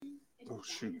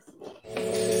shoot.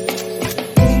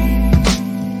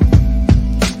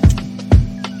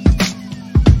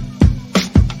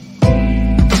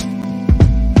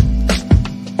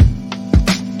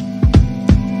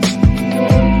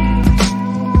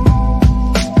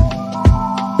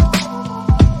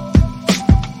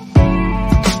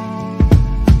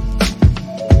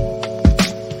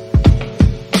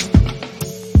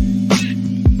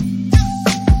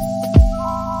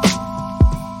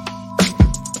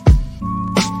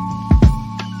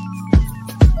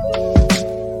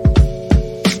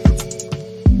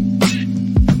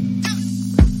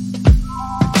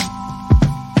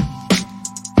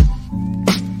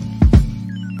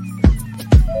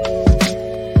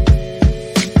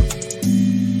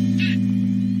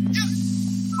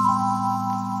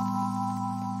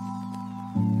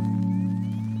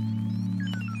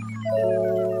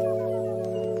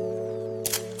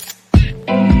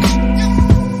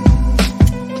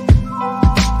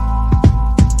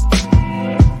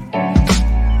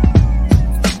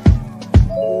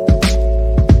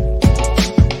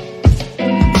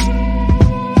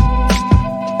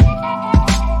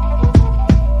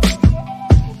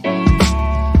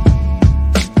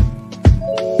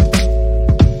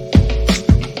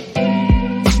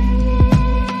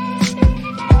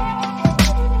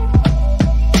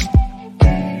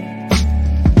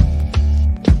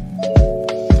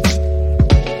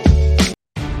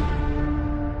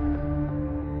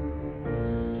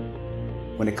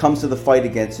 When it comes to the fight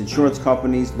against insurance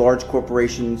companies, large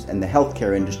corporations, and the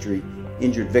healthcare industry,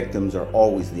 injured victims are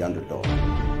always the underdog.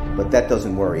 But that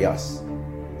doesn't worry us.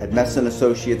 At Messa &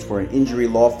 Associates, we're an injury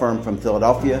law firm from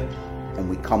Philadelphia, and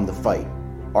we come to fight.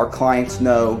 Our clients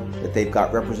know that they've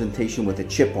got representation with a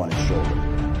chip on its shoulder,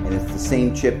 and it's the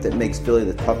same chip that makes Philly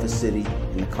the toughest city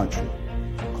in the country.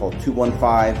 Call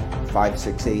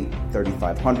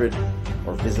 215-568-3500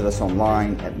 or visit us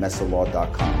online at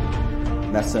messalaw.com.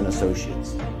 Messa &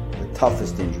 Associates, the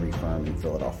toughest injury firm in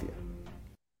Philadelphia.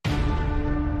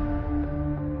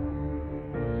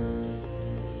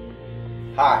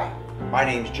 Hi, my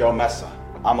name's Joe Messa.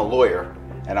 I'm a lawyer,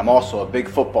 and I'm also a big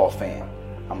football fan.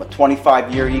 I'm a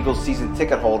 25-year Eagles season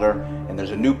ticket holder, and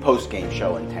there's a new post-game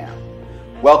show in town.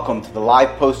 Welcome to the live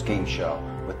post-game show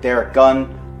with Derek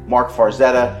Gunn, Mark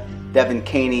Farzetta, Devin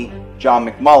Caney, John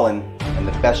McMullen, and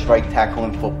the best right tackle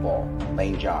in football,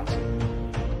 Lane Johnson.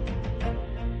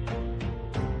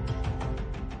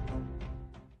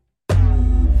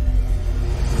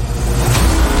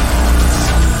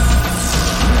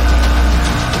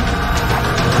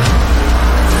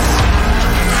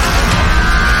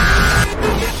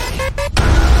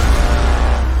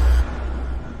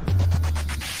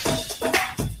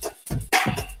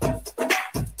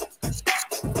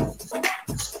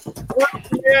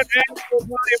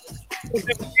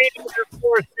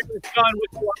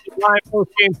 Live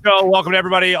post-game show. Welcome to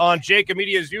everybody on Jacob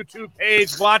Media's YouTube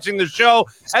page watching the show,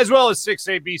 as well as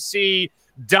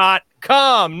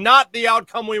 6abc.com. Not the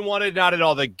outcome we wanted, not at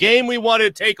all the game we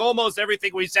wanted. Take almost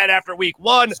everything we said after week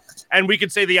one, and we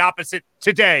could say the opposite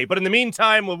today. But in the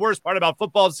meantime, the worst part about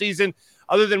football season,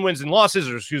 other than wins and losses,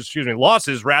 or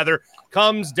losses rather,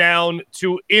 comes down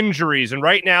to injuries. And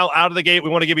right now, out of the gate,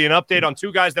 we want to give you an update on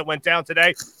two guys that went down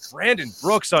today. Brandon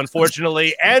Brooks,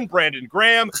 unfortunately, and Brandon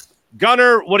Graham.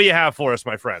 Gunner, what do you have for us,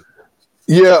 my friend?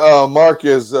 Yeah, Mark,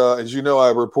 as you know,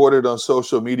 I reported on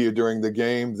social media during the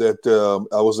game that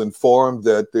I was informed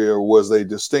that there was a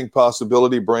distinct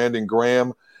possibility Brandon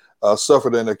Graham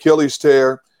suffered an Achilles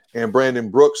tear and Brandon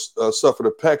Brooks suffered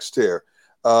a pec tear.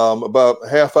 About a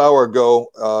half hour ago,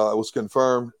 it was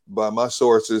confirmed by my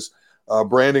sources,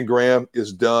 Brandon Graham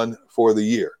is done for the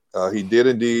year. He did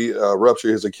indeed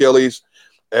rupture his Achilles.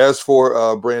 As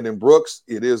for Brandon Brooks,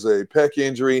 it is a pec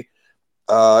injury.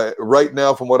 Right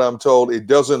now, from what I'm told, it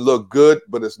doesn't look good,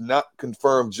 but it's not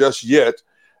confirmed just yet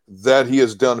that he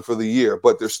is done for the year.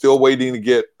 But they're still waiting to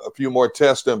get a few more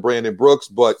tests on Brandon Brooks,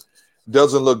 but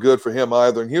doesn't look good for him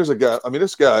either. And here's a guy,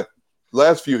 this guy,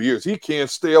 last few years, he can't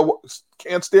stay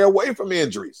away from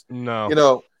injuries. No. You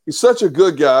know, he's such a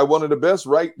good guy, one of the best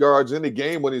right guards in the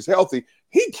game when he's healthy.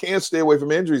 He can't stay away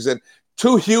from injuries. And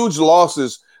two huge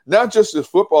losses, not just as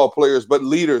football players, but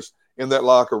leaders in that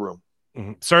locker room.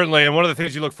 Mm-hmm. Certainly. And one of the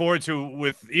things you look forward to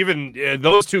with even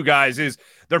those two guys is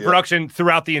their production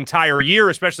throughout the entire year,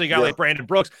 especially a guy like Brandon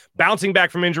Brooks, bouncing back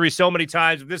from injury so many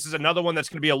times. If this is another one that's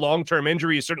going to be a long-term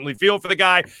injury, you certainly feel for the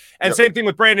guy. And same thing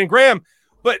with Brandon Graham.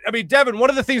 But, Devin, one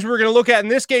of the things we were going to look at in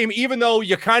this game, even though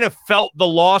you kind of felt the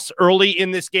loss early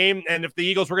in this game, and if the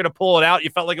Eagles were going to pull it out, you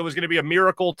felt like it was going to be a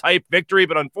miracle-type victory.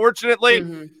 But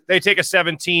unfortunately, they take a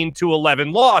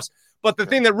 17-11 loss. But the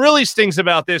thing that really stings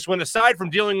about this, when aside from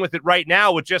dealing with it right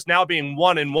now, with just now being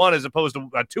 1-1 as opposed to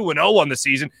 2-0 on the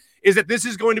season, is that this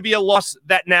is going to be a loss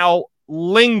that now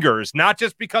lingers, not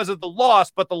just because of the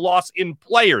loss, but the loss in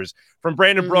players from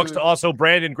Brandon Brooks to also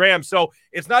Brandon Graham. So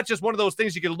it's not just one of those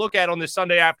things you can look at on this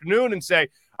Sunday afternoon and say,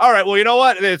 all right, well, you know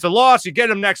what? It's a loss. You get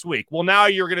them next week. Well, now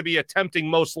you're going to be attempting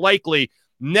most likely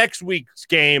next week's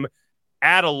game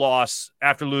at a loss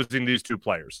after losing these two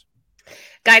players.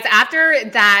 Guys, after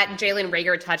that Jalen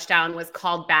Reagor touchdown was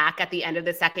called back at the end of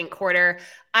the second quarter,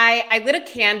 I lit a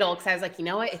candle because I was like, you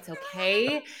know what? It's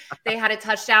okay. They had a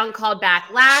touchdown called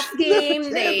back last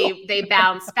game. They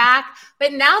bounced back.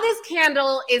 But now this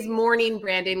candle is mourning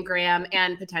Brandon Graham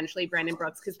and potentially Brandon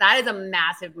Brooks, because that is a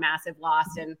massive, massive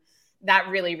loss. And that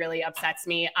really, really upsets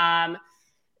me.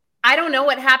 I don't know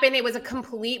what happened. It was a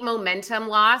complete momentum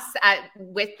loss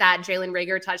with that Jalen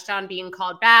Reagor touchdown being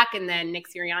called back. And then Nick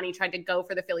Sirianni tried to go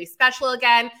for the Philly special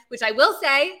again, which I will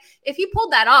say, if he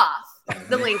pulled that off,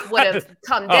 the link would have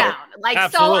come down.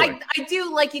 Absolutely. So I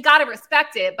do, like, you got to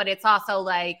respect it, but it's also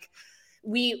like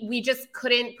we just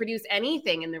couldn't produce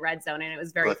anything in the red zone. And it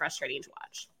was very frustrating to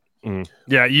watch.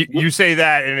 Yeah, you say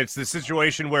that, and it's the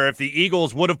situation where if the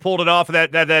Eagles would have pulled it off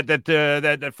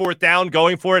that fourth down,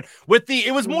 going for it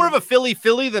it was more of a Philly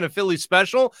than a Philly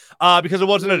special because it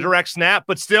wasn't a direct snap,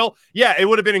 but still, yeah, it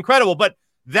would have been incredible. But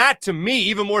that, to me,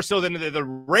 even more so than the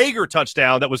Reagor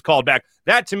touchdown that was called back,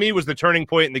 that to me was the turning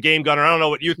point in the game, Gunner. I don't know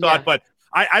what you thought, but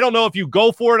I don't know if you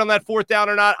go for it on that fourth down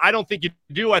or not. I don't think you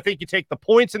do. I think you take the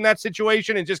points in that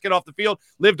situation and just get off the field,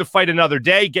 live to fight another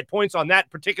day, get points on that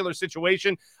particular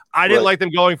situation. I didn't like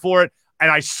them going for it,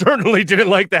 and I certainly didn't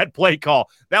like that play call.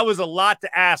 That was a lot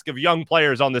to ask of young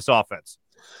players on this offense.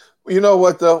 You know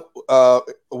what, though?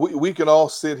 We can all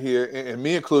sit here, and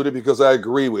me included, because I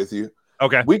agree with you.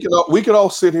 Okay. We can all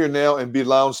sit here now and be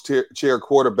lounge chair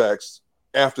quarterbacks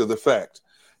after the fact.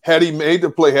 Had he made the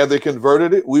play, had they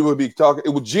converted it, we would be talking. It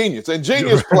was genius and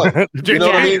genius play. You know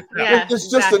what I mean? Yeah, it's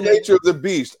just the nature of the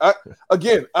beast. I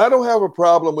don't have a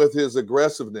problem with his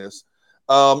aggressiveness.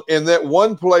 And that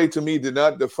one play to me did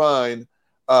not define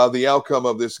the outcome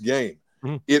of this game.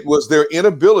 Mm-hmm. It was their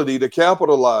inability to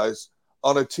capitalize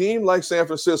on a team like San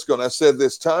Francisco. And I said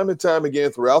this time and time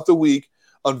again throughout the week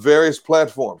on various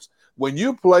platforms. When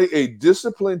you play a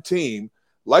disciplined team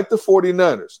like the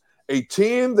 49ers, a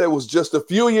team that was just a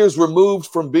few years removed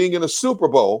from being in a Super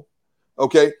Bowl,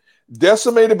 okay,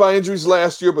 decimated by injuries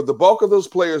last year, but the bulk of those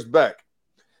players back.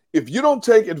 If you don't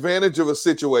take advantage of a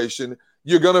situation,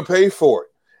 you're going to pay for it.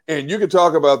 And you can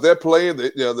talk about that play,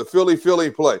 the Philly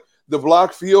play, the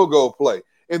blocked field goal play.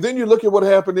 And then you look at what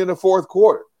happened in the fourth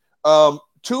quarter.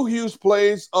 Two huge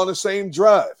plays on the same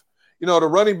drive. You know, the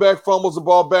running back fumbles the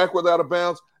ball backward out of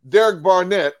bounds. Derek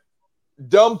Barnett,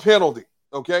 dumb penalty,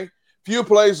 okay? Few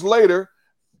plays later,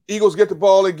 Eagles get the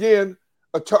ball again,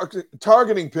 a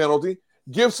targeting penalty,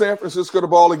 give San Francisco the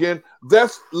ball again.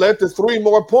 That's led to 3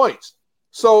 more points.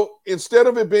 So instead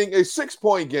of it being a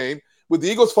 6-point game, with the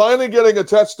Eagles finally getting a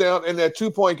touchdown and that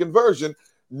 2-point conversion,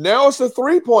 now it's a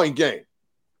 3-point game.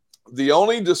 The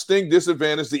only distinct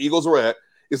disadvantage the Eagles were at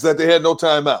is that they had no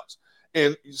timeouts.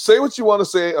 And say what you want to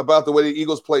say about the way the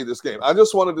Eagles played this game. I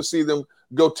just wanted to see them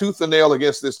go tooth and nail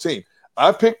against this team.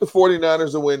 I picked the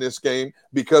 49ers to win this game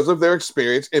because of their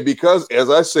experience and because, as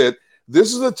I said,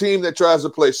 this is a team that tries to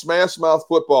play smash mouth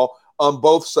football on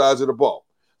both sides of the ball.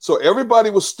 So everybody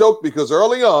was stoked because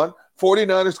early on,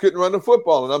 49ers couldn't run the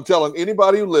football. And I'm telling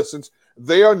anybody who listens,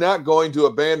 they are not going to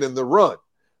abandon the run.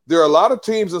 There are a lot of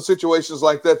teams in situations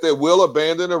like that that will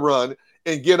abandon the run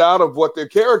and get out of what their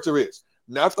character is.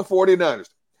 Not the 49ers.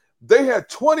 They had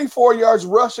 24 yards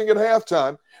rushing at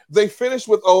halftime. They finished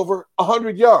with over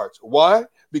 100 yards. Why?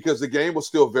 Because the game was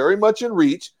still very much in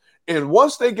reach. And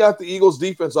once they got the Eagles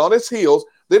defense on its heels,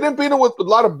 they didn't beat them with a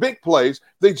lot of big plays.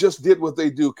 They just did what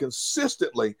they do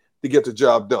consistently to get the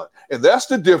job done. And that's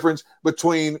the difference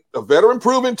between a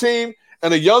veteran-proven team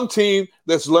and a young team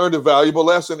that's learned a valuable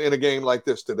lesson in a game like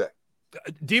this today.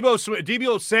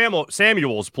 Deebo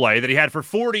Samuel's play that he had for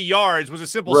 40 yards was a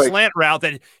simple slant route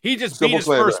that he just beat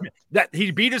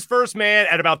his first man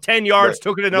at about 10 yards,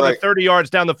 took it another 30 yards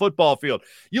down the football field.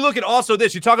 You look at also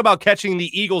this, you talk about catching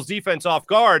the Eagles defense off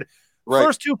guard.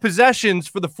 First 2 possessions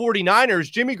for the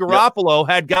 49ers, Jimmy Garoppolo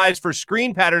had guys for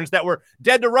screen patterns that were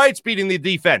dead to rights beating the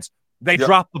defense. They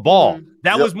dropped the ball.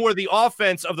 That was more the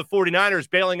offense of the 49ers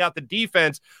bailing out the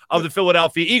defense of the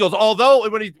Philadelphia Eagles. Although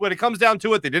when it comes down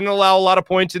to it, they didn't allow a lot of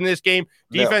points in this game.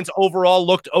 Defense overall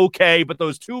looked okay, but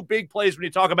those 2 big plays when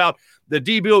you talk about the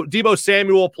Deebo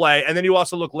Samuel play, and then you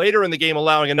also look later in the game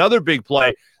allowing another big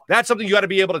play, That's something you got to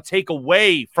be able to take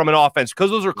away from an offense because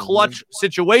those are clutch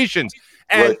situations.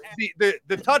 And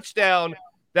the touchdown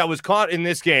that was caught in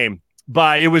this game,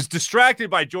 it was distracted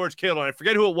by George Kittle, and I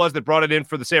forget who it was that brought it in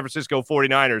for the San Francisco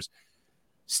 49ers.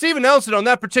 Steven Nelson on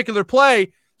that particular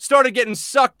play started getting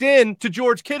sucked in to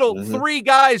George Kittle. 3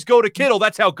 guys go to Kittle.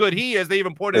 That's how good he is. They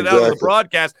even pointed it out on the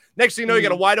broadcast. Next thing you know, you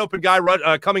got a wide open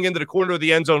guy coming into the corner of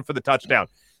the end zone for the touchdown.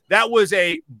 That was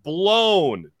a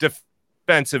blown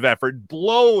defensive effort,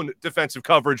 blown defensive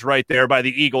coverage right there by the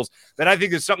Eagles. That I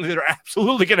think is something that are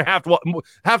absolutely going to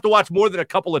have to watch more than a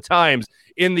couple of times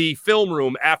in the film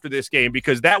room after this game,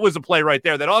 because that was a play right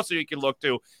there that also you can look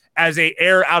to as a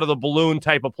air out of the balloon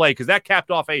type of play, because that capped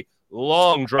off a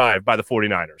long drive by the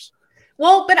 49ers.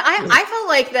 Well, but I felt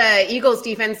like the Eagles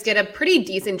defense did a pretty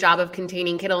decent job of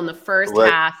containing Kittle in the first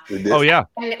half. Oh, yeah.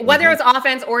 And whether it's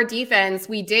offense or defense,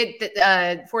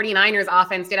 the 49ers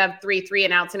offense did have 3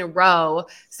 3-and-outs in a row.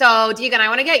 So, Deegan, I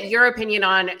want to get your opinion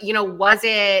on, was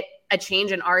it a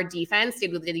change in our defense?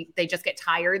 Did they just get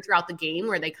tired throughout the game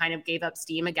where they kind of gave up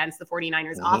steam against the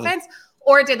 49ers offense?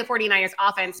 Or did the 49ers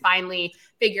offense finally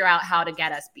figure out how to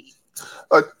get us beat?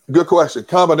 Good question.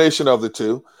 Combination of the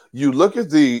two. You look at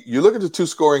the 2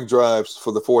 scoring drives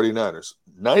for the 49ers,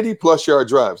 90-plus yard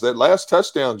drives. That last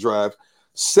touchdown drive,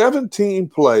 17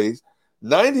 plays,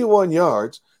 91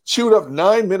 yards, chewed up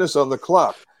 9 minutes on the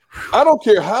clock. I don't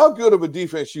care how good of a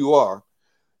defense you are,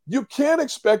 you can't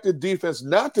expect a defense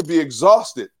not to be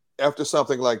exhausted after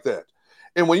something like that.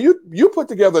 And when you put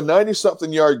together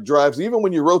 90-something yard drives, even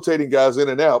when you're rotating guys in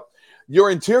and out, your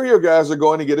interior guys are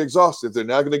going to get exhausted. They're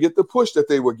not going to get the push that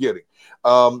they were getting.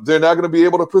 They're not going to be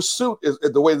able to pursue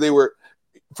the way they were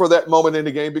for that moment in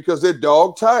the game because they're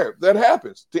dog tired. That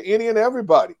happens to any and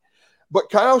everybody. But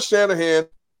Kyle Shanahan,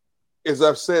 as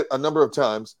I've said a number of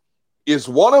times, is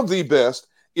one of the best,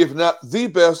 if not the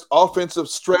best, offensive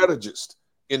strategist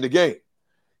in the game.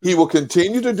 He will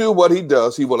continue to do what he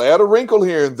does. He will add a wrinkle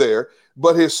here and there,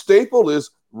 but his staple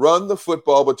is run the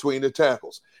football between the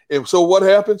tackles. And so what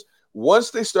happens?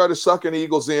 Once they started sucking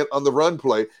Eagles in on the run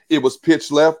play, it was pitch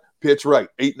left, pitch right,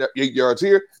 8 yards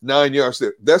here, 9 yards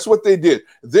there. That's what they did.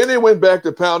 Then they went back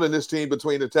to pounding this team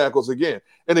between the tackles again.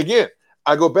 And again,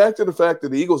 I go back to the fact that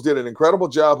the Eagles did an incredible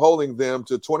job holding them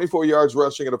to 24 yards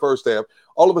rushing in the first half.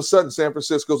 All of a sudden, San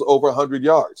Francisco's over 100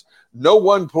 yards. No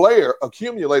one player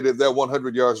accumulated that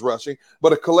 100 yards rushing,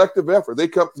 but a collective effort. They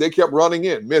kept running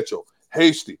in. Mitchell,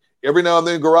 Hasty. Every now and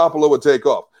then, Garoppolo would take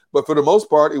off. But for the most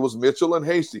part, it was Mitchell and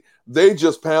Hasty. They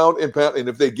just pound and pound. And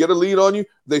if they get a lead on you,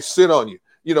 they sit on you.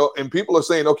 And people are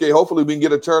saying, okay, hopefully we can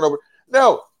get a turnover.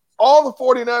 No, all the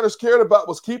 49ers cared about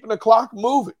was keeping the clock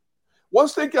moving.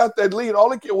 Once they got that lead,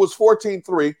 all it was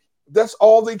 14-3. That's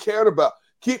all they cared about.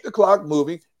 Keep the clock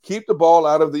moving, keep the ball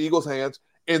out of the Eagles' hands,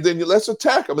 and then let's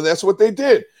attack them. And that's what they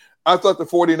did. I thought the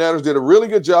 49ers did a really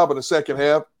good job in the second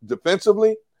half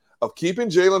defensively of keeping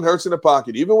Jalen Hurts in the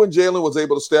pocket, even when Jalen was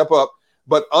able to step up.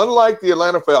 But unlike the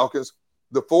Atlanta Falcons,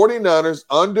 the 49ers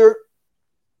under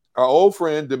our old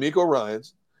friend DeMeco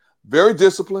Ryans, very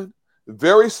disciplined,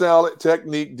 very solid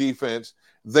technique defense.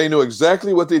 They knew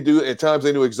exactly what they do. At times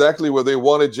they knew exactly where they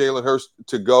wanted Jalen Hurts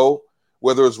to go,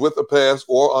 whether it's with the pass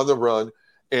or on the run.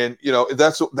 And,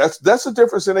 that's the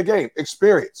difference in a game,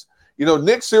 experience.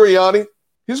 Nick Sirianni,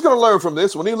 he's going to learn from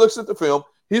this. When he looks at the film,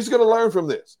 he's going to learn from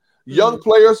this. Young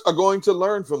players are going to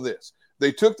learn from this.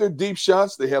 They took their deep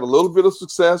shots. They had a little bit of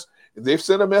success. They've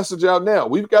sent a message out now.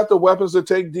 We've got the weapons to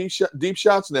take deep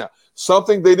shots now,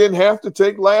 something they didn't have to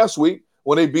take last week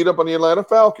when they beat up on the Atlanta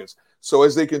Falcons. So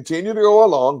as they continue to go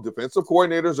along, defensive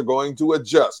coordinators are going to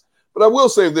adjust. But I will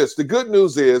say this. The good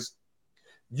news is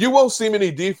you won't see many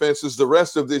defenses the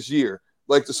rest of this year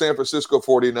like the San Francisco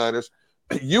 49ers.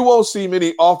 You won't see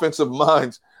many offensive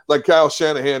minds like Kyle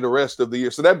Shanahan the rest of the year.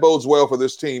 So that bodes well for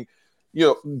this team.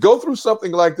 Go through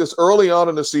something like this early on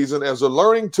in the season as a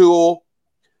learning tool,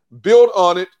 build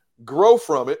on it, grow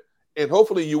from it, and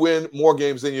hopefully you win more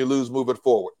games than you lose moving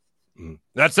forward.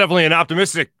 That's definitely an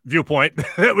optimistic viewpoint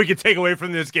that we can take away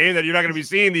from this game, that you're not going to be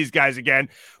seeing these guys again.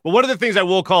 But one of the things I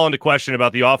will call into question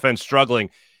about the offense struggling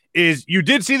is you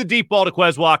did see the deep ball to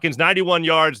Quez Watkins, 91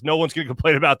 yards. No one's going to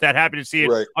complain about that. Happy to see it.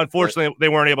 Right. Unfortunately, They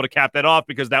weren't able to cap that off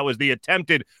because that was the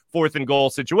attempted 4th and goal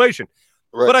situation.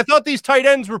 Right. But I thought these tight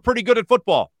ends were pretty good at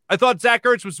football. I thought Zach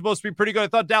Ertz was supposed to be pretty good. I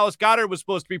thought Dallas Goedert was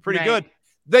supposed to be pretty good.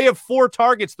 They have 4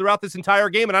 targets throughout this entire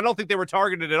game, and I don't think they were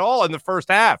targeted at all in the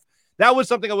first half. That was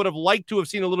something I would have liked to have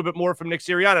seen a little bit more from Nick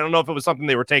Sirianni. I don't know if it was something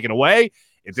they were taking away.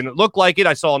 It didn't look like it.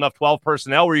 I saw enough 12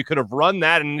 personnel where you could have run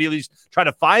that and at least try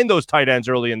to find those tight ends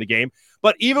early in the game.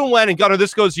 But even when, and Gunnar,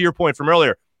 this goes to your point from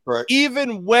earlier,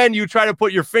 even when you try to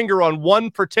put your finger on one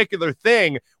particular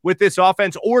thing with this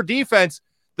offense or defense,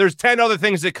 there's 10 other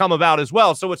things that come about as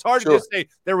well. So it's hard to just say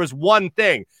there was one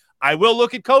thing. I will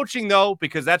look at coaching, though,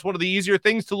 because that's one of the easier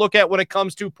things to look at when it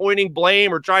comes to pointing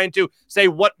blame or trying to say,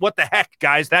 what the heck,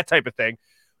 guys, that type of thing.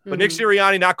 But Nick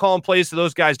Sirianni not calling plays to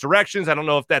those guys' directions. I don't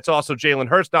know if that's also Jalen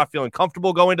Hurts not feeling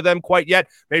comfortable going to them quite yet.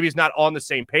 Maybe he's not on the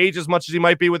same page as much as he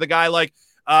might be with a guy like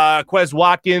Quez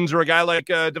Watkins or a guy like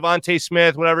Devontae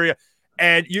Smith, whatever.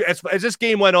 And as this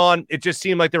game went on, it just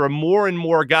seemed like there were more and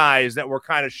more guys that were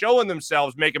kind of showing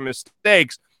themselves making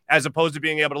mistakes as opposed to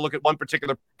being able to look at one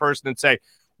particular person and say,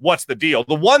 what's the deal?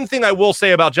 The one thing I will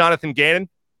say about Jonathan Gannon,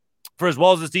 for as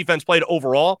well as his defense played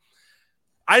overall,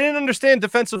 I didn't understand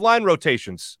defensive line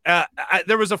rotations.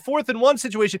 There was a 4th and 1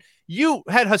 situation. You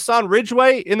had Hassan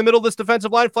Ridgeway in the middle of this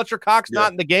defensive line. Fletcher Cox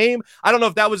not in the game. I don't know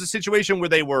if that was a situation where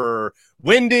they were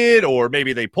winded or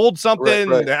maybe they pulled something.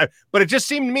 Right. But it just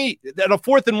seemed to me that a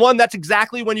 4th and 1, that's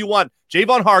exactly when you want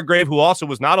Javon Hargrave, who also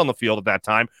was not on the field at that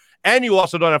time, and you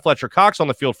also don't have Fletcher Cox on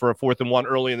the field for a 4th and 1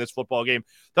 early in this football game.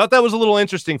 Thought that was a little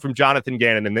interesting from Jonathan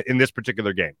Gannon in this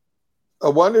particular game. I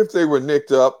wonder if they were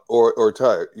nicked up or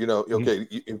tired. Okay,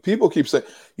 people keep saying,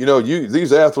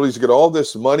 these athletes get all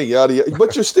this money, yada, yada,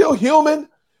 but you're still human.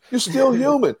 You're still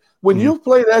human. When you've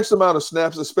played X amount of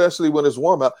snaps, especially when it's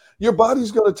warm out, your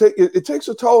body's going to it takes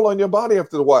a toll on your body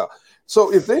after a while.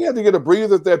 So if they had to get a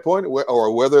breather at that point,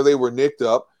 or whether they were nicked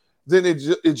up, then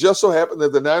it just so happened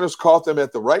that the Niners caught them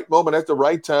at the right moment, at the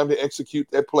right time to execute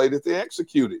that play that they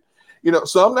executed.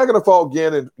 So I'm not going to fault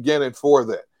Gannon for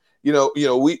that.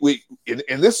 We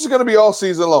and this is going to be all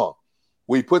season long.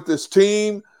 We put this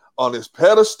team on this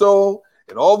pedestal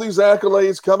and all these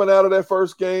accolades coming out of that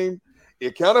first game.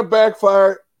 It kind of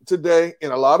backfired today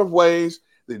in a lot of ways.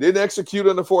 They didn't execute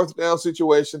in the 4th down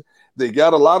situation. They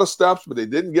got a lot of stops, but they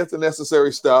didn't get the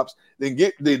necessary stops. They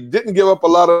didn't give up a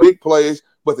lot of big plays,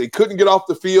 but they couldn't get off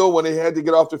the field when they had to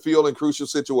get off the field in crucial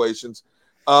situations.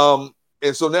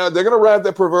 And so now they're going to ride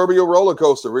that proverbial roller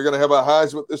coaster. We're going to have our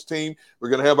highs with this team. We're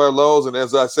going to have our lows. And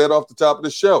as I said off the top of the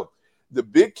show, the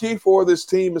big key for this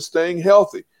team is staying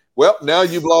healthy. Well, now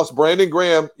you've lost Brandon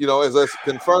Graham. As I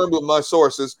confirmed with my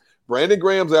sources, Brandon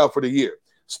Graham's out for the year.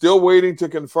 Still waiting to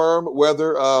confirm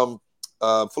whether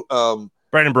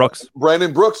Brandon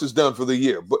Brooks is done for the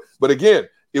year. But again,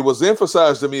 it was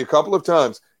emphasized to me a couple of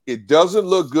times. It doesn't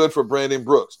look good for Brandon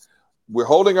Brooks. We're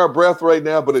holding our breath right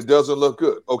now, but it doesn't look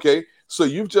good. Okay. So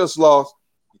you've just lost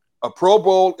a Pro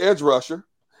Bowl edge rusher,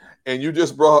 and you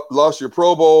just lost your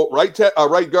Pro Bowl right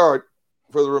guard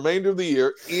for the remainder of the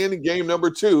year in game number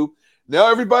 2. Now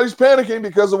everybody's panicking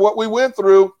because of what we went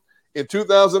through in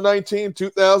 2019,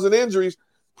 2,000 injuries,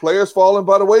 players falling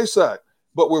by the wayside.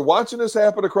 But we're watching this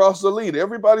happen across the league.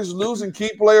 Everybody's losing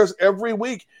key players every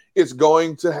week. It's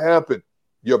going to happen.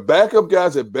 Your backup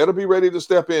guys had better be ready to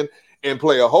step in and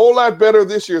play a whole lot better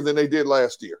this year than they did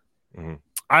last year. Mm-hmm.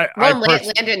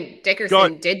 Landon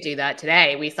Dickerson did do that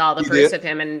today. We saw the first of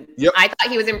him, and I thought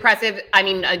he was impressive. I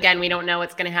mean, again, we don't know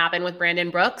what's going to happen with Brandon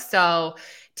Brooks, so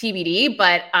TBD.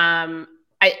 But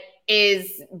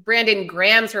is Brandon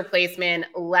Graham's replacement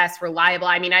less reliable?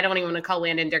 I mean, I don't even want to call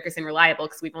Landon Dickerson reliable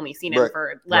because we've only seen him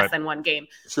for less than one game.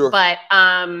 Sure. But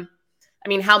I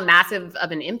mean, how massive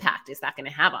of an impact is that going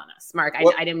to have on us, Mark?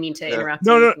 I didn't mean to interrupt.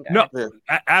 No,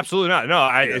 absolutely not. No,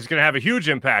 it's going to have a huge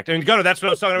impact. I mean, Gunnar, that's what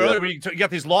I was talking about earlier. You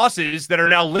got these losses that are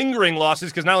now lingering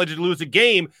losses because not only did you lose a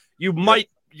game, you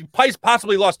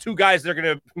possibly lost 2 guys that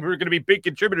are going to be big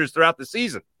contributors throughout the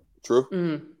season. True.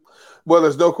 Mm-hmm. Well,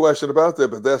 there's no question about that,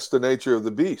 but that's the nature of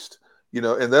the beast,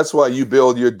 and that's why you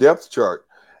build your depth chart.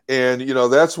 And,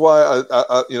 that's why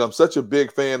I'm such a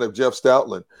big fan of Jeff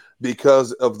Stoutland,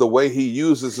 because of the way he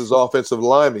uses his offensive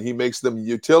linemen. He makes them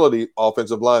utility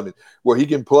offensive linemen where he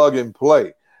can plug and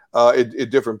play at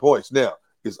different points. Now,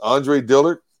 is Andre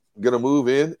Dillard going to move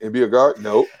in and be a guard?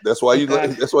 No. That's why you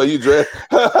draft.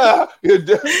 No.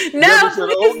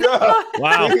 Oh, God.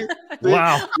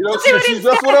 Wow. She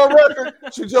just went on record.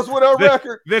 She just went on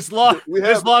record. This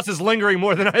loss is lingering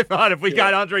more than I thought if we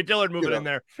got Andre Dillard moving in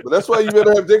there. But that's why you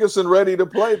better have Dickerson ready to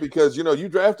play because, you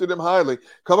drafted him highly.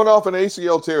 Coming off an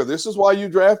ACL tear, this is why you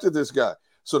drafted this guy.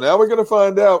 So now we're going to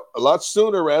find out a lot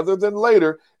sooner rather than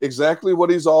later exactly what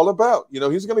he's all about.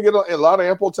 He's going to get a lot of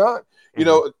ample time.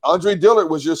 Andre Dillard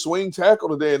was your swing tackle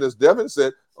today, and as Devin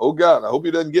said, oh, God, I hope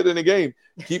he doesn't get in the game.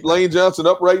 Keep Lane Johnson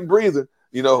upright and breathing.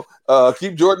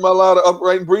 Keep Jordan Mailata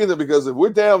upright and breathing because if we're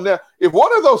down now, if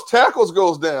one of those tackles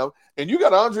goes down and you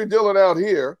got Andre Dillard out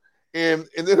here, and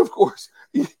then, of course,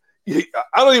 I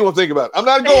don't even want to think about it. I'm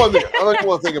not going there. I don't even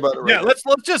want to think about it right now.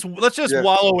 Let's just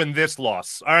wallow in this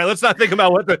loss. All right, let's not think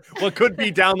about what could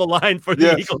be down the line for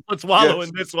the Eagles. Let's wallow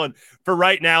in this one for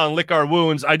right now and lick our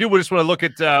wounds. I do just want to look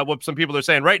at what some people are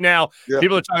saying right now.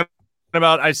 People are talking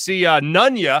about. I see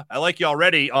Nunya. I like you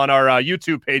already on our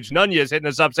YouTube page. Nunya is hitting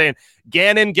us up saying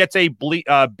Gannon gets a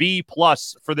B+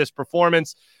 for this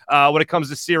performance. When it comes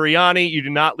to Sirianni, you do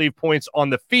not leave points on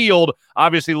the field.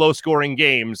 Obviously, low-scoring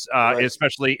games,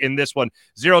 especially in this one.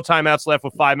 0 timeouts left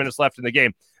with 5 minutes left in the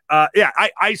game.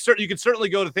 I certainly, you can certainly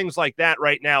go to things like that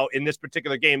right now in this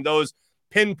particular game. Those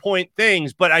pinpoint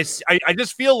things, but I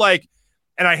just feel like,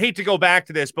 and I hate to go back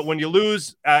to this, but when you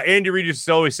lose, Andy Reid used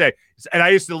to always say, and I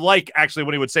used to like actually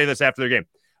when he would say this after their game.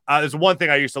 There's one thing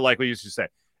I used to like when he used to say,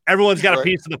 everyone's got a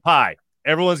piece of the pie.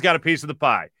 Everyone's got a piece of the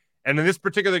pie. And in this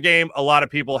particular game, a lot of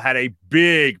people had a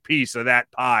big piece of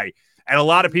that pie. And a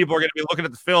lot of people are going to be looking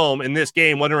at the film in this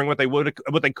game, wondering what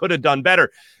they could have done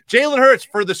better. Jalen Hurts,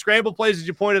 for the scramble plays, as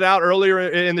you pointed out earlier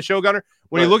in the show, Gunner,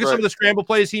 when you look at some of the scramble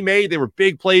plays he made, they were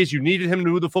big plays. You needed him to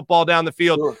move the football down the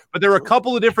field. Sure. But there were a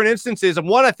couple of different instances. And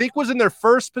one, I think, was in their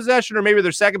first possession or maybe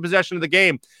their second possession of the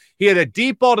game. He had a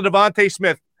deep ball to Devontae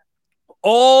Smith,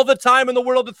 all the time in the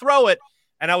world to throw it.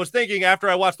 And I was thinking, after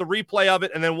I watched the replay of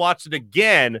it and then watched it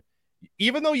again,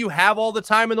 even though you have all the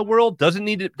time in the world, doesn't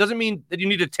mean that you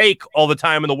need to take all the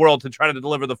time in the world to try to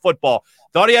deliver the football.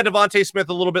 Thought he had Devontae Smith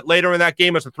a little bit later in that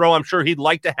game as a throw. I'm sure he'd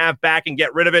like to have back and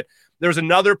get rid of it. There's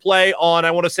another play on,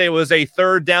 I want to say it was a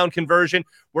 3rd down conversion,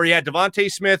 where he had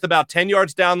Devontae Smith about 10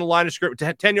 yards down the line of script,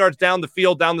 10 yards down the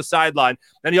field, down the sideline.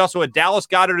 Then he also had Dallas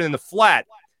Goedert in the flat.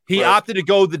 He opted to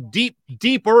go the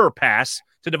deeper pass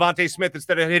to Devontae Smith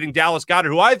instead of hitting Dallas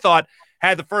Goedert, who I thought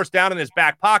had the first down in his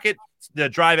back pocket. The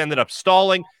drive ended up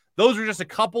stalling. Those are just a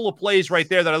couple of plays right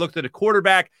there that I looked at a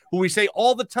quarterback who we say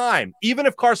all the time, even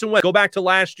if Carson Wentz, go back to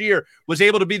last year, was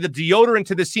able to be the deodorant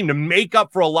to this team to make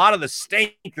up for a lot of the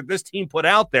stink that this team put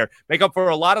out there, make up for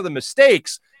a lot of the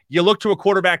mistakes. You look to a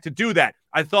quarterback to do that.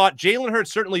 I thought Jalen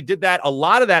Hurts certainly did that, a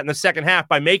lot of that in the second half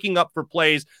by making up for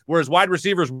plays, whereas wide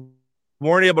receivers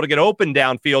weren't able to get open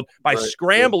downfield by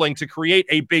scrambling to create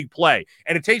a big play.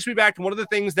 And it takes me back to one of the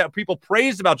things that people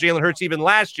praised about Jalen Hurts even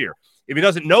last year. If he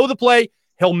doesn't know the play,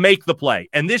 he'll make the play.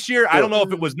 And this year, I don't know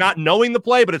if it was not knowing the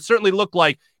play, but it certainly looked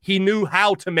like he knew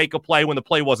how to make a play when the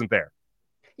play wasn't there.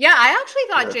 Yeah, I actually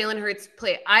thought Jalen Hurts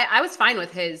play. I was fine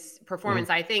with his performance.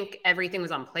 I think everything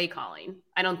was on play calling.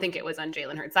 I don't think it was on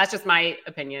Jalen Hurts. That's just my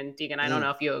opinion, Deegan. I don't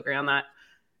know if you agree on that.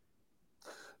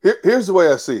 Here's the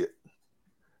way I see it.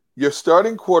 Your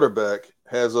starting quarterback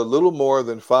has a little more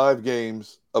than 5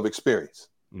 games of experience.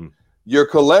 Your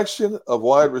collection of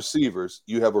wide receivers,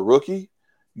 you have a rookie,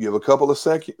 you have a couple of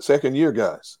second-year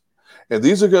guys. And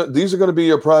these are going to be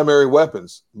your primary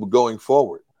weapons going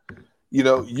forward. You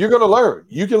know, you're going to learn.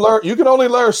 You can only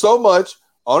learn so much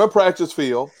on a practice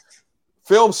field,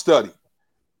 film study.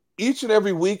 Each and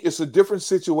every week it's a different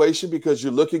situation because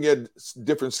you're looking at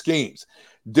different schemes,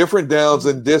 different downs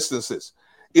and distances.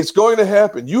 It's going to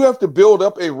happen. You have to build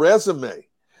up a resume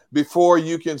before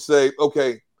you can say,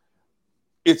 okay,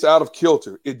 it's out of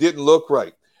kilter. It didn't look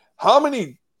right. How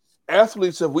many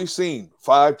athletes have we seen,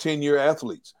 5, 10-year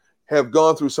athletes, have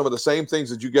gone through some of the same things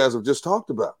that you guys have just talked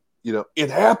about? You know, it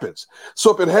happens.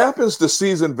 So if it happens to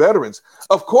seasoned veterans,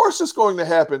 of course it's going to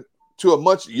happen to a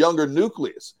much younger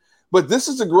nucleus. But this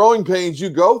is the growing pains you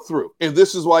go through, and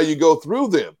this is why you go through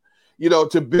them, you know,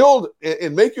 to build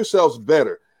and make yourselves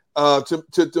better,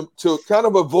 to kind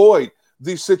of avoid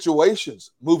these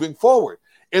situations moving forward.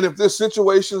 And if this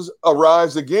situations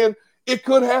arise again, it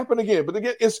could happen again. But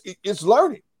again, it's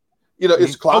learning. You know,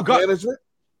 it's clock management.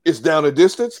 It's down a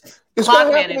distance. It's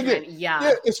going to happen again.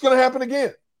 Yeah, it's going to happen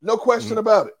again. No question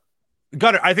about it.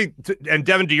 Gunner, I think, and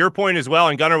Devin, to your point as well,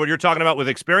 and Gunner, what you're talking about with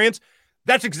experience,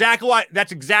 that's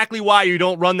exactly why you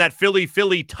don't run that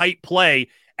Philly type play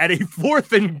at a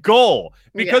 4th and goal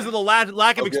because of the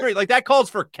lack of experience. Like, that calls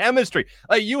for chemistry.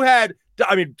 Like, you had,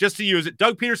 I mean, just to use it,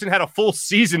 Doug Peterson had a full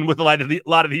season with a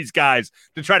lot of these guys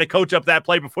to try to coach up that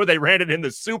play before they ran it in the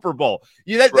Super Bowl.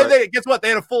 Guess what? They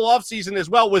had a full offseason as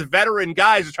well with veteran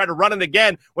guys to try to run it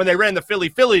again when they ran the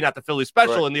Philly, not the Philly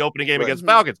special in the opening game against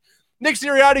Falcons. Nick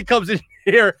Sirianni comes in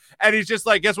here and he's just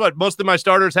like, guess what? Most of my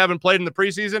starters haven't played in the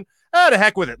preseason. To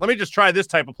heck with it. Let me just try this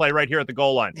type of play right here at the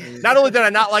goal line. Not only did I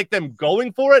not like them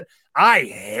going for it, I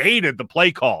hated the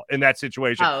play call in that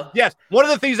situation. Yes, one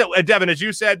of the things that, Devin, as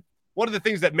you said, one of the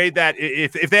things that made that,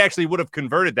 if they actually would have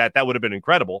converted that would have been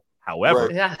incredible. However,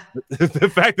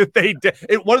 the fact that they did,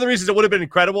 one of the reasons it would have been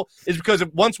incredible is because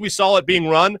once we saw it being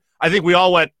run, I think we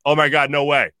all went, oh my God, no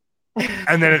way.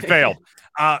 And then it failed,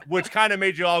 which kind of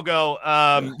made you all go,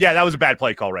 yeah, that was a bad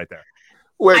play call right there.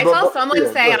 I saw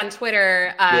someone say on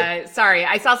Twitter,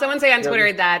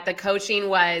 that the coaching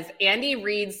was Andy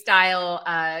Reid style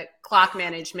clock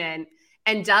management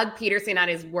and Doug Peterson at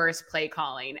his worst play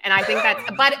calling. And I think that's,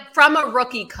 but from a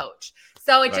rookie coach.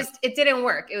 So it didn't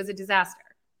work. It was a disaster.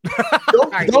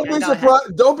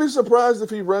 Don't be surprised if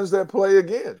he runs that play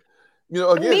again.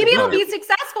 Maybe it'll be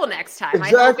successful next time.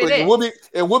 Exactly. I hope it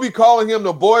is. We'll be calling him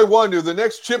the boy wonder, the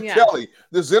next Chip Kelly,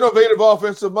 this innovative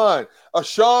offensive mind, a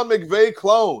Sean McVay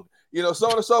clone, so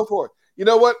on and so forth. You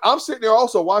know what? I'm sitting there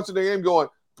also watching the game going,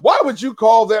 why would you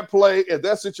call that play in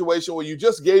that situation where you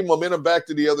just gave momentum back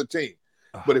to the other team?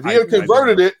 But if he had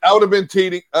converted it, I would have been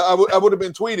tweeting. I would have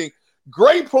been tweeting,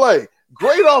 great play,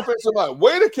 great offensive mind,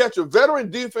 way to catch a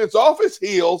veteran defense off his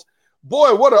heels.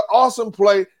 Boy, what an awesome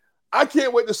play. I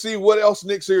can't wait to see what else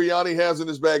Nick Sirianni has in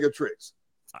his bag of tricks.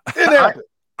 It happened.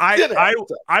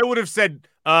 I would have said,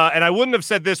 and I wouldn't have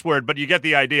said this word, but you get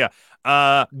the idea.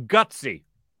 Gutsy.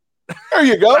 There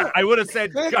you go. I would have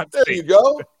said gutsy. There you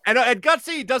go. And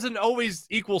gutsy doesn't always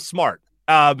equal smart.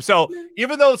 So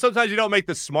even though sometimes you don't make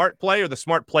the smart play or the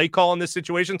smart play call in this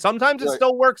situation, sometimes it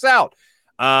still works out.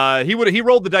 He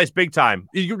rolled the dice big time.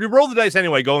 He rolled the dice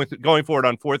anyway, going for it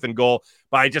on 4th and goal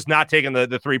by just not taking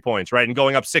the 3 points, right, and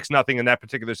going up 6-0 in that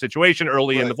particular situation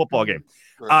early in the football game.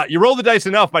 Right. You roll the dice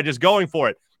enough by just going for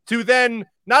it to then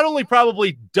not only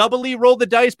probably doubly roll the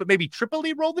dice, but maybe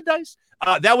triply roll the dice.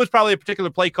 That was probably a particular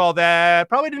play call that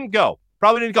probably didn't go.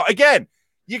 Again,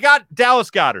 you got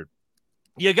Dallas Goedert.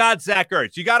 You got Zach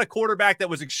Ertz. You got a quarterback that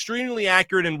was extremely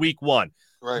accurate in week 1.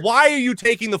 Right. Why are you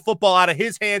taking the football out of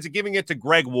his hands and giving it to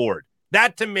Greg Ward?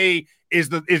 That to me is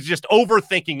just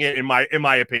overthinking it in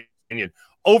my opinion.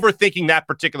 Overthinking that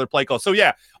particular play call. So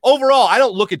yeah, overall, I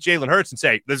don't look at Jalen Hurts and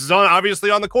say this is obviously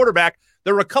on the quarterback.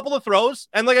 There were a couple of throws,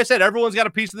 and like I said, everyone's got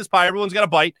a piece of this pie. Everyone's got a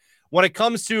bite. When it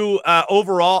comes to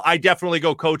overall, I definitely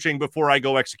go coaching before I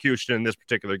go execution in this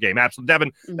particular game. Absolutely,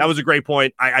 Devin, that was a great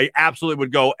point. I absolutely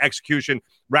would go execution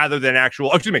rather than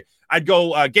actual. I'd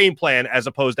go game plan as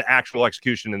opposed to actual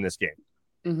execution in this game.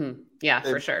 Mm-hmm. Yeah,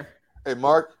 for sure. Hey,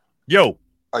 Mark. Yo,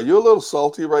 are you a little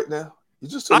salty right now?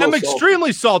 I'm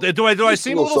extremely salty. Do I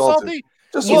seem a little salty?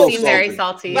 You seem very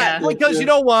salty. Yeah. Because you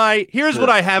know why? Here's what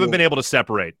I haven't been able to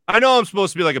separate. I know I'm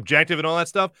supposed to be like objective and all that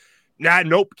stuff.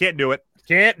 Nope, can't do it.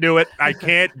 Can't do it. I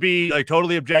can't be like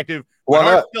totally objective. My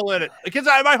heart's still in it. Because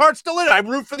my heart's still in it. I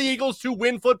root for the Eagles to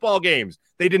win football games.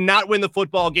 They did not win the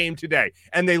football game today.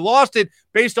 And they lost it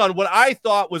based on what I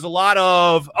thought was a lot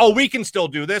of, we can still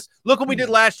do this. Look what we did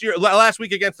last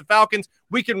week against the Falcons.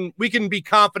 We can be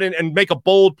confident and make a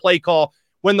bold play call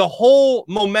when the whole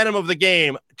momentum of the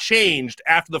game changed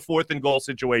after the 4th and goal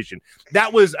situation.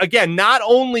 That was, again, not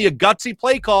only a gutsy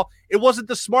play call, it wasn't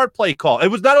the smart play call. It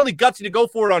was not only gutsy to go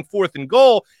for it on 4th and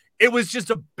goal, it was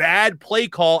just a bad play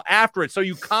call after it. So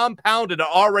you compounded an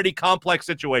already complex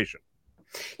situation.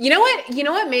 You know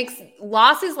what makes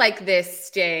losses like this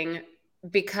sting?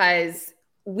 Because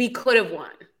we could have won.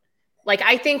 Like,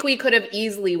 I think we could have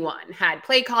easily won had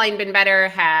play calling been better,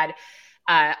 had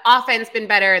offense been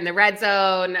better in the red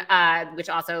zone, which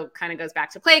also kind of goes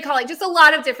back to play calling, just a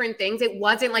lot of different things. It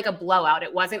wasn't like a blowout.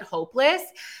 It wasn't hopeless.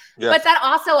 Yes. But that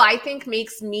also, I think,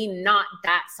 makes me not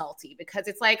that salty because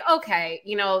it's like, okay,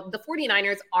 the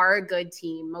 49ers are a good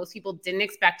team. Most people didn't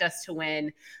expect us to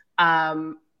win.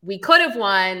 We could have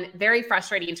won. Very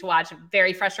frustrating to watch,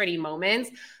 very frustrating moments.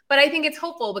 But I think it's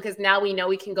hopeful because now we know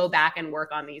we can go back and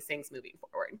work on these things moving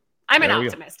forward. I'm an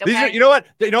optimist. Okay? You know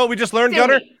what we just learned,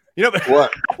 Gunner?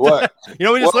 What? You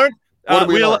know what we just learned? What did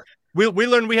we learn? We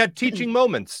learned we had teaching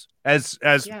moments as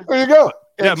There you go.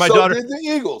 Yeah, my daughter did the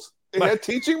Eagles. They had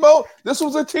teaching moment. This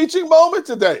was a teaching moment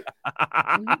today.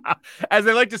 As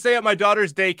they like to say at my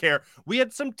daughter's daycare, we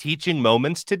had some teaching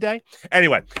moments today.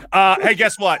 Anyway, hey,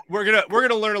 guess what? We're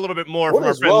gonna learn a little bit more. What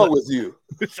is wrong with you?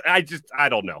 I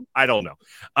don't know.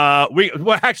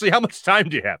 Actually, how much time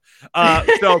do you have?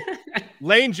 So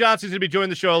Lane Johnson's gonna be joining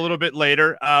the show a little bit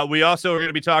later. We also are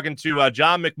gonna be talking to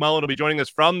John McMullen, who'll be joining us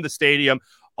from the stadium.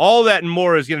 All that and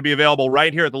more is going to be available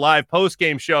right here at the live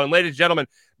post-game show. And ladies and gentlemen,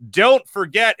 don't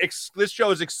forget, this show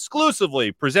is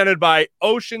exclusively presented by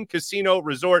Ocean Casino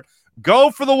Resort. Go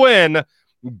for the win.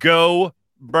 Go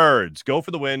Birds. Go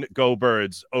for the win. Go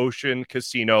Birds. Ocean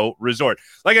Casino Resort.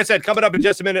 Like I said, coming up in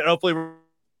just a minute, hopefully we're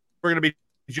going to be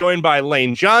joined by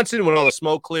Lane Johnson when all the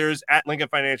smoke clears at Lincoln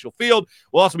Financial Field.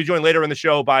 We'll also be joined later in the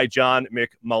show by John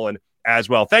McMullen as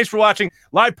well. Thanks for watching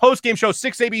live post-game show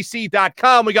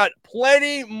 6abc.com. We got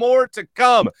plenty more to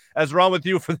come as we're on with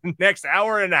you for the next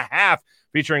hour and a half,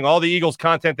 featuring all the Eagles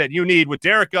content that you need with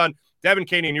Derek Gunn, Devin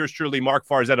Caney, and yours truly, Mark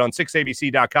Farzetta on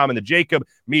 6abc.com and the Jacob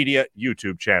Media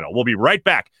YouTube channel. We'll be right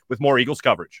back with more Eagles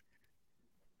coverage.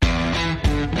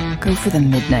 Go for the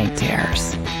midnight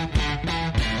dares.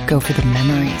 Go for the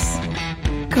memories.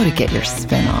 Go to get your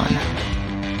spin on.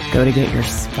 Go to get your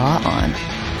spa on.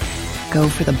 Go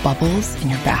for the bubbles in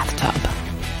your bathtub.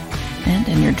 And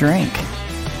in your drink.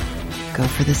 Go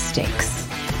for the steaks.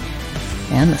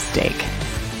 And the steak.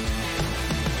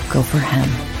 Go for him.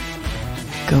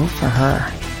 Go for her.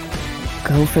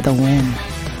 Go for the win.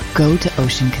 Go to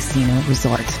Ocean Casino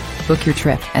Resort. Book your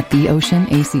trip at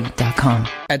theoceanac.com.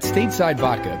 At Stateside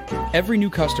Vodka, every new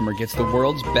customer gets the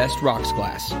world's best rocks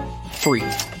glass. Free.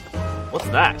 What's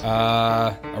that?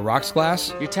 A rocks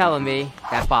glass? You're telling me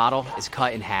that bottle is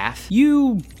cut in half?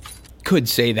 You could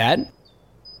say that.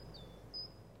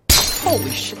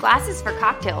 Holy shit. The glass is for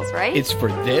cocktails, right? It's for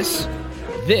this,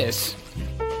 this,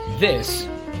 this,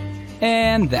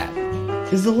 and that.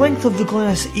 Is the length of the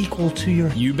glass equal to your...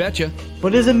 You betcha.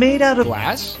 But is it made out of...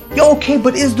 Glass? Yeah, okay,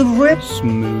 but is the rip...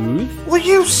 Smooth? Will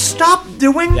you stop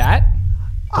doing... That?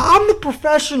 I'm the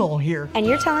professional here. And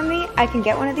you're telling me I can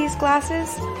get one of these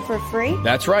glasses for free?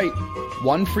 That's right.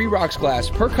 One free rocks glass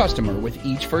per customer with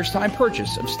each first-time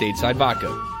purchase of Stateside Vodka.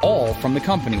 All from the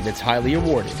company that's highly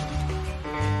awarded.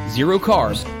 0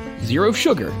 carbs, 0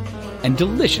 sugar, and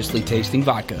deliciously tasting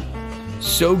vodka.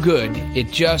 So good,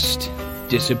 it just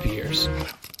disappears.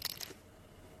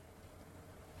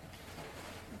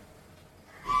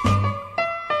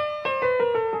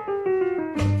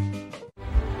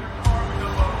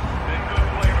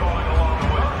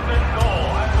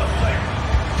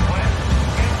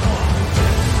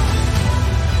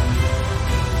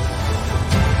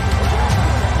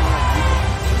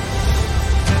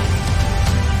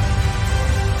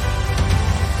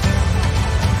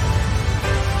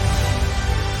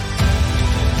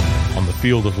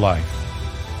 Field of life,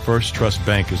 First Trust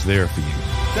Bank is there for you.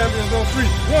 Champions on 3.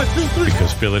 1, 2, 3.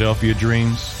 Because Philadelphia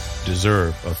dreams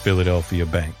deserve a Philadelphia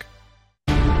bank.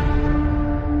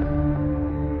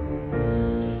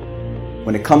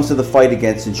 When it comes to the fight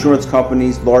against insurance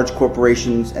companies, large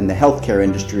corporations, and the healthcare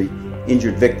industry,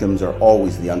 injured victims are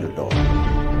always the underdog.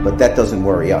 But that doesn't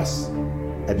worry us.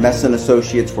 At Messa &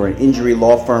 Associates, we're an injury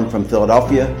law firm from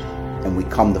Philadelphia, and we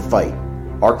come to fight.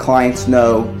 Our clients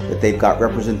know that they've got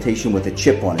representation with a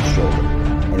chip on its shoulder,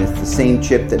 and it's the same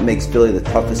chip that makes Philly the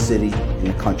toughest city in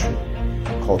the country.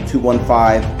 Call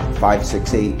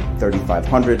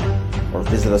 215-568-3500 or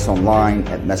visit us online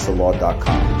at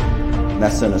messalaw.com.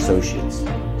 Messa & Associates,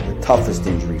 the toughest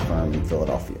injury firm in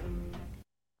Philadelphia.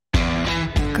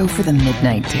 Go for the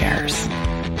midnight dares.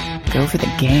 Go for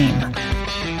the game.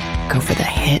 Go for the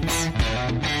hits.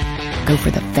 Go for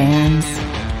the fans.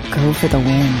 Go for the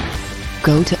win.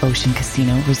 Go to Ocean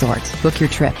Casino Resort. Book your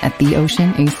trip at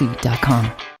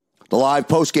theoceanac.com. The live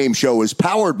postgame show is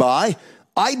powered by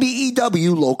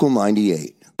IBEW Local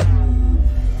 98.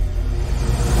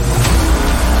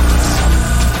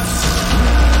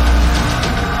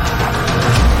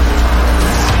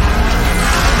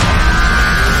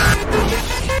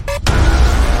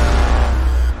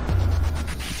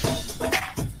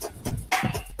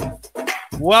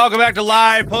 Welcome back to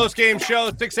live post-game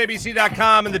show,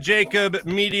 6abc.com and the Jacob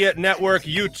Media Network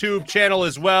YouTube channel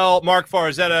as well. Mark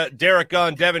Farzetta, Derek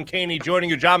Gunn, Devin Caney joining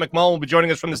you. John McMullen will be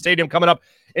joining us from the stadium coming up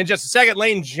in just a second.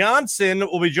 Lane Johnson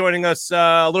will be joining us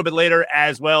a little bit later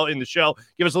as well in the show.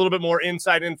 Give us a little bit more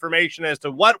inside information as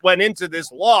to what went into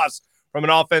this loss from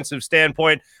an offensive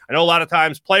standpoint. I know a lot of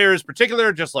times players,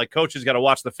 particular, just like coaches, got to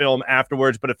watch the film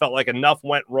afterwards, but it felt like enough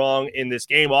went wrong in this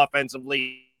game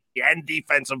offensively and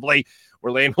defensively,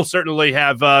 where Lane will certainly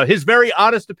have his very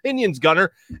honest opinions,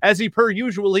 Gunner, as he per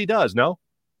usually does, no?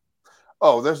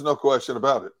 Oh, there's no question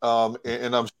about it.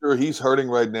 And I'm sure he's hurting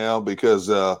right now because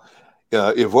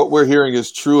if what we're hearing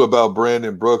is true about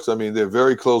Brandon Brooks, I mean, they're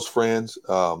very close friends.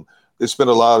 They spend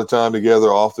a lot of time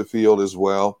together off the field as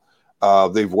well.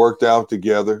 They've worked out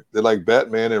together. They're like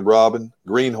Batman and Robin,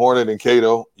 Green Hornet and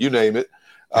Kato, you name it.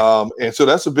 And so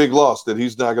that's a big loss that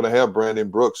he's not going to have Brandon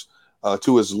Brooks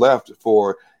to his left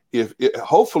for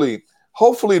hopefully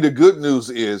the good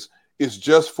news is it's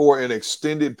just for an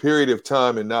extended period of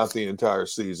time and not the entire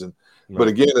season. Right. But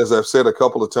again, as I've said a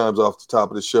couple of times off the top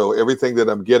of the show, everything that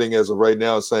I'm getting as of right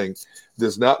now is saying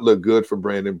does not look good for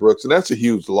Brandon Brooks. And that's a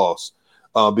huge loss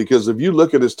because if you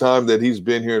look at his time that he's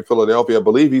been here in Philadelphia, I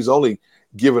believe he's only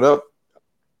given up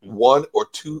 1 or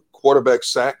 2 quarterback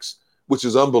sacks, which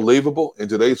is unbelievable in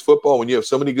today's football when you have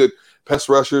so many good pass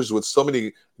rushers with so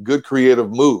many good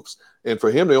creative moves. And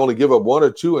for him to only give up 1 or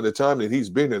 2 in the time that he's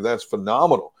been here, that's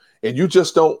phenomenal. And you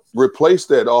just don't replace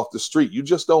that off the street. You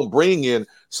just don't bring in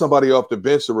somebody off the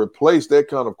bench to replace that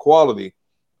kind of quality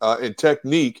and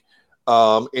technique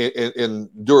and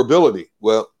durability.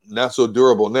 Well, not so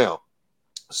durable now.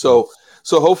 So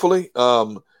hopefully,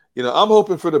 I'm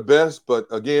hoping for the best. But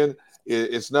again,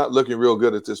 it's not looking real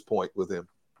good at this point with him.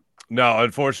 No,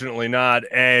 unfortunately not.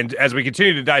 And as we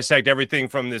continue to dissect everything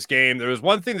from this game, there was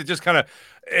one thing that just kind of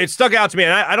it stuck out to me.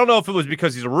 And I don't know if it was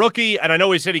because he's a rookie, and I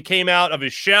know he said he came out of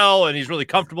his shell and he's really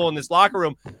comfortable in this locker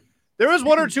room. There was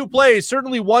one or two plays,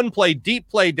 certainly one play, deep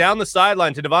play down the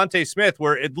sideline to Devontae Smith,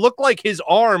 where it looked like his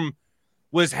arm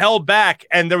was held back,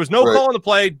 and there was no call on the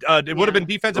play. It would have been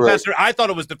defensive pass. I thought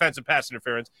it was defensive pass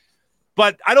interference.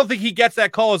 But I don't think he gets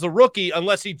that call as a rookie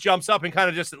unless he jumps up and kind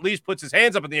of just at least puts his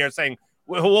hands up in the air saying,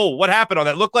 whoa, what happened on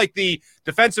that? It looked like the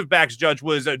defensive backs judge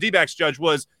was D-backs judge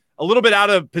was a little bit out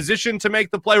of position to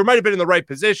make the play, or might have been in the right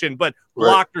position, but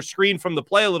blocked or screened from the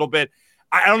play a little bit.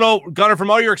 I don't know, Gunnar, from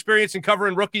all your experience in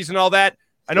covering rookies and all that,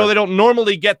 I know they don't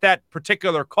normally get that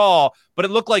particular call, but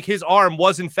it looked like his arm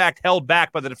was, in fact, held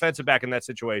back by the defensive back in that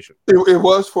situation. It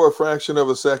was for a fraction of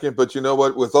a second, but you know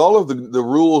what? With all of the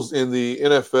rules in the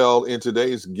NFL in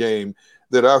today's game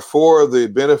that are for the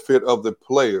benefit of the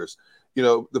players, you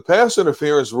know, the pass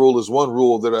interference rule is one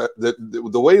rule that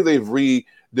the way they've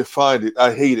redefined it,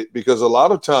 I hate it, because a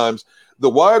lot of times the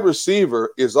wide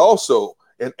receiver is also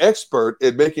an expert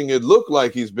at making it look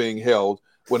like he's being held,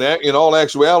 when in all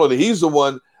actuality, he's the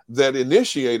one that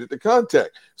initiated the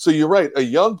contact. So you're right. A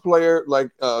young player like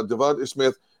Devontae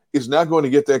Smith is not going to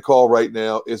get that call right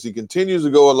now. As he continues to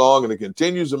go along and he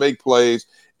continues to make plays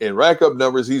and rack up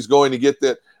numbers, he's going to get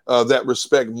that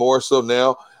respect more so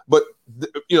now. But,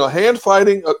 you know, hand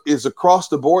fighting is across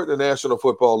the board in the National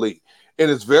Football League.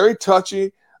 And it's very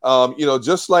touchy. You know,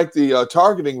 just like the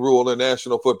targeting rule in the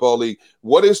National Football League.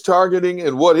 What is targeting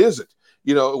and what isn't?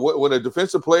 You know, when a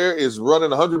defensive player is running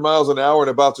 100 miles an hour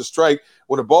and about to strike,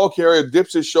 when a ball carrier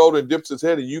dips his shoulder and dips his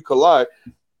head and you collide,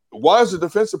 why is the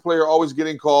defensive player always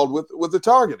getting called with the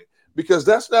targeting? Because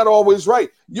that's not always right.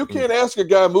 You can't ask a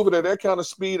guy moving at that kind of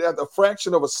speed at the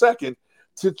fraction of a second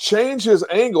to change his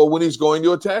angle when he's going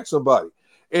to attack somebody.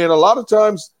 And a lot of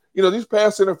times, you know, these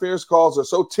pass interference calls are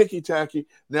so ticky-tacky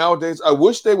nowadays. I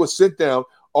wish they would sit down.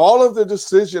 All of the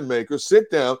decision makers sit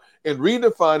down and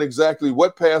redefine exactly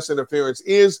what pass interference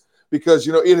is, because,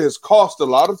 you know, it has cost a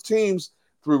lot of teams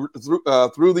through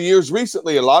the years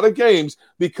recently, a lot of games,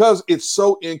 because it's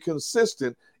so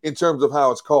inconsistent in terms of how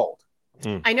it's called.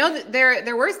 I know that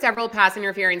there were several pass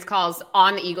interference calls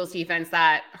on the Eagles defense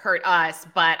that hurt us,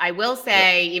 but I will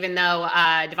say, even though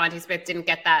Devontae Smith didn't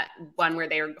get that one where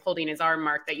they were holding his arm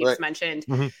mark that you just mentioned,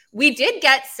 we did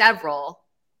get several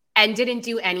and didn't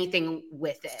do anything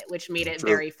with it, which made it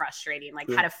very frustrating. Like,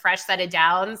 had a fresh set of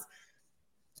downs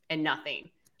and nothing.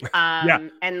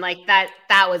 And like that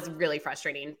was really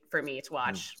frustrating for me to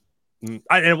watch.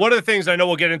 And one of the things, I know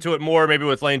we'll get into it more maybe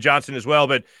with Lane Johnson as well,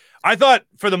 but I thought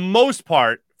for the most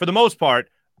part,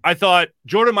 I thought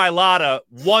Jordan Mailata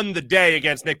won the day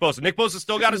against Nick Bosa. Nick Bosa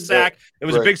still got a sack. It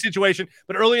was a big situation.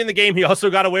 But early in the game, he also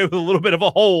got away with a little bit of a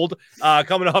hold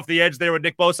coming off the edge there with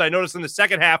Nick Bosa. I noticed in the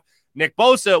second half, Nick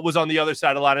Bosa was on the other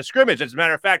side of the line of scrimmage. As a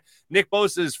matter of fact, Nick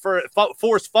Bosa's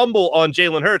forced fumble on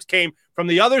Jalen Hurts came from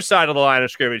the other side of the line of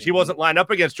scrimmage. He wasn't lined up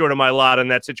against Jordan Mailata in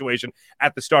that situation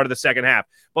at the start of the second half.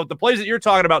 But the plays that you're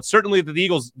talking about, certainly the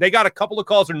Eagles, they got a couple of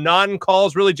calls or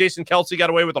non-calls. Really, Jason Kelce got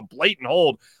away with a blatant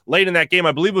hold late in that game.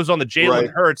 I believe it was on the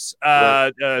Jalen Hurts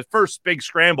first big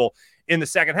scramble in the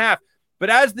second half. But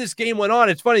as this game went on,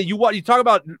 it's funny, you talk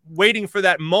about waiting for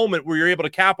that moment where you're able to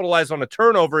capitalize on a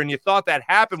turnover, and you thought that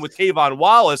happened with Kayvon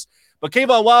Wallace. But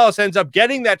Kayvon Wallace ends up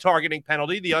getting that targeting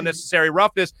penalty, the unnecessary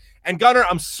roughness. And Gunnar,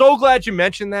 I'm so glad you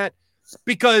mentioned that,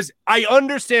 because I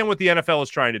understand what the NFL is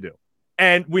trying to do.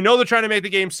 And we know they're trying to make the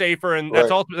game safer, and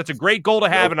that's a great goal to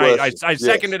have, and I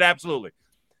second it absolutely.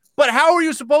 But how are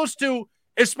you supposed to,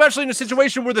 especially in a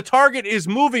situation where the target is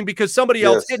moving because somebody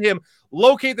else hit him,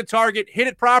 locate the target, hit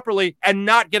it properly, and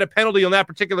not get a penalty on that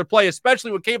particular play,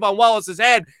 especially when Kayvon Wallace's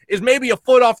head is maybe a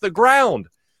foot off the ground,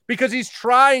 because he's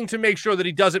trying to make sure that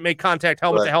he doesn't make contact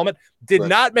helmet to helmet, did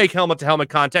not make helmet-to-helmet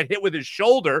contact, hit with his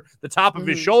shoulder, the top of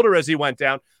his shoulder as he went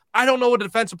down. I don't know what a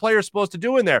defensive player is supposed to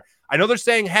do in there. I know they're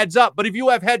saying heads up, but if you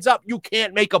have heads up, you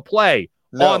can't make a play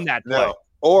on that play. No.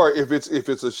 Or if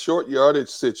it's a short yardage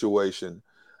situation,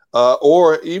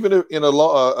 or even in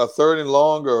a third and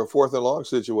long or a fourth and long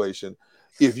situation,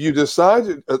 if you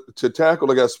decide to tackle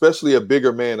a guy, especially a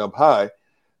bigger man up high,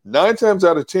 9 times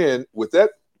out of 10, with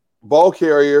that ball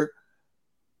carrier,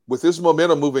 with this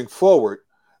momentum moving forward,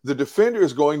 the defender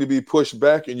is going to be pushed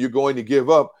back and you're going to give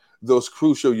up those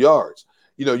crucial yards.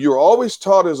 You know, you're always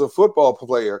taught as a football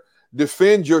player,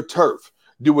 defend your turf.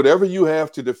 Do whatever you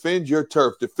have to defend your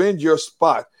turf, defend your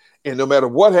spot, and no matter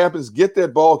what happens, get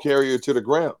that ball carrier to the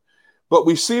ground. But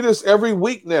we see this every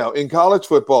week now in college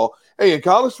football. Hey, in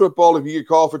college football, if you get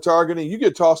called for targeting, you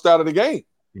get tossed out of the game.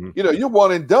 You know, you're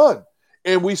one and done.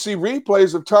 And we see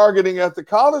replays of targeting at the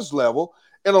college level,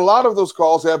 And a lot of those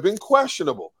calls have been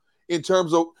questionable in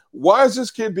terms of why is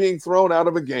this kid being thrown out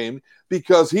of a game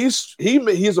because he's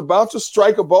about to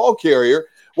strike a ball carrier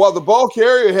while the ball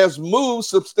carrier has moved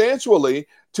substantially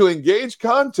to engage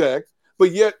contact,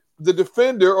 but yet the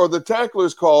defender or the tackler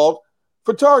is called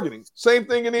for targeting. Same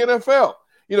thing in the NFL.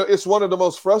 It's one of the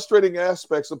most frustrating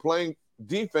aspects of playing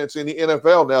defense in the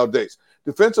NFL nowadays.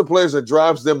 Defensive players, it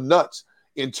drives them nuts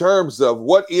in terms of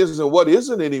what is and what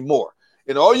isn't anymore.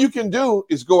 And all you can do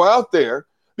is go out there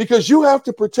because you have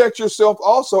to protect yourself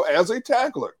also as a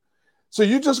tackler. So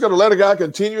you're just going to let a guy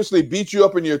continuously beat you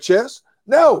up in your chest?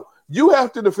 No, you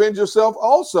have to defend yourself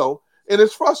also, and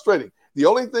it's frustrating. The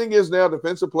only thing is now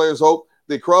defensive players hope,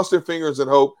 they cross their fingers and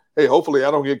hope, hey, hopefully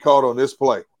I don't get caught on this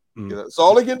play. That's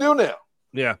all they can do now.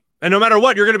 Yeah. And no matter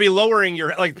what, you're going to be lowering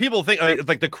your, like people think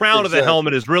like the crown of the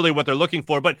helmet is really what they're looking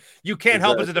for, but you can't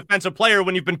help as a defensive player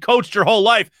when you've been coached your whole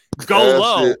life, go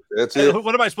low. That's it.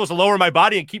 What am I supposed to lower my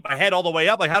body and keep my head all the way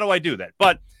up? Like, how do I do that?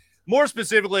 But more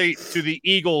specifically to the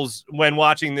Eagles, when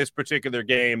watching this particular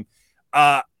game,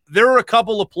 there were a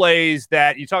couple of plays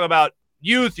that you talk about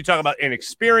youth, you talk about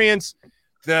inexperience.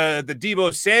 The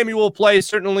Deebo Samuel play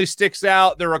certainly sticks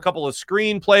out. There were a couple of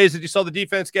screen plays that you saw the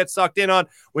defense get sucked in on.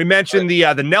 We mentioned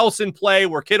the Nelson play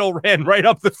where Kittle ran right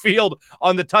up the field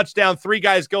on the touchdown. 3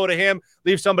 guys go to him,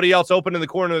 leave somebody else open in the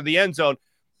corner of the end zone.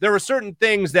 There were certain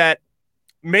things that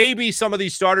maybe some of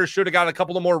these starters should have got a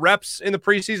couple of more reps in the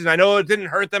preseason. I know it didn't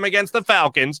hurt them against the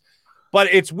Falcons, but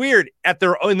it's weird.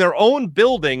 In their own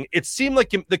building, it seemed like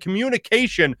the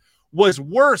communication was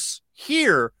worse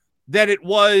here than it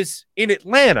was in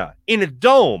Atlanta, in a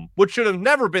dome, which should have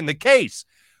never been the case.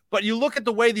 But you look at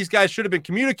the way these guys should have been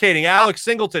communicating. Alex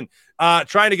Singleton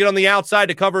trying to get on the outside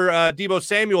to cover Deebo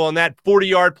Samuel on that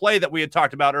 40-yard play that we had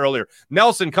talked about earlier.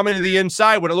 Nelson coming to the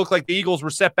inside when it looked like the Eagles were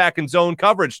set back in zone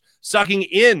coverage, sucking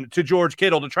in to George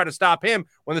Kittle to try to stop him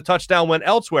when the touchdown went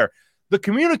elsewhere. The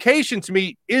communication to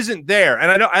me isn't there. And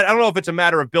I don't know if it's a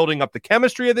matter of building up the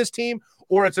chemistry of this team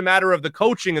or it's a matter of the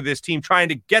coaching of this team trying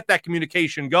to get that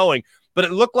communication going. But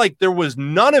it looked like there was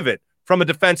none of it from a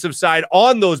defensive side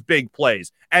on those big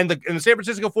plays. And the San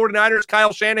Francisco 49ers,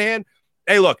 Kyle Shanahan,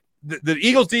 hey, look, the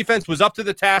Eagles defense was up to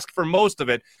the task for most of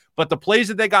it, but the plays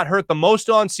that they got hurt the most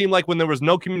on seemed like when there was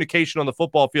no communication on the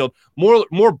football field,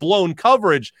 more blown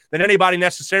coverage than anybody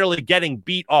necessarily getting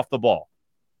beat off the ball.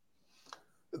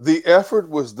 The effort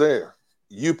was there.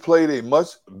 You played a much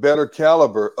better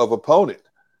caliber of opponent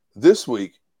this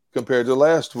week compared to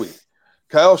last week.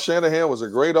 Kyle Shanahan was a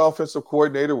great offensive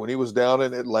coordinator when he was down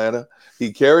in Atlanta.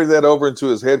 He carried that over into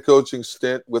his head coaching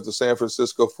stint with the San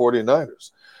Francisco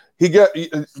 49ers.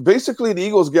 Basically the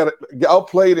Eagles got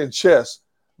outplayed in chess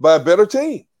by a better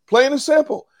team, plain and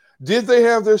simple. Did they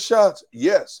have their shots?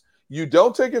 Yes. You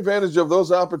don't take advantage of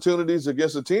those opportunities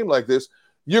against a team like this,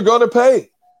 you're going to pay.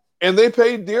 And they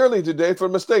paid dearly today for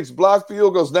mistakes, blocked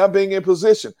field goals, not being in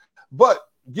position. But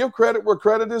give credit where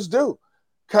credit is due.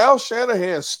 Kyle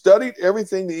Shanahan studied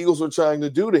everything the Eagles were trying to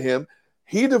do to him.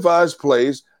 He devised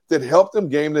plays that helped them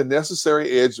gain the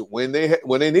necessary edge when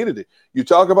they needed it. You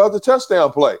talk about the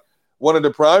touchdown play. One of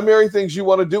the primary things you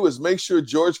want to do is make sure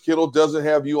George Kittle doesn't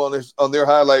have you on their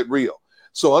highlight reel.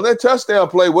 So on that touchdown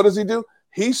play, what does he do?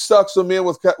 He sucks them in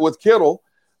with Kittle.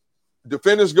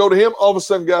 Defenders go to him. All of a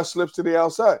sudden, guy slips to the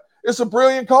outside. It's a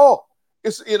brilliant call.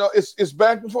 It's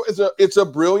back and forth. It's a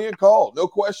brilliant call, no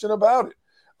question about it.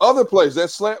 Other plays, that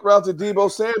slant route to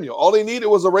Deebo Samuel, all he needed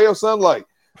was a ray of sunlight.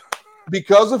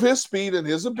 Because of his speed and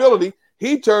his ability,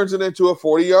 he turns it into a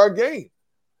 40-yard gain.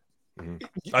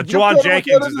 Mm-hmm. Juwan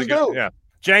Jenkins is the guy. Yeah,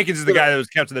 Jenkins is the guy that was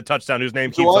kept to the touchdown, whose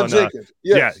name keeps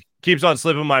keeps on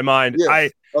slipping my mind.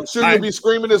 Yes. I'm sure you'll be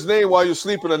screaming his name while you're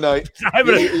sleeping tonight. I'm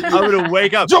gonna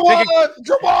wake up. Juwan!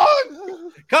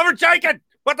 Cover Jenkins!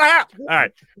 What the hell? All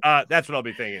right. That's what I'll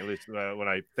be thinking, at least when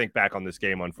I think back on this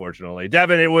game, unfortunately.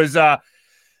 Devin, it was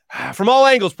from all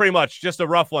angles pretty much just a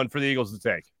rough one for the Eagles to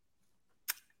take.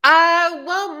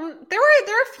 Well, there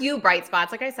were a few bright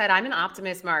spots. Like I said, I'm an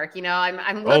optimist, Mark.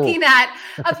 I'm looking at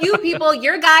a few people.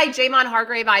 Your guy, Jamon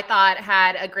Hargrave, I thought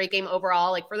had a great game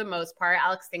overall, like for the most part.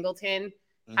 Alex Singleton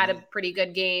had a pretty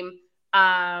good game.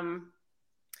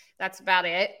 That's about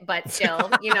it. But still,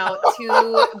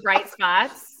 2 bright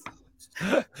spots.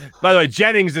 By the way,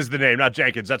 Jennings is the name, not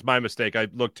Jenkins. That's my mistake. I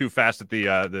looked too fast at the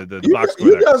box score.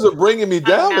 You guys are bringing me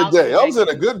down today. I was in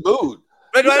a good mood.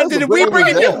 Did we bring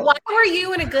it down? Why were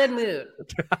you in a good mood?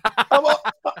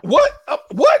 What?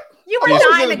 You were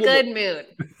not in a good mood.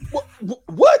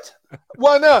 What?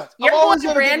 Why not? Your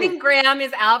boy Brandon Graham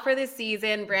is out for the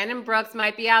season. Brandon Brooks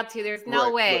might be out too. There's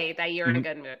no way that you're in a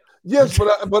good mood. Yes,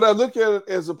 but I look at it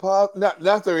as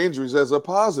not their injuries, as a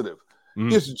positive.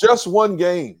 It's just one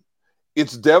game.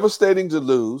 It's devastating to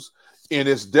lose, and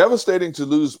it's devastating to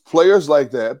lose players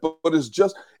like that. But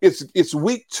it's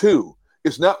week 2.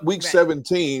 It's not week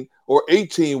 17 or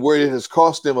 18 where it has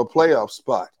cost them a playoff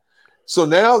spot. So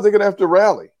now they're going to have to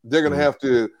rally. They're going to have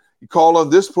to call on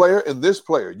this player and this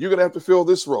player. You're going to have to fill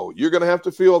this role. You're going to have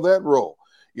to fill that role.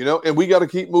 And we got to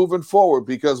keep moving forward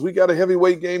because we got a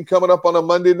heavyweight game coming up on a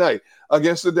Monday night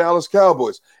against the Dallas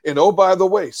Cowboys. And oh, by the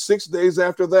way, 6 days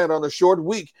after that on a short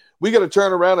week, we got to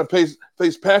turn around and face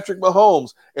Patrick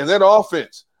Mahomes and that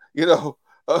offense,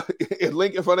 at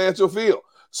Lincoln Financial Field.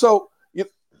 So,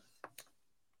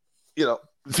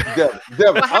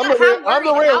 Devin,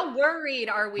 how worried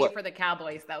are we for the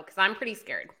Cowboys, though? Because I'm pretty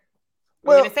scared.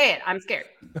 I'm going to say it. I'm scared.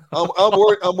 I'm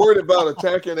worried about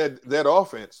attacking that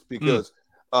offense because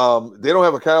they don't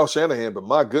have a Kyle Shanahan, but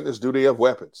my goodness, do they have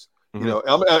weapons?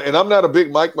 Mm-hmm. I'm not a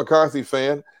big Mike McCarthy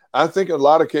fan. I think in a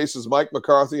lot of cases, Mike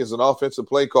McCarthy as an offensive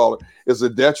play caller is a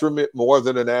detriment more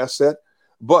than an asset.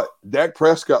 But Dak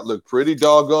Prescott looked pretty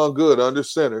doggone good under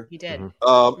center. He did.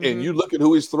 And you look at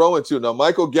who he's throwing to. Now,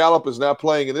 Michael Gallup is not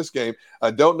playing in this game.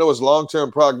 I don't know his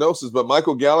long-term prognosis, but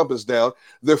Michael Gallup is down.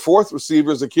 Their fourth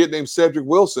receiver is a kid named Cedric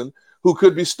Wilson, who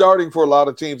could be starting for a lot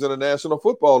of teams in the National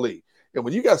Football League. And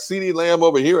when you got CeeDee Lamb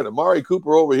over here and Amari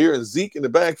Cooper over here and Zeke in the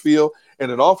backfield and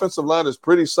an offensive line that's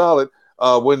pretty solid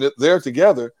when they're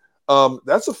together,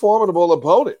 that's a formidable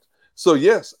opponent. So,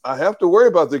 yes, I have to worry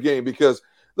about the game because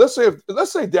let's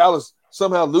say Dallas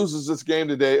somehow loses this game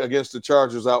today against the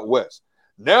Chargers out west.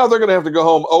 Now they're going to have to go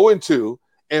home 0-2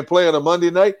 and play on a Monday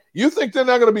night. You think they're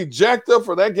not going to be jacked up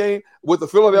for that game with the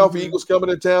Philadelphia Eagles coming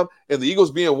to town and the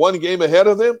Eagles being one game ahead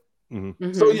of them?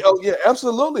 Mm-hmm. So, yeah,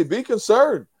 absolutely. Be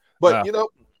concerned. But,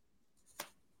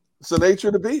 it's the nature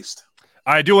of the beast.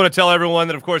 I do want to tell everyone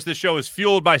that, of course, this show is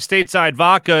fueled by Stateside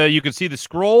Vodka. You can see the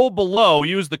scroll below.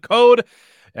 Use the code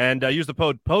and use the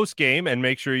code postgame and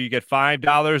make sure you get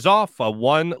 $5 off a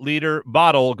 1-liter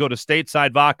bottle. Go to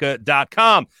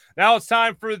statesidevodka.com. Now it's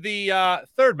time for the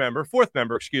fourth member, of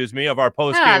our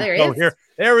postgame show here.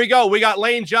 There we go. We got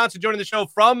Lane Johnson joining the show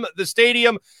from the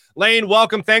stadium. Lane,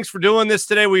 welcome. Thanks for doing this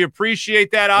today. We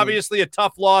appreciate that. Obviously, a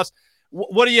tough loss.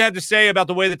 What do you have to say about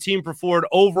the way the team performed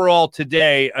overall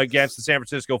today against the San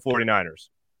Francisco 49ers?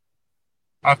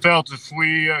 I felt if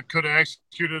we could have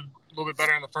executed a little bit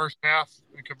better in the first half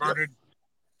and converted,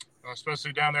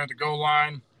 especially down there at the goal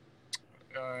line,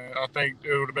 I think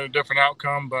it would have been a different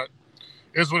outcome. But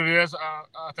it is what it is.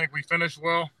 I think we finished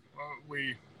well.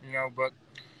 But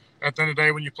at the end of the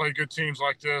day, when you play good teams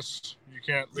like this, you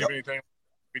can't leave anything like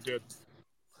we did.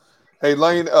 Hey,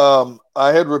 Lane,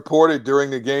 I had reported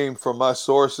during the game from my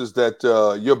sources that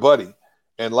your buddy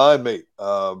and line mate,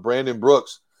 Brandon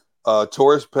Brooks,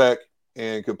 tore his pec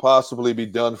and could possibly be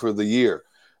done for the year.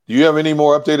 Do you have any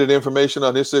more updated information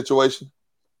on his situation?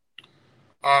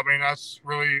 I mean, that's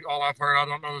really all I've heard. I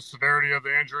don't know the severity of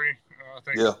the injury. I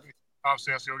think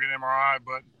obviously has to go get an MRI,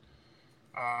 but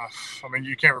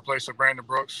you can't replace a Brandon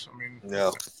Brooks.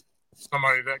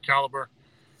 Somebody that caliber.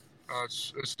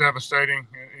 It's devastating.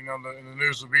 The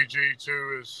news of BG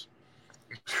too is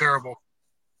terrible.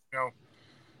 The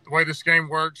way this game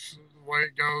works, the way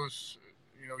it goes,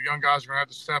 young guys are gonna have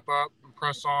to step up and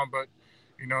press on. But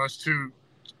it's two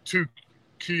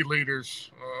key leaders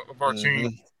of our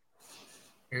team.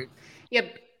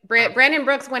 Brandon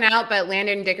Brooks went out, but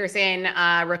Landon Dickerson,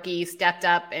 rookie, stepped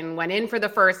up and went in for the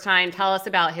first time. Tell us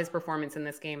about his performance in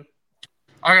this game.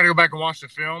 I got to go back and watch the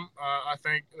film. I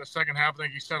think the second half,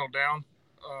 he settled down.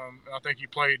 I think he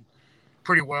played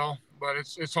pretty well, but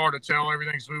it's hard to tell.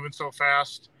 Everything's moving so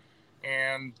fast.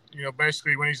 And,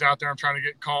 basically when he's out there, I'm trying to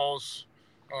get calls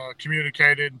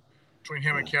communicated between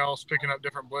him and Kels, picking up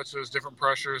different blitzes, different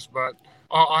pressures. But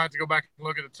I'll have to go back and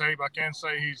look at the tape. I can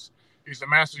say he's a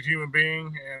massive human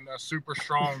being and super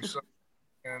strong.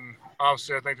 And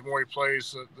obviously I think the more he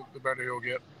plays, the better he'll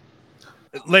get.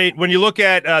 Late, when you look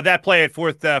at that play at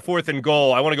fourth and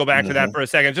goal, I want to go back to that for a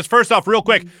second. Just first off, real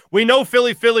quick, we know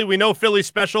Philly, we know Philly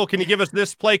special. Can you give us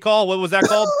this play call? What was that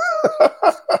called?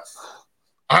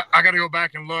 I got to go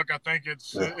back and look. I think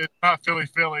it's not Philly.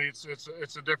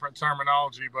 It's a different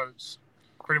terminology, but it's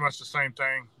pretty much the same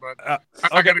thing. But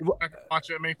I got to go back and watch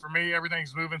it. For me,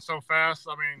 everything's moving so fast.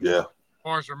 As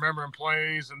far as remembering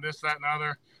plays and this, that, and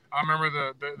other, I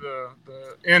remember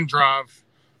the end drive,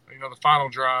 the final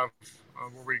drive.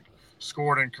 Where we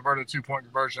scored and converted a 2-point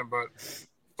conversion, but a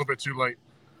little bit too late.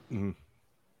 Mm-hmm.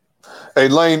 Hey,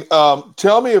 Lane,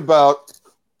 tell me about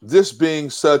this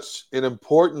being such an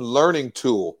important learning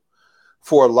tool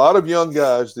for a lot of young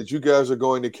guys that you guys are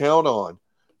going to count on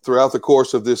throughout the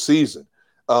course of this season.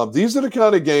 These are the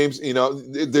kind of games,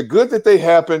 they're good that they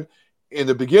happen in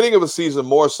the beginning of a season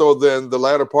more so than the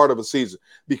latter part of a season.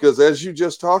 Because as you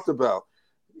just talked about,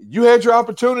 you had your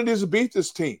opportunities to beat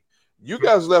this team. You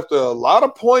guys left a lot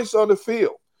of points on the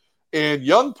field. And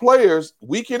young players,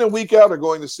 week in and week out, are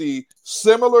going to see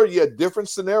similar yet different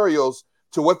scenarios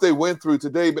to what they went through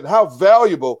today. But how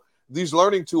valuable these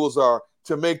learning tools are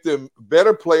to make them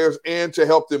better players and to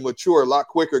help them mature a lot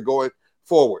quicker going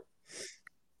forward.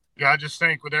 Yeah, I just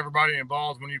think with everybody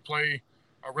involved, when you play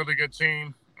a really good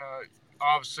team,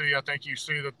 obviously I think you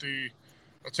see that the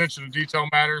attention to detail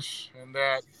matters and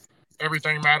that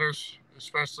everything matters,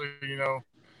 especially,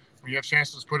 when you have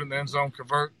chances to put it in the end zone,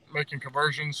 making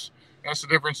conversions. That's the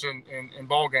difference in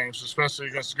ball games, especially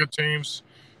against good teams.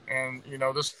 And, in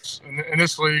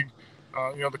this league,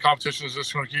 the competition is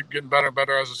just going to keep getting better and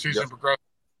better as the season progresses.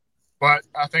 But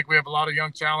I think we have a lot of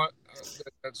young talent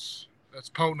that's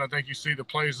potent. I think you see the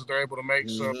plays that they're able to make.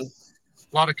 So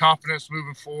a lot of confidence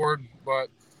moving forward. But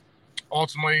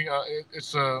ultimately,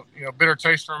 it's a bitter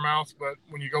taste in our mouth. But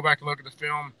when you go back and look at the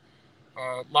film,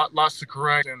 lots to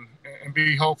correct and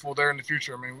be hopeful there in the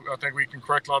future. I mean, I think we can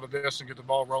correct a lot of this and get the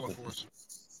ball rolling for us.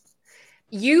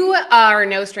 You are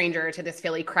no stranger to this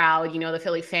Philly crowd, the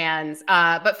Philly fans.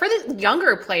 But for the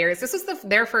younger players, this was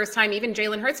their first time, even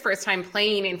Jalen Hurts' first time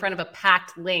playing in front of a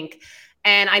packed Link.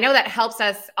 And I know that helps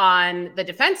us on the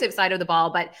defensive side of the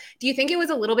ball, but do you think it was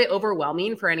a little bit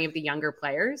overwhelming for any of the younger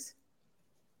players?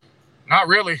 Not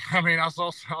really. I mean, I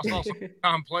saw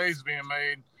some plays being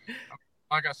made.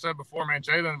 Like I said before, man,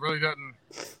 Jalen really doesn't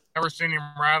ever seen him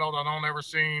rattled. I don't ever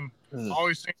see him,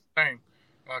 always seen the same.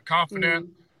 Confident,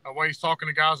 way he's talking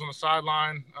to guys on the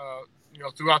sideline,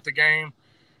 throughout the game.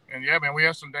 And, yeah, man, we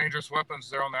have some dangerous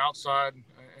weapons there on the outside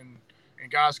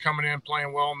and guys coming in,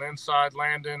 playing well on the inside,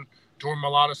 Landon, Jordan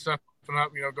Mailata stepping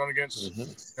up, going against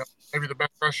maybe the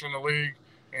best rusher in the league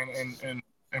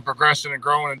and progressing and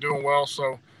growing and doing well.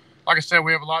 So, like I said,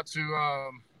 we have a lot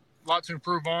to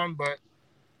improve on, but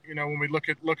when we look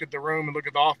at the room and look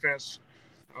at the offense,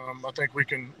 I think we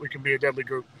can be a deadly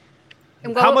group.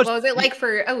 And what was it like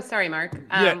for? Oh, sorry, Mark.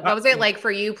 What was it like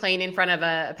for you playing in front of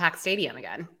a packed stadium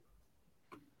again?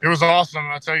 It was awesome.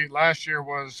 I tell you, last year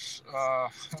was.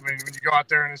 When you go out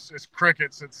there and it's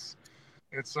crickets,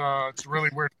 it's a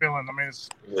really weird feeling. I mean,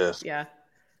 yeah.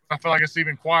 I feel like it's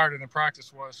even quieter than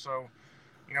practice was. So,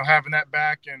 having that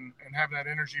back and having that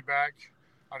energy back.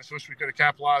 I just wish we could have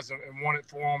capitalized and won it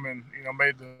for them and,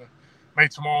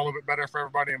 made tomorrow a little bit better for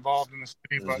everybody involved in the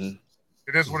city. But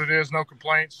it is what it is. No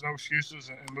complaints, no excuses,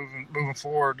 and moving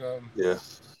forward.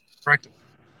 Correct it.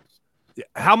 Yeah.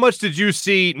 How much did you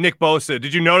see Nick Bosa?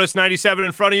 Did you notice 97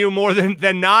 in front of you more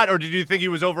than not, or did you think he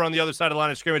was over on the other side of the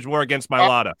line of scrimmage more against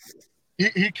Mailata?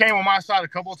 He came on my side a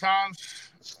couple of times.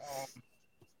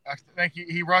 I think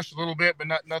he rushed a little bit, but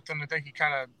nothing. I think he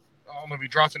kind of – I don't know if he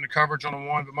dropped into coverage on the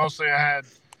one, but mostly I had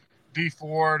D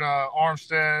Ford,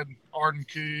 Armstead, Arden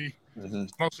Key,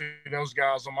 mostly those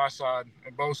guys on my side.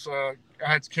 And Bosa,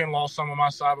 I had Kinlaw some on my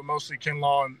side, but mostly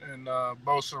Kinlaw and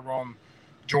Bosa were on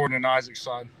Jordan and Isaac's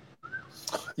side.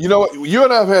 You know what? You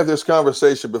and I have had this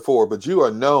conversation before, but you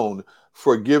are known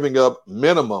for giving up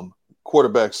minimum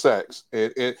quarterback sacks.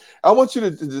 And I want you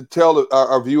to tell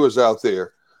our viewers out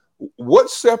there, what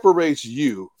separates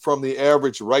you from the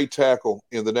average right tackle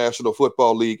in the National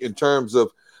Football League in terms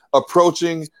of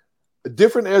approaching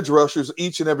different edge rushers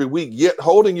each and every week, yet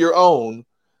holding your own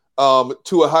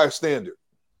to a high standard?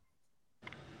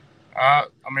 I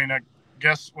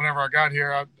guess whenever I got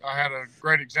here, I had a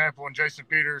great example in Jason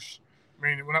Peters. I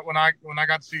mean, when I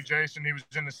got to see Jason, he was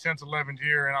in his 10th, 11th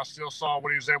year, and I still saw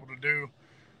what he was able to do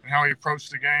and how he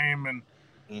approached the game. And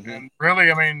really,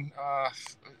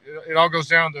 it all goes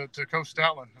down to Coach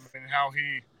Stoutland.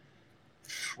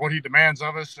 What he demands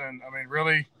of us. And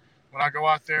really, when I go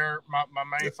out there, my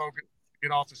main focus is to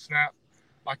get off the snap.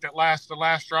 Like the last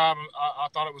drive, I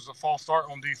thought it was a false start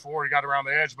on D4. He got around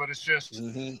the edge, but it's just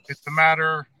it's a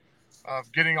matter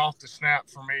of getting off the snap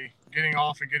for me, getting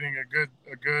off and getting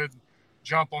a good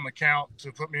jump on the count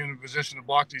to put me in a position to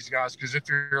block these guys. Because if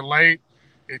you're late,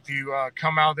 if you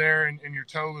come out there and your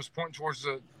toe is pointing towards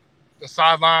the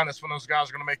sideline, that's when those guys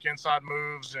are going to make inside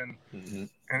moves and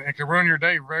it can ruin your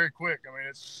day very quick.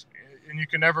 And you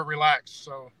can never relax.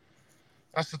 So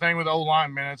that's the thing with the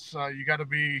O-line, man. It's you got to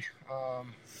be on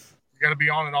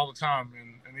it all the time.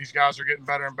 And these guys are getting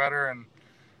better and better. And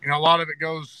a lot of it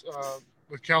goes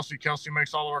with Kelsey. Kelsey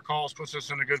makes all of our calls, puts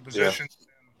us in a good position, and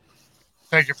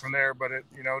take it from there. But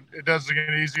it doesn't get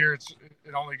easier. It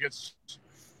only gets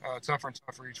tougher and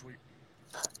tougher each week.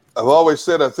 I've always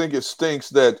said I think it stinks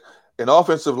that an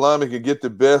offensive lineman can get the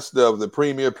best of the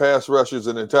premier pass rushers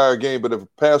in the entire game, but if a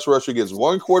pass rusher gets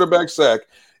one quarterback sack,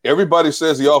 everybody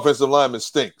says the offensive lineman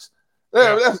stinks.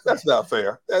 That's not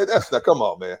fair. That's not. Come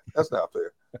on, man. That's not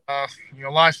fair.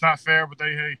 Life's not fair, but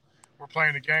we're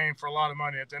playing a game for a lot of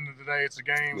money. At the end of the day, it's a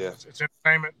game. Yeah. It's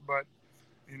entertainment, but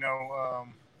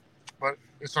but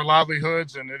it's our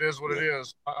livelihoods, and it is what it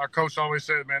is. Our coach always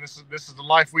said, "Man, this is the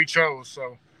life we chose."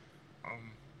 So,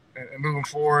 and moving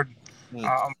forward,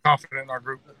 I'm confident in our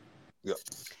group. Yeah.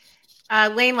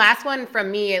 Lane, last one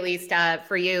from me, at least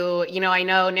for you. I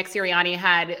know Nick Sirianni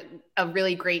had a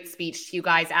really great speech to you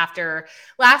guys after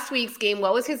last week's game.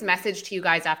 What was his message to you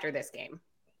guys after this game?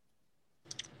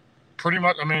 Pretty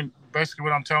much, basically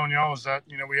what I'm telling y'all is that,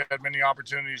 we had many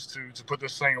opportunities to put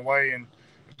this thing away and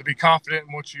to be confident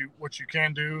in what you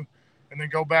can do, and then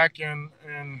go back and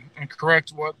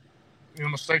correct what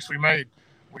mistakes we made.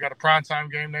 We got a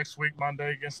primetime game next week,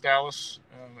 Monday, against Dallas.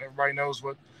 Everybody knows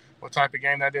what type of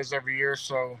game that is every year.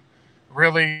 So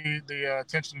really the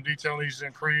attention to detail needs to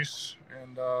increase.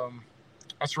 And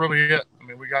that's really it.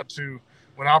 We got to,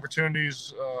 when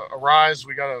opportunities arise,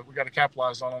 we got to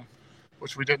capitalize on them,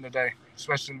 which we didn't today,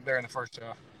 especially there in the first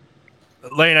half.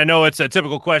 Lane, I know it's a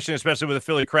typical question, especially with the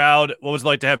Philly crowd. What was it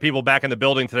like to have people back in the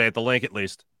building today at the Link, at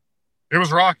least? It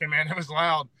was rocking, man. It was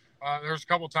loud. There's a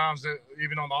couple of times that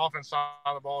even on the offense side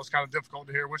of the ball, it's kind of difficult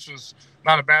to hear, which is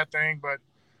not a bad thing. But,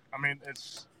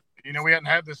 it's, we hadn't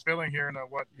had this feeling here in a,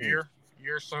 year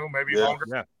or so, maybe longer.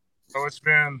 Yeah. So it's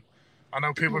been, I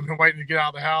know people have been waiting to get out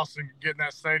of the house and get in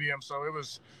that stadium. So it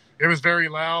was very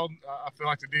loud. I feel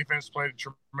like the defense played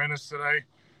tremendous today,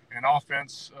 and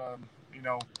offense,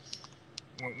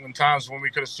 when times when we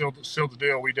could have sealed the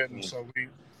deal, we didn't. So we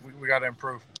got to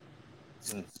improve.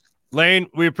 Lane,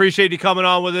 we appreciate you coming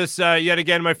on with us yet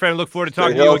again, my friend. Look forward to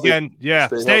talking to you again. Yeah,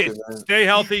 stay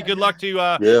healthy. Good luck to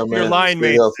your line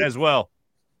mates as well.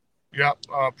 Yep.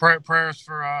 Prayers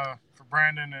for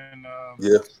Brandon and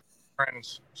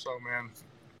Brandon's. So, man,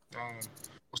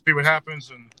 we'll see what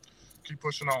happens and keep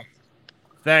pushing on.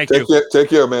 Thank you. Take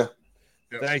care, man.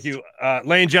 Yes. Thank you.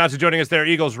 Lane Johnson joining us there,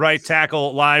 Eagles right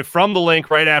tackle, live from the Link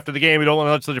right after the game. We don't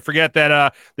want to forget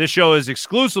that this show is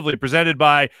exclusively presented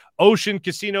by Ocean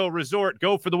Casino Resort.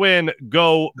 Go for the win.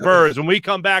 Go Birds. When we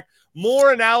come back,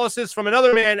 more analysis from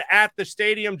another man at the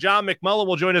stadium. John McMullen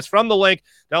will join us from the Link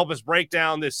to help us break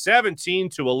down this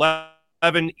 17-11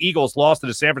 Eagles loss to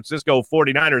the San Francisco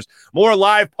 49ers. More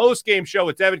live post-game show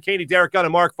with Devin Caney, Derek Gunn,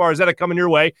 and Mark Farzetta coming your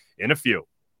way in a few.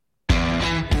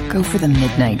 Go for the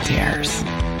midnight dares.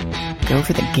 Go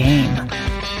for the game.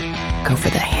 Go for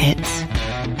the hits.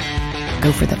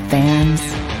 Go for the fans.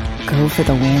 Go for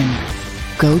the win.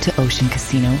 Go to Ocean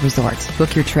Casino Resort.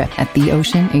 Book your trip at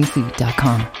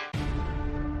theoceanac.com.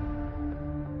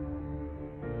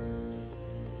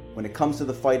 When it comes to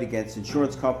the fight against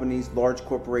insurance companies, large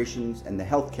corporations, and the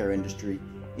healthcare industry,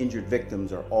 injured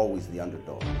victims are always the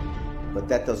underdog. But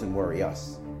that doesn't worry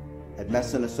us. At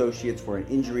Messa & Associates, we're an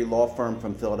injury law firm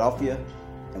from Philadelphia,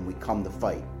 and we come to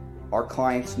fight. Our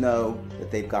clients know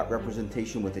that they've got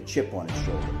representation with a chip on its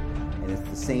shoulder, and it's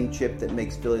the same chip that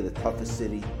makes Philly the toughest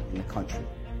city in the country.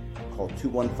 Call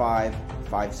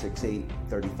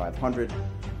 215-568-3500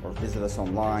 or visit us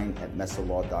online at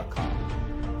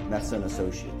messalaw.com. Messa &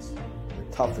 Associates, the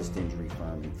toughest injury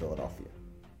firm in Philadelphia.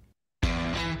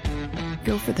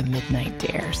 Go for the midnight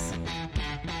dares.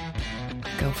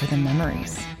 Go for the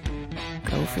memories.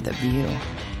 Go for the view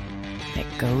that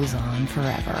goes on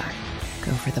forever.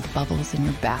 Go for the bubbles in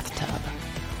your bathtub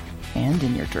and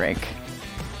in your drink.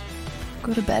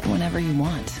 Go to bed whenever you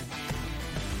want.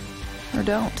 Or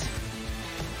don't.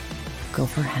 Go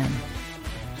for him.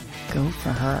 Go for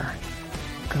her.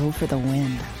 Go for the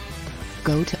win.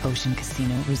 Go to Ocean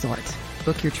Casino Resort.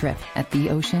 Book your trip at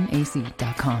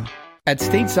theoceanac.com. At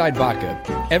Stateside Vodka,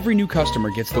 every new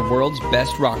customer gets the world's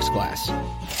best rocks glass.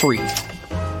 Free.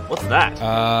 What's that?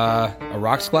 A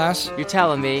rocks glass? You're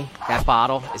telling me that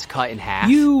bottle is cut in half?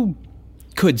 You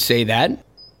could say that.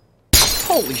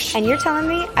 Holy shit. And you're telling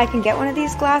me I can get one of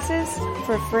these glasses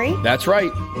for free? That's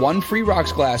right. One free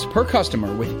rocks glass per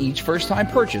customer with each first-time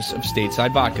purchase of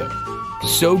Stateside Vodka.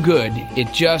 So good,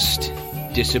 it just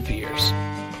disappears.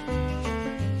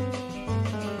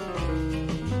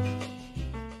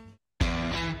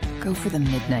 Go for the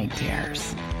midnight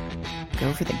dares.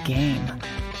 Go for the game.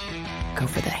 Go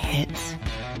for the hits.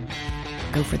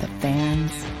 Go for the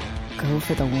fans. Go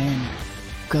for the win.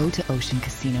 Go to Ocean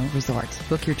Casino Resort.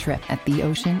 Book your trip at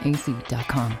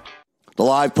theoceanac.com. The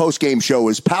live postgame show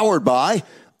is powered by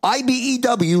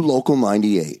IBEW Local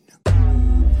 98.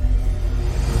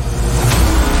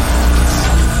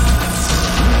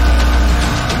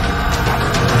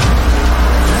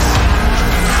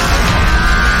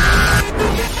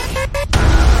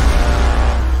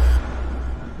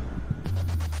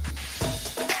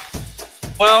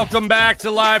 Welcome back to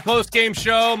Live Post-Game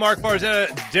Show. Mark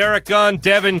Barzetta, Derek Gunn,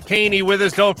 Devin Caney with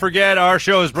us. Don't forget, our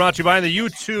show is brought to you by the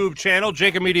YouTube channel,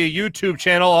 Jacob Media YouTube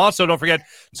channel. Also, don't forget,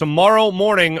 tomorrow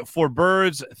morning for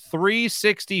Birds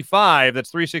 365,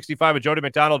 that's 365 with Jody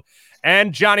McDonald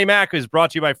and Johnny Mack, is brought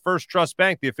to you by First Trust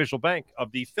Bank, the official bank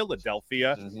of the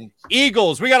Philadelphia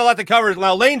Eagles. We got a lot to cover.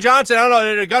 Now, Lane Johnson, I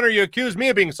don't know, Gunner, you accused me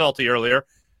of being salty earlier.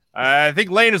 I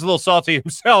think Lane is a little salty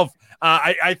himself.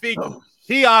 I think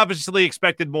he obviously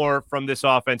expected more from this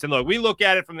offense. And look, we look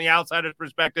at it from the outsider's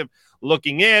perspective,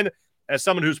 looking in. As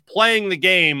someone who's playing the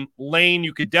game, Lane,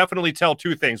 you could definitely tell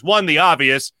two things. One, the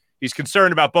obvious, he's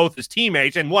concerned about both his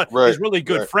teammates, and one, his really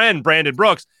good friend, Brandon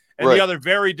Brooks, and the other,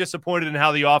 very disappointed in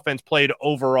how the offense played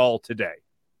overall today.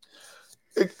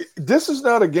 This is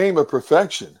not a game of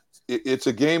perfection. It's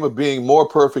a game of being more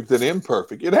perfect than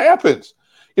imperfect. It happens.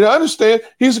 I understand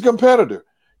he's a competitor.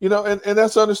 And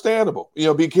that's understandable,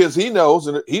 because he knows,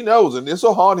 and this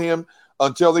will haunt him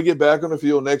until they get back on the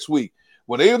field next week.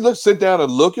 When they sit down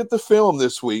and look at the film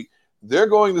this week, they're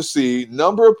going to see a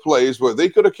number of plays where they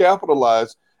could have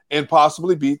capitalized and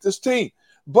possibly beat this team.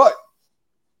 But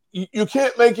you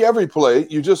can't make every play.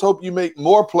 You just hope you make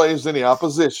more plays than the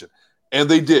opposition. And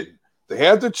they didn't. They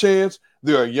had the chance.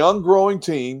 They're a young, growing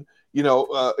team.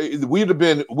 We'd have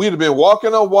been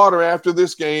walking on water after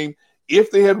this game if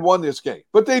they had won this game,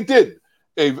 but they didn't.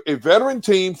 A veteran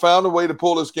team found a way to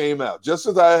pull this game out, just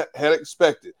as I had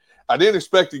expected. I didn't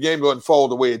expect the game to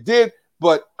unfold the way it did,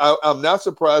 but I'm not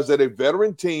surprised that a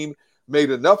veteran team made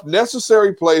enough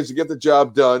necessary plays to get the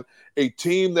job done. A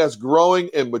team that's growing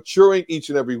and maturing each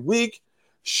and every week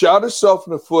shot itself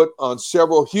in the foot on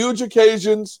several huge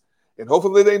occasions, and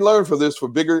hopefully they learn from this for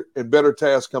bigger and better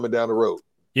tasks coming down the road.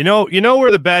 You know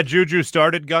where the bad juju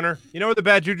started, Gunner? You know where the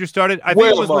bad juju started? I think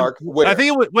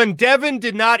it was when Devin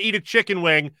did not eat a chicken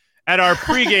wing at our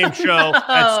pregame show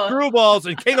at Screwballs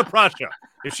and King of Prussia.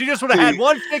 If she just would have had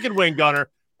one chicken wing, Gunner.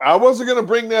 I wasn't going to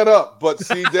bring that up, but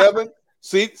see, Devin,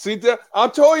 see, I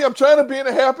told you I'm trying to be in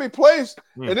a happy place,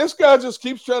 and this guy just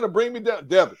keeps trying to bring me down.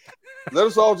 Devin, let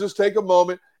us all just take a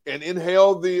moment and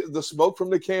inhale the smoke from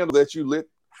the candle that you lit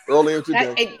earlier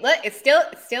today. It's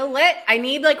still lit. I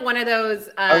need like one of those.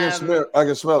 I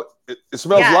can smell it. It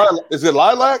smells lilac. Is it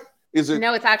lilac? Is it?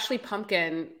 No, it's actually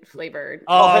pumpkin flavored.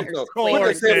 Oh, no.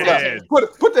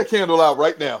 Put that candle out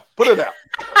right now. Put it out.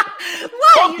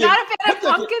 What? Pumpkin. You're not a fan of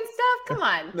pumpkin stuff? Come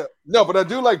on. No, but I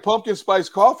do like pumpkin spice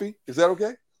coffee. Is that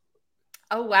okay?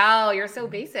 Oh, wow. You're so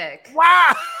basic.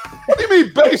 Wow. What do you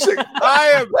mean basic?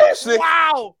 I am basic.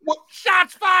 Wow. What?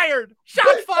 Shots fired.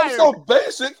 Shots fired. I'm so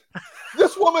basic.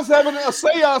 This woman's having a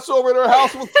seance over at her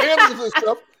house with candles and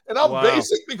stuff, and I'm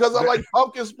basic because I like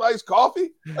pumpkin spice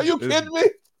coffee? Are you kidding me?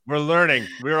 We're learning.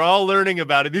 We're all learning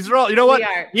about it. These are all, you know what?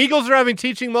 Eagles are having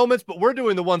teaching moments, but we're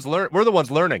the ones learning. We're the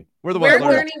ones learning.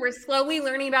 We're slowly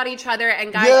learning about each other.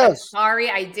 And guys, I'm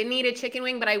sorry, I didn't eat a chicken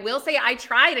wing, but I will say I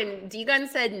tried, and D-Gun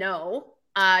said no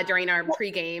during our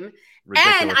pregame.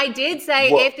 Ridiculous. And I did say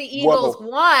if the Eagles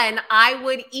won, I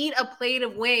would eat a plate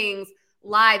of wings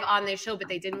live on this show, but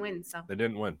they didn't win. So they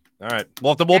didn't win. All right.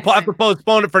 We'll have to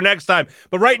postpone it for next time.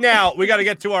 But right now, we got to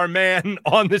get to our man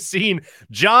on the scene,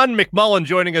 John McMullen,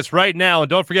 joining us right now. And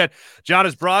don't forget, John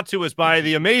is brought to us by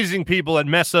the amazing people at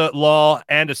Mesa Law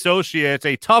and Associates,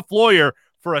 a tough lawyer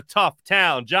for a tough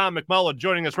town. John McMullen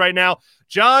joining us right now.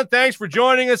 John, thanks for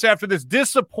joining us after this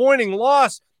disappointing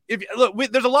loss.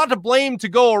 There's a lot to blame to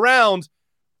go around.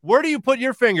 Where do you put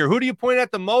your finger? Who do you point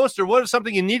at the most, or what is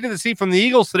something you needed to see from the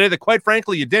Eagles today that, quite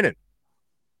frankly, you didn't?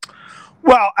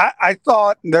 Well, I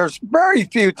thought there's very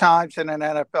few times in an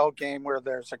NFL game where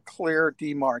there's a clear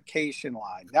demarcation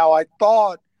line. Now, I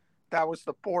thought that was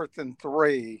the 4th and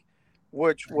 3,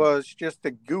 which was just a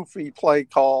goofy play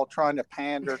call trying to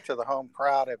pander to the home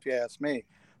crowd, if you ask me.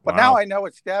 But now I know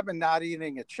it's Devin not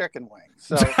eating a chicken wing.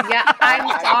 So yeah, I'm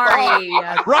sorry.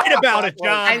 Right about it,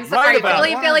 John. I'm sorry.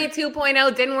 Philly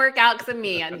 2.0 didn't work out because of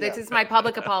me, and this is my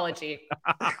public apology.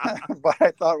 But I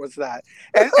thought it was that.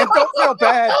 And don't feel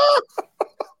bad.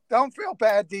 Don't feel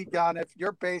bad, D-Gun, if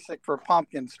you're basic for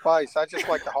pumpkin spice. I just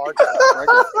like the hard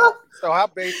stuff. So how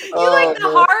basic? You like the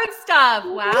hard stuff.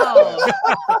 Wow.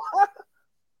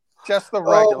 Just the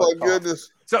regular. Oh, my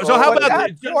goodness. So how about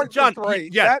that, John?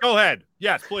 Yes, go ahead.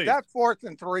 Yes, please. That 4th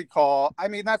and 3 call, I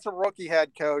mean, that's a rookie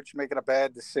head coach making a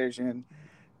bad decision.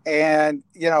 And,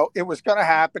 it was going to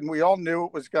happen. We all knew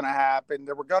it was going to happen.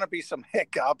 There were going to be some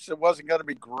hiccups. It wasn't going to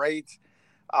be great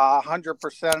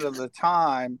 100% of the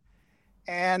time.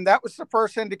 And that was the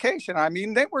first indication. I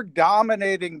mean, they were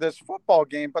dominating this football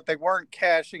game, but they weren't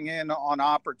cashing in on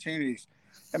opportunities.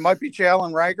 It might be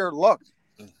Jalen Reagor. Look,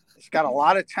 He's got a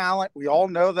lot of talent. We all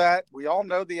know that. We all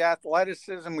know the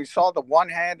athleticism. We saw the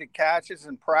one-handed catches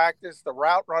in practice. The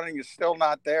route running is still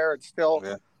not there. It's still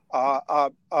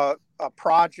a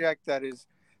project that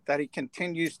he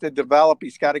continues to develop.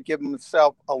 He's got to give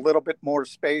himself a little bit more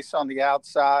space on the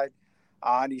outside,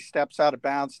 and he steps out of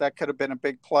bounds. That could have been a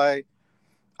big play.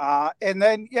 And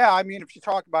then, if you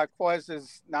talk about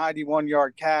Quez's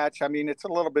 91-yard catch, it's a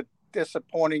little bit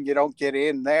disappointing you don't get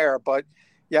in there, but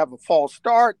you have a false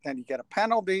start, then you get a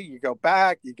penalty, you go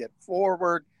back, you get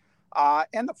forward.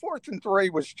 And the 4th and 3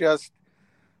 was just,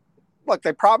 look,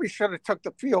 they probably should have took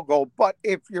the field goal, but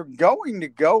if you're going to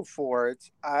go for it,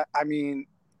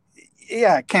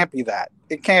 it can't be that.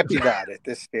 It can't be that at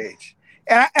this stage.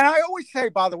 And I always say,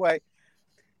 by the way,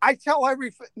 I tell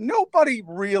nobody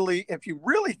really, if you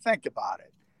really think about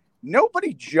it,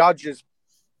 nobody judges.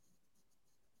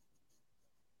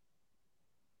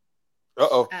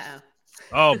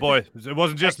 Oh boy, it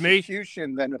wasn't just me.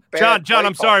 Then John,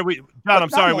 I'm sorry. I'm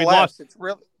sorry we lost.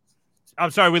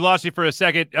 I'm sorry we lost you for a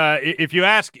second. If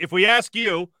we ask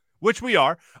you, which we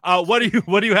are, what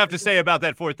do you have to say about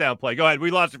that 4th down play? Go ahead. We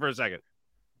lost you for a second.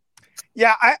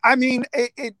 Yeah,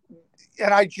 it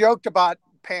and I joked about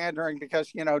pandering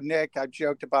because Nick, I've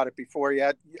joked about it before. He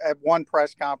had at one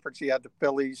press conference he had the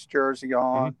Phillies jersey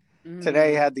on. Mm-hmm.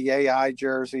 Today had the AI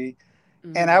jersey.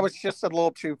 And I was just a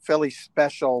little too Philly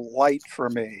special light for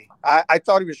me. I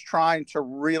thought he was trying to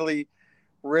really,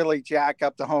 really jack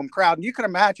up the home crowd. And you can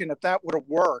imagine if that would have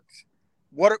worked,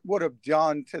 what it would have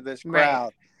done to this crowd.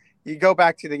 Right. You go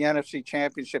back to the NFC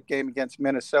Championship game against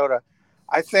Minnesota.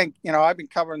 I think, I've been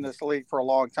covering this league for a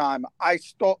long time. I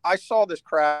saw this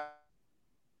crowd.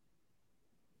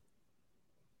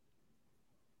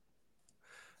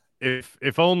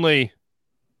 If only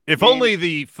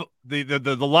the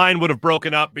line would have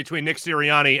broken up between Nick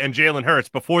Sirianni and Jalen Hurts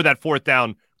before that 4th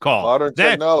down call. Modern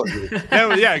technology.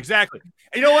 Yeah, exactly.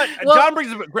 You know what? Well, John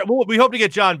brings up. We hope to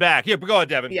get John back. Here, go ahead,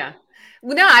 Devin. Yeah.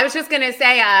 Well, no, I was just going to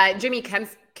say Jimmy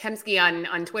Kemsky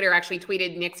on Twitter actually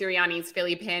tweeted Nick Sirianni's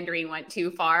Philly pandering went too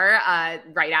far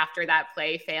right after that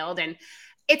play failed. And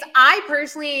I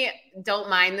personally don't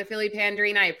mind the Philly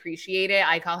pandering. I appreciate it.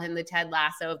 I call him the Ted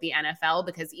Lasso of the NFL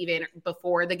because even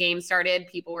before the game started,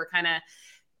 people were kind of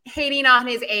hating on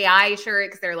his AI shirt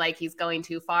because they're like, he's going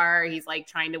too far. He's like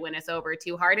trying to win us over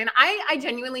too hard. And I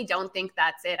genuinely don't think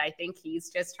that's it. I think he's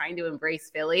just trying to embrace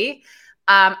Philly.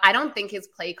 I don't think his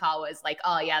play call was like,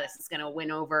 oh yeah, this is going to win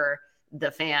over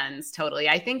the fans totally.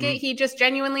 I think he just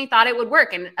genuinely thought it would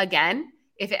work. And again,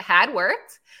 if it had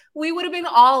worked, we would have been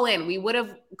all in. We would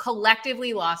have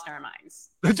collectively lost our minds.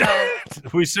 So,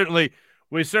 we certainly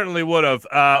would have.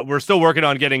 We're still working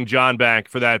on getting John back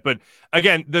for that. But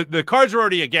again, the cards are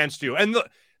already against you. And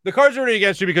the cards are already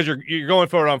against you because you're going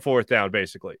for it on 4th down,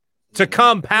 basically. To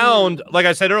compound, like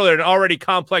I said earlier, an already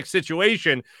complex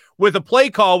situation with a play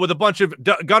call with a bunch of,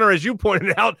 Gunnar, as you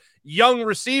pointed out, young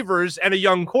receivers and a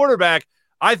young quarterback,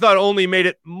 I thought only made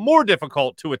it more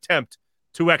difficult to attempt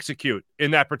to execute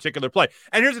in that particular play.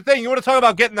 And here's the thing. You want to talk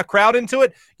about getting the crowd into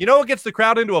it? You know what gets the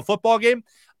crowd into a football game?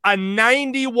 A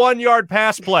 91-yard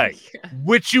pass play,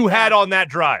 which you had on that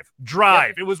drive.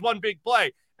 Yep. It was one big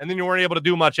play, and then you weren't able to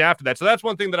do much after that. So that's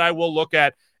one thing that I will look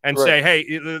at and say, hey,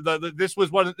 this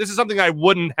is something I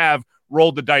wouldn't have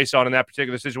rolled the dice on in that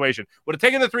particular situation. Would have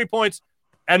taken the 3 points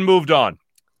and moved on.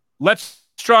 Let's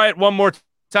try it one more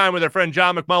time with our friend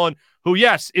John McMullen, who,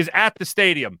 yes, is at the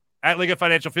stadium at Lincoln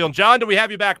Financial Field. John, do we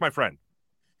have you back, my friend?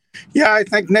 Yeah, I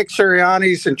think Nick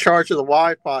Sirianni's in charge of the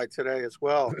Wi-Fi today as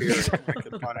well here at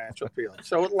Lincoln Financial Field.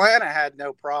 So Atlanta had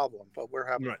no problem, but we're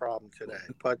having a problem today.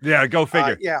 But yeah, go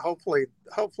figure.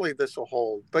 Hopefully this will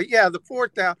hold. But yeah, the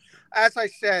 4th down, as I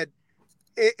said,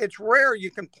 it's rare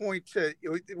you can point to.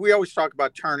 We always talk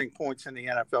about turning points in the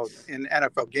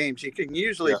NFL games. You can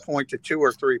usually point to 2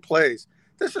 or 3 plays.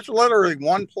 This is literally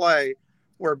one play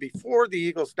where before the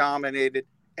Eagles dominated,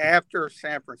 after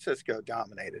San Francisco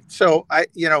dominated. So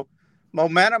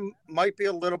momentum might be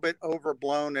a little bit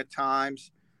overblown at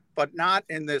times, but not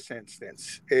in this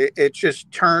instance. It just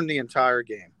turned the entire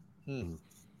game.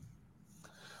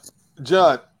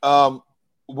 John,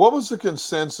 what was the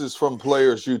consensus from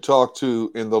players you talked to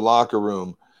in the locker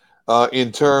room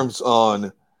in terms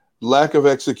on lack of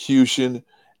execution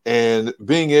and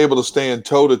being able to stand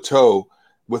toe-to-toe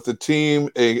with the team,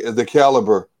 the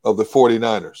caliber of the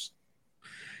 49ers?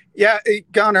 Yeah,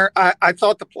 Gunnar, I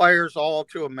thought the players all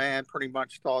to a man pretty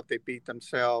much thought they beat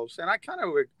themselves, and I kind of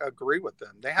agree with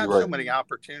them. They had so many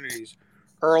opportunities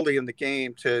early in the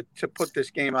game to put this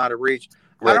game out of reach.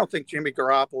 I don't think Jimmy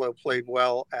Garoppolo played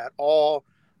well at all.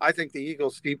 I think the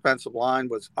Eagles' defensive line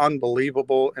was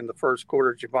unbelievable in the first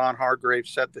quarter. Javon Hargrave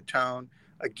set the tone.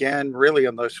 again, really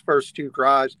on those first two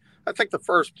drives. I think the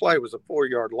first play was a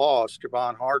 4-yard loss,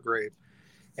 Javon Hargrave.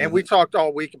 And we talked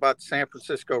all week about the San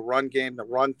Francisco run game, the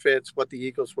run fits, what the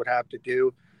Eagles would have to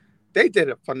do. They did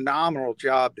a phenomenal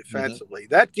job defensively.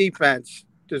 That defense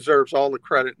deserves all the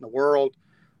credit in the world.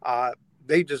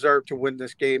 They deserve to win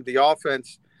this game. The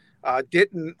offense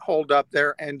didn't hold up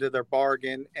their end of their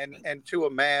bargain. And to a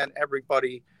man,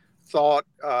 everybody thought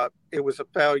it was a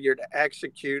failure to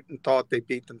execute and thought they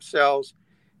beat themselves.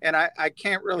 And I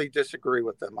can't really disagree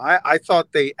with them. I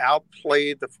thought they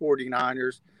outplayed the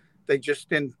 49ers. They just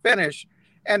didn't finish.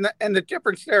 And the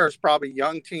difference there is probably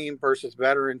young team versus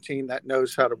veteran team that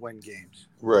knows how to win games.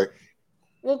 Right.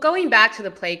 Well, going back to the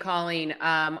play calling,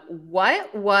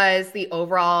 what was the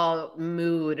overall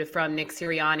mood from Nick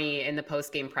Sirianni in the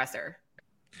post-game presser?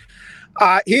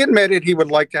 He admitted he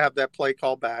would like to have that play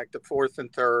call back, the 4th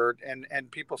and 3rd. And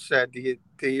people said, do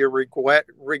you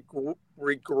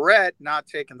regret not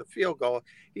taking the field goal?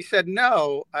 He said,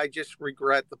 no, I just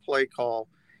regret the play call.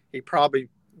 He probably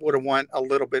would have went a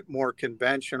little bit more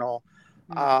conventional.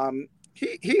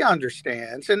 He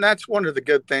understands. And that's one of the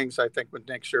good things, I think, with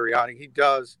Nick Sirianni. He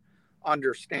does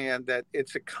understand that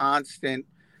it's a constant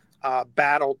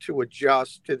battle to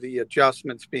adjust to the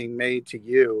adjustments being made to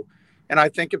you. And I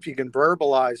think if you can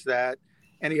verbalize that,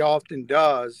 and he often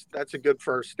does, that's a good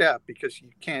first step, because you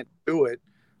can't do it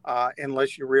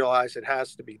unless you realize it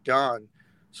has to be done.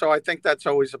 So I think that's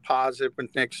always a positive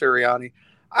with Nick Sirianni.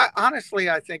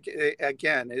 I think,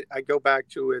 I go back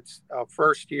to its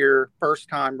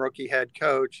first-time rookie head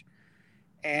coach,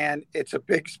 and it's a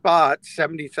big spot,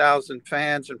 70,000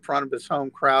 fans in front of his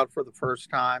home crowd for the first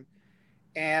time.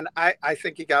 And I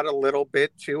think he got a little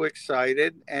bit too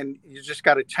excited, and you just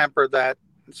got to temper that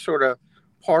sort of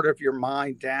part of your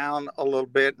mind down a little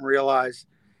bit and realize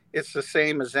it's the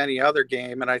same as any other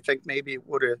game. And I think maybe it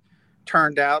would have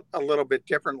turned out a little bit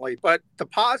differently. But the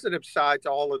positive side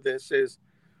to all of this is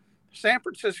San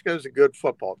Francisco is a good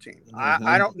football team.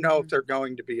 I don't know if they're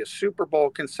going to be a Super Bowl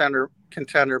contender,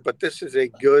 but this is a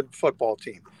good football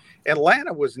team.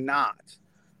 Atlanta was not.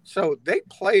 So they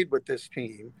played with this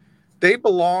team. They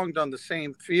belonged on the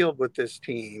same field with this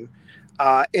team.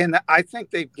 And I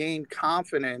think they've gained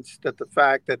confidence that the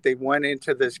fact that they went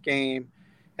into this game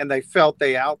and they felt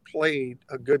they outplayed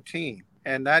a good team.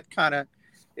 And that kind of,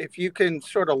 if you can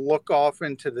sort of look off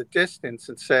into the distance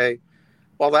and say,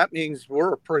 well, that means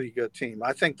we're a pretty good team.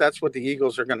 I think that's what the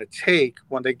Eagles are going to take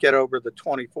when they get over the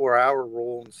 24-hour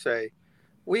rule and say,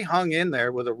 we hung in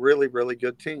there with a really, really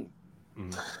good team.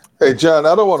 Hey, John,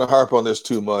 I don't want to harp on this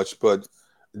too much, but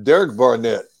Derek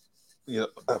Barnett,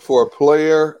 for a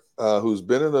player who's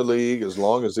been in the league as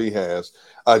long as he has,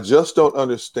 I just don't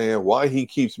understand why he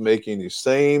keeps making the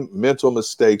same mental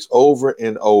mistakes over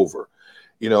and over.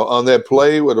 On that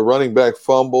play where the running back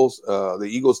fumbles, the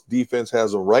Eagles defense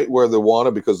has them right where they want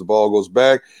it because the ball goes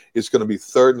back. It's going to be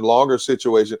third and longer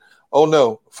situation. Oh,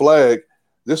 no, flag.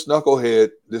 This knucklehead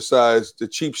decides to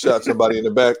cheap shot somebody in the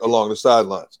back along the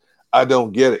sidelines. I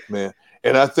don't get it, man.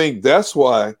 And I think that's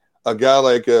why a guy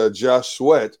like Josh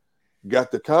Sweat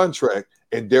got the contract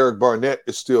and Derek Barnett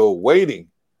is still waiting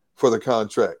for the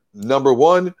contract. Number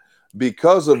one,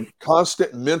 because of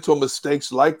constant mental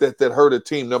mistakes like that hurt a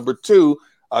team. Number two,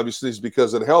 obviously, it's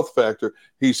because of the health factor.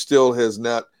 He still has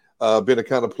not been a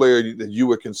kind of player that you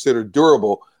would consider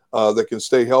durable that can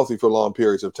stay healthy for long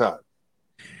periods of time.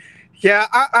 Yeah,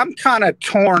 I'm kind of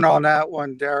torn on that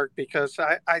one, Derek, because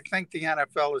I think the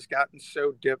NFL has gotten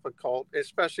so difficult,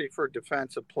 especially for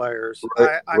defensive players.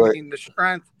 Right, I mean, the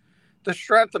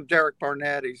strength of Derek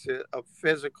Barnett, he's a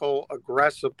physical,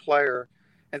 aggressive player,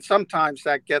 and sometimes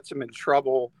that gets him in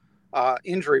trouble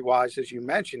injury-wise, as you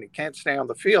mentioned. He can't stay on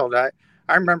the field. I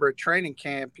remember at training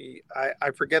camp,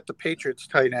 I forget the Patriots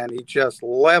tight end, he just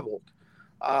leveled,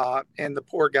 and the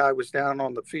poor guy was down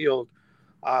on the field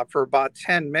for about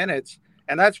 10 minutes.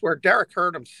 And that's where Derek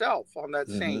hurt himself on that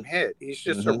same hit. He's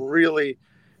just a really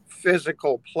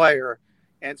physical player,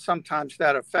 and sometimes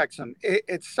that affects him.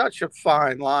 It's such a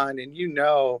fine line. And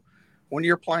when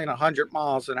you're playing 100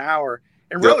 miles an hour,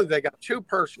 and really they got two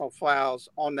personal fouls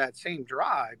on that same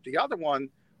drive. The other one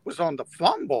was on the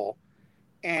fumble.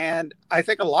 And I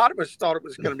think a lot of us thought it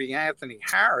was going to be Anthony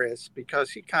Harris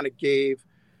because he kind of gave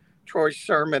Troy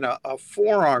Sermon a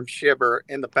forearm shiver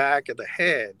in the back of the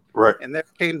head. Right. And then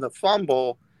came the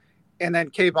fumble. And then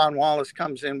Kayvon Wallace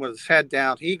comes in with his head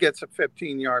down. He gets a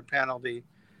 15-yard penalty.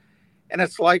 And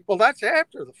it's like, well, that's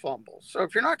after the fumble. So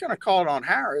if you're not going to call it on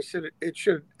Harris, it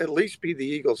should at least be the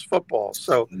Eagles football.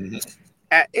 So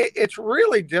it's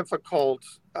really difficult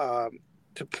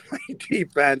to play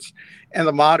defense in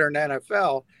the modern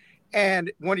NFL.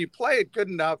 And when you play it good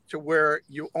enough to where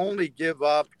you only give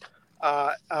up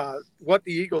what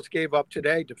the Eagles gave up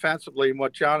today defensively and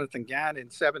what Jonathan Gannon,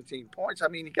 17 points, I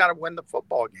mean, you got to win the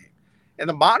football game. In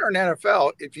the modern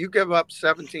NFL, if you give up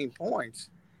 17 points,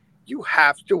 you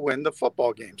have to win the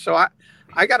football game. So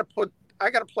I got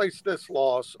to place this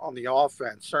loss on the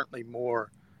offense, certainly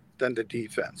more than the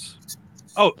defense.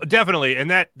 Oh, definitely.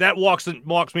 And that walks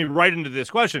me right into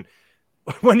this question.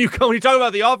 When you talk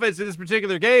about the offense in this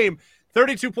particular game,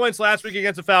 32 points last week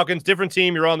against the Falcons, different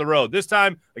team, you're on the road. This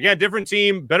time, again, different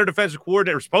team, better defensive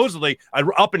coordinator, supposedly an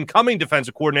up-and-coming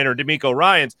defensive coordinator, DeMeco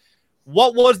Ryans.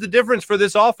 What was the difference for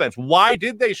this offense? Why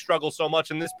did they struggle so much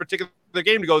in this particular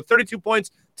game to go 32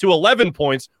 points to 11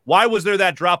 points? Why was there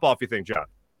that drop-off, you think, John?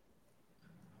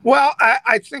 Well,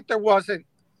 I think there wasn't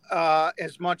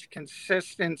as much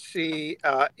consistency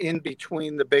in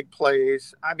between the big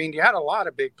plays. I mean, you had a lot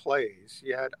of big plays.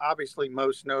 You had, obviously,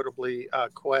 most notably,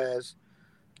 Quez.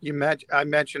 I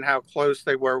mentioned how close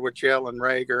they were with Jalen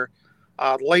Reagor.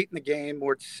 Late in the game,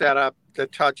 where it set up the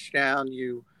touchdown,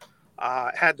 you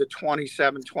had the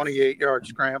 27, 28-yard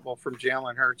scramble from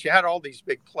Jalen Hurts. You had all these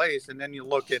big plays, and then you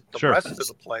look at the rest of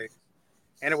the play,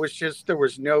 and it was just there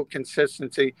was no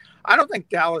consistency. I don't think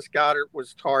Dallas Goedert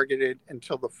was targeted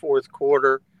until the fourth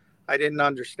quarter. I didn't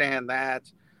understand that.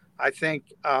 I think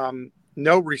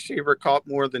no receiver caught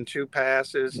more than 2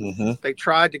 passes. Mm-hmm. They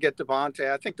tried to get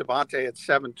Devontae. I think Devontae had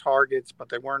 7 targets, but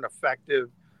they weren't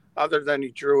effective, other than he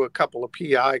drew a couple of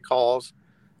PI calls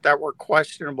that were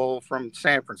questionable from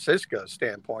San Francisco's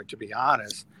standpoint, to be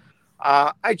honest.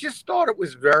 I just thought it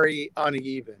was very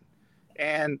uneven.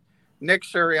 And Nick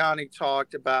Sirianni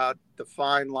talked about the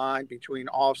fine line between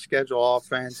off-schedule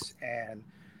offense and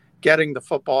getting the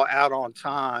football out on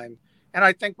time. And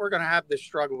I think we're going to have this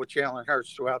struggle with Jalen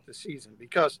Hurts throughout the season,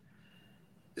 because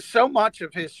so much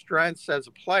of his strengths as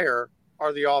a player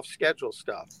are the off-schedule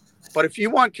stuff. But if you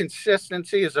want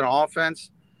consistency as an offense,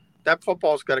 that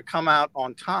football's got to come out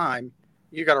on time.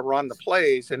 You got to run the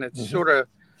plays. And it's sort of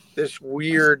this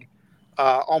weird,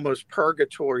 almost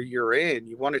purgatory you're in.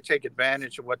 You want to take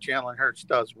advantage of what Jalen Hurts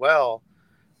does well,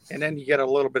 and then you get a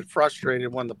little bit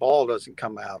frustrated when the ball doesn't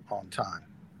come out on time.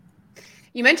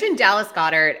 You mentioned Dallas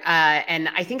Goedert, and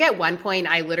I think at one point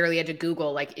I literally had to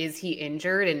Google, like, is he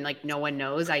injured? And, like, no one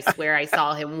knows. I swear I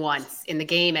saw him once in the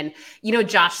game. And, you know,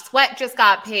 Josh Sweat just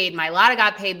got paid. Mailata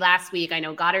got paid last week. I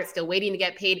know Goedert's still waiting to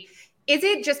get paid. Is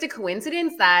it just a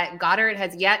coincidence that Goedert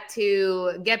has yet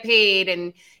to get paid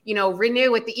and, you know,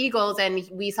 renew with the Eagles, and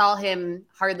we saw him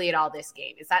hardly at all this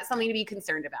game? Is that something to be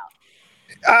concerned about?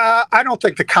 I don't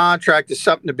think the contract is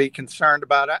something to be concerned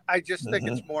about. I just think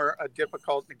it's more a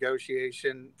difficult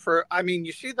negotiation.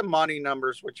 You see the money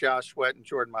numbers with Josh Sweat and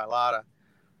Jordan Mailata,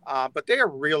 but they are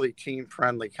really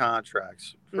team-friendly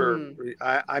contracts.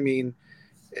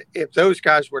 If those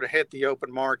guys were to hit the open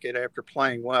market after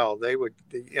playing well, they would,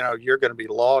 you're going to be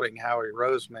lauding Howie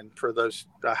Roseman for those,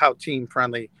 how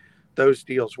team-friendly those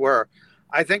deals were.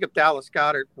 I think if Dallas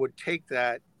Goedert would take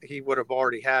that, he would have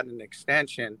already had an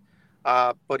extension.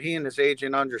 But he and his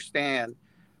agent understand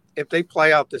if they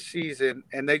play out the season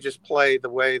and they just play the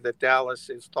way that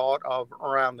Dallas is thought of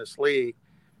around this league,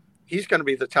 he's going to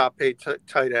be the top paid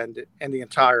tight end in the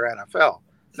entire NFL.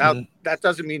 Now, that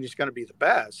doesn't mean he's going to be the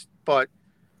best, but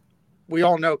we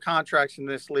all know contracts in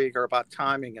this league are about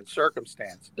timing and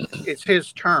circumstance. It's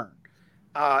his turn.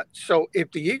 So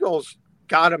if the Eagles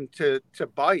got him to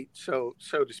bite, so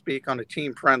to speak, on a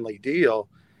team-friendly deal,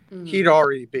 he'd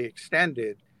already be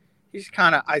extended.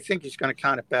 I think he's going to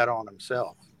kind of bet on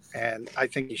himself, and I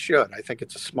think he should. I think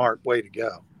it's a smart way to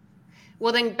go.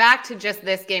 Well, then back to just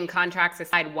this game, contracts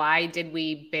aside, why did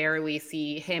we barely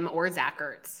see him or Zach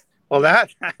Ertz? Well,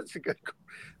 that's a good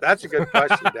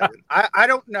question, Devin. I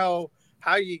don't know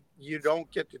how you don't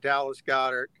get to Dallas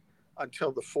Goedert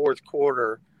until the fourth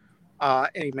quarter, and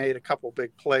he made a couple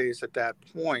big plays at that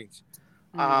point.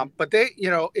 But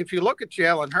if you look at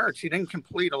Jalen Hurts, he didn't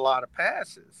complete a lot of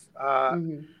passes.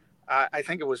 I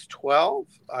think it was 12.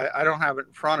 I don't have it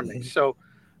in front of me. So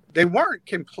they weren't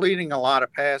completing a lot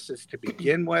of passes to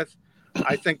begin with.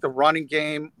 I think the running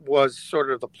game was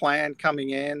sort of the plan coming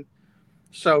in.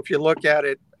 So if you look at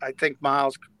it, I think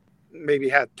Miles maybe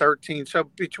had 13. So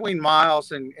between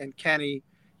Miles and Kenny,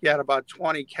 you had about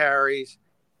 20 carries,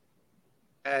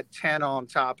 at 10 on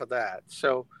top of that.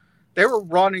 So they were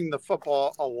running the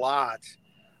football a lot.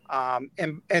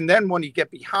 And then when you get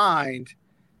behind,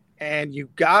 and you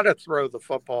got to throw the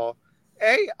football.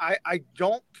 I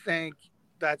don't think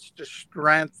that's the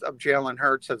strength of Jalen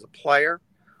Hurts as a player.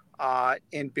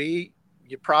 And B,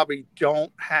 you probably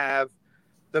don't have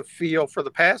the feel for the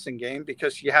passing game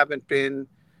because you haven't been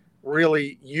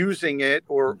really using it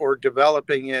or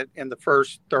developing it in the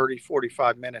first 30,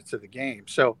 45 minutes of the game.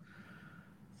 So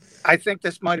I think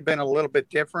this might have been a little bit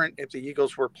different if the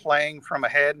Eagles were playing from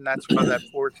ahead, and that's why that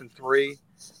 4th and 3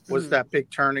 was that big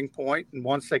turning point. And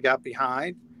once they got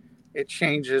behind, it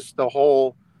changes the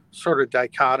whole sort of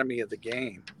dichotomy of the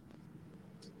game.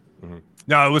 Mm-hmm.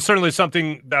 No, it was certainly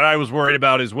something that I was worried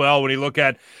about as well when you look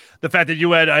at the fact that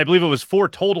you had, I believe it was 4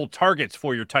 total targets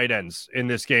for your tight ends in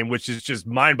this game, which is just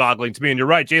mind-boggling to me. And you're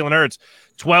right, Jalen Hurts,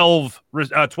 12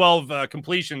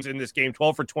 completions in this game,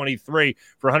 12 for 23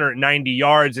 for 190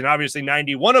 yards, and obviously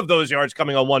 91 of those yards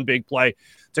coming on one big play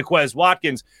to Quez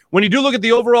Watkins. When you do look at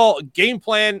the overall game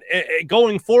plan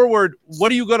going forward,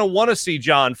 what are you going to want to see,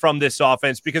 John, from this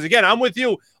offense? Because, again, I'm with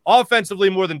you.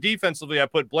 Offensively more than defensively, I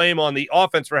put blame on the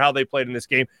offense for how they played in this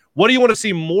game. What do you want to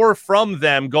see more from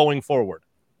them going forward?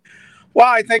 Well,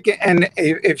 I think, and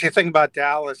if you think about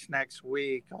Dallas next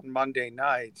week on Monday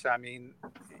nights, I mean,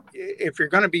 if you're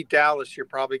going to beat Dallas, you're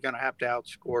probably going to have to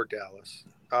outscore Dallas.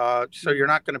 So you're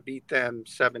not going to beat them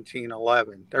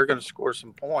 17-11. They're going to score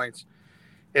some points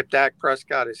if Dak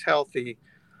Prescott is healthy.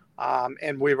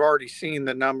 And we've already seen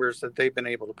the numbers that they've been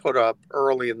able to put up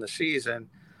early in the season.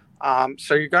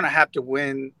 So you're going to have to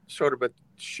win sort of a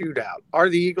shootout. Are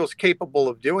the Eagles capable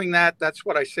of doing that? That's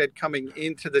what I said coming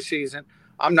into the season.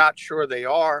 I'm not sure they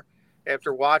are.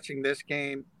 After watching this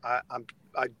game, I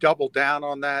double down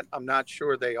on that. I'm not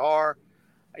sure they are.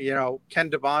 You know,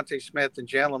 can Devontae Smith and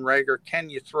Jalen Reagor,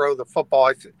 can you throw the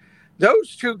football?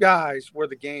 Those two guys were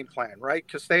the game plan, right?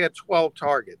 Because they had 12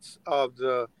 targets of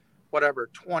the,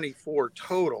 24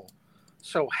 total.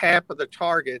 So half of the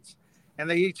targets, and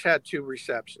they each had 2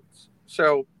 receptions.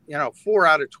 So, 4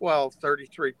 out of 12,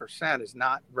 33% is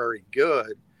not very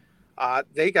good.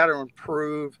 They got to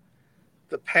improve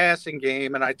the passing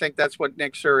game, and I think that's what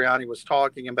Nick Sirianni was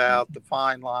talking about, the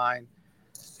fine line.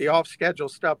 The off-schedule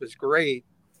stuff is great,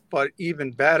 but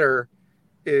even better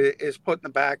is putting the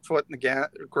back foot in the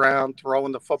ground,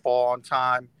 throwing the football on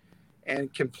time,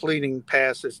 and completing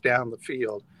passes down the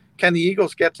field. Can the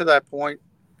Eagles get to that point?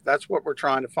 That's what we're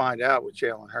trying to find out with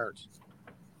Jalen Hurts.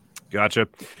 Gotcha.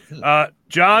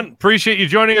 John, appreciate you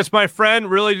joining us, my friend.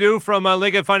 Really do, from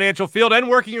Lincoln Financial Field, and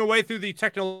working your way through the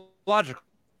technological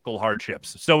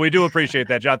hardships. So we do appreciate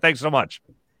that, John. Thanks so much.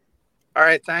 All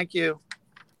right. Thank you.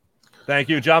 Thank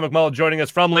you. John McMullen joining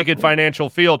us from Lincoln Financial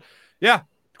Field. Yeah.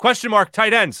 Question mark,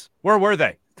 tight ends. Where were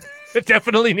they? It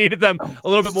definitely needed them a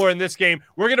little bit more in this game.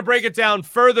 We're going to break it down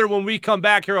further when we come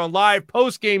back here on Live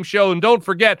Post-Game Show. And don't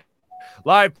forget,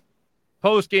 Live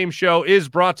Post-Game Show is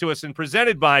brought to us and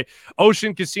presented by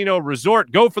Ocean Casino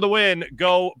Resort. Go for the win.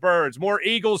 Go Birds. More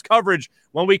Eagles coverage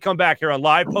when we come back here on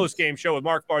Live Post-Game Show with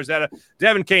Mark Farzetta,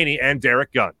 Devin Caney, and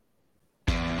Derek Gunn.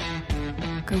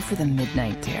 Go for the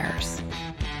midnight dares.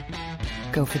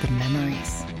 Go for the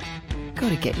memories. Go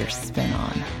to get your spin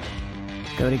on.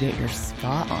 Go to get your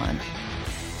spa on.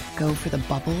 Go for the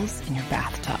bubbles in your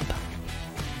bathtub.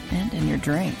 And in your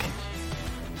drink.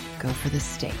 Go for the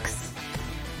stakes.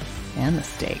 And the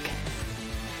steak.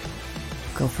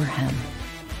 Go for him.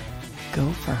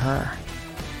 Go for her.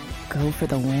 Go for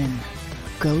the win.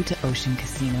 Go to Ocean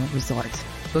Casino Resort.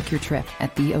 Book your trip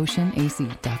at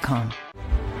theoceanac.com.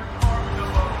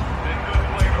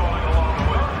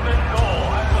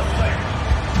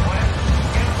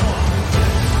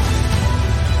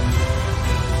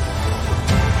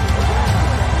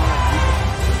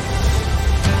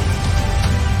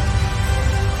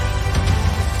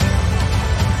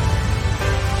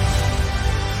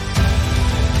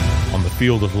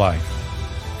 Field of life,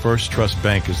 First Trust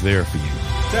Bank is there for you.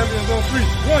 Champions on 3.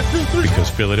 1, 2, 3.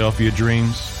 Because Philadelphia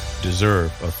dreams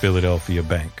deserve a Philadelphia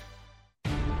bank.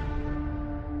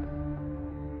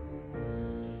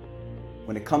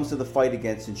 When it comes to the fight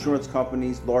against insurance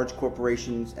companies, large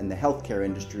corporations, and the healthcare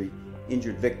industry,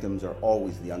 injured victims are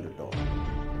always the underdog.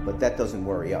 But that doesn't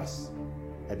worry us.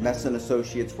 At Messa &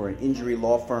 Associates, we're an injury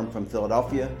law firm from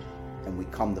Philadelphia, and we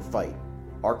come to fight.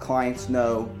 Our clients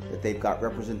know that they've got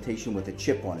representation with a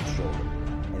chip on its shoulder,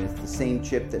 and it's the same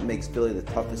chip that makes Philly the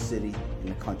toughest city in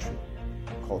the country.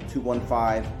 Call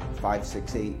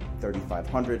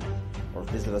 215-568-3500 or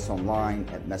visit us online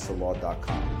at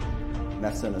messalaw.com.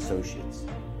 Messa & Associates,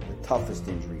 the toughest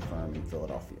injury firm in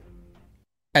Philadelphia.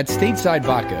 At Stateside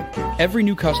Vodka, every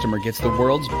new customer gets the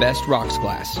world's best rocks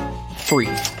glass, free.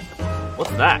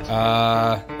 What's that?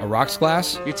 A rocks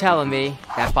glass? You're telling me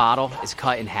that bottle is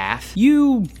cut in half?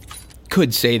 You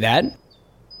could say that.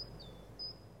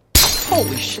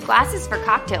 Holy shit. Glass is for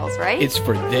cocktails, right? It's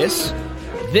for this,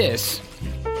 this,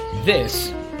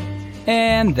 this,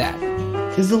 and that.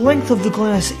 Is the length of the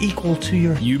glass equal to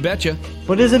your... You betcha.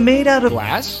 But is it made out of...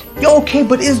 Glass? Okay,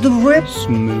 but is the rip...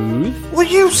 Smooth? Will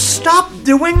you stop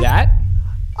doing... That?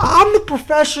 I'm the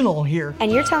professional here.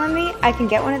 And you're telling me I can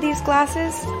get one of these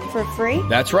glasses for free?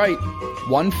 That's right.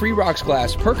 1 free rocks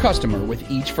glass per customer with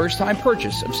each first-time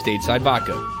purchase of Stateside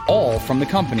Vodka. All from the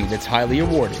company that's highly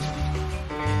awarded.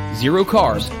 0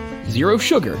 carbs, 0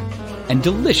 sugar, and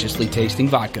deliciously tasting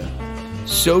vodka.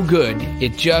 So good,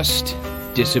 it just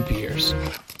disappears.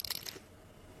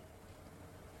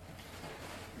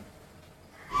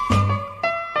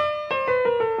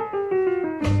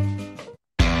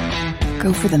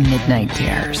 Go for the midnight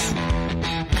dares.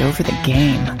 Go for the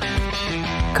game.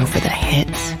 Go for the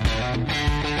hits.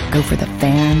 Go for the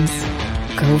fans.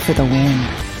 Go for the win.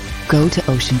 Go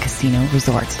to Ocean Casino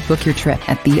Resort. Book your trip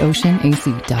at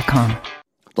theoceanac.com.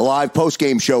 The live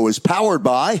post-game show is powered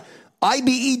by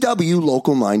IBEW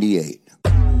Local 98.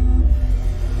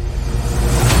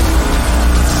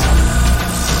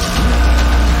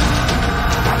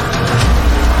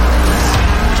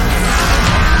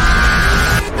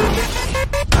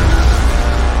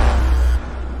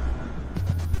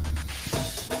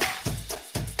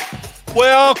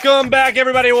 Welcome back,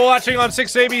 everybody. We're watching on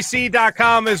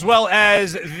 6abc.com as well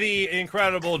as the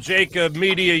incredible Jacob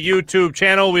Media YouTube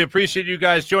channel. We appreciate you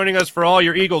guys joining us for all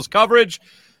your Eagles coverage.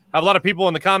 I have a lot of people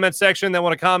in the comment section that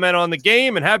want to comment on the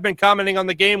game and have been commenting on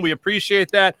the game. We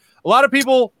appreciate that. A lot of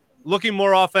people looking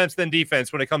more offense than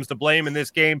defense when it comes to blame in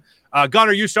this game.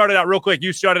 Gunnar, you started out real quick.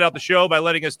 You started out the show by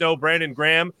letting us know Brandon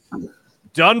Graham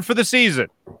done for the season.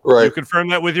 Right. You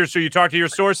confirmed that with so you talked to your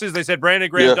sources. They said Brandon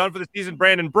Graham done for the season.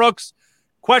 Brandon Brooks,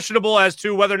 questionable as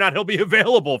to whether or not he'll be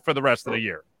available for the rest of the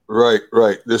year. Right.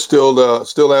 There's still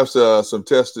have some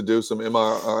tests to do, some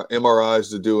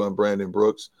MRIs to do on Brandon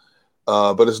Brooks.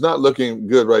 But it's not looking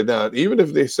good right now. Even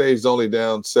if they say he's only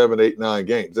down 7, 8, 9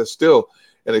 games, that's still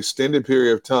an extended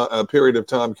period of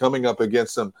time coming up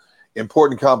against some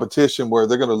important competition where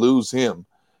they're going to lose him.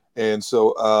 And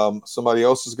so somebody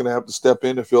else is going to have to step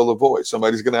in to fill the void.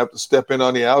 Somebody's going to have to step in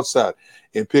on the outside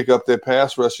and pick up that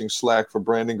pass rushing slack for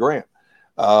Brandon Graham.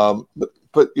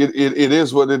 But it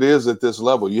is what it is at this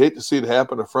level. You hate to see it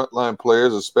happen to frontline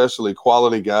players, especially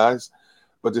quality guys.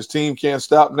 But this team can't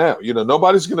stop now. You know,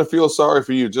 nobody's going to feel sorry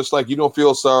for you, just like you don't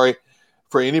feel sorry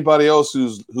for anybody else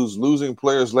who's losing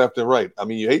players left and right. I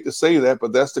mean, you hate to say that,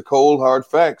 but that's the cold, hard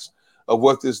facts of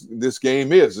what this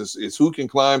game is. It's who can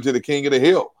climb to the king of the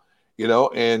hill. You know,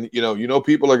 and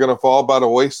people are going to fall by the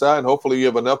wayside, and hopefully you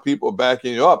have enough people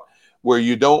backing you up where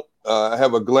you don't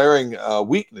have a glaring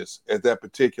weakness at that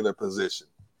particular position.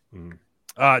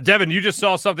 Devin, you just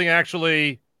saw something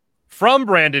actually from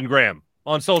Brandon Graham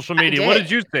on social media. What did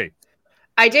you see?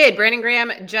 I did. Brandon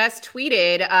Graham just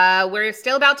tweeted, we're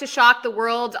still about to shock the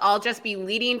world. I'll just be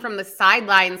leading from the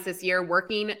sidelines this year,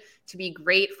 working to be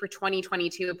great for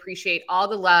 2022. Appreciate all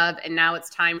the love, and now it's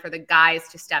time for the guys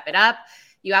to step it up.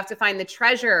 You have to find the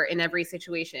treasure in every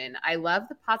situation. I love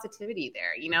the positivity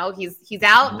there. You know, he's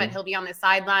out, but he'll be on the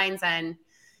sidelines, and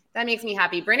that makes me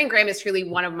happy. Brandon Graham is truly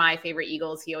one of my favorite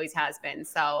Eagles. He always has been.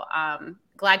 So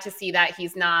glad to see that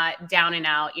he's not down and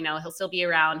out. You know, he'll still be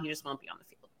around. He just won't be on the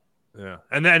field. Yeah.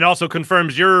 And then also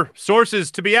confirms your sources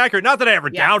to be accurate. Not that I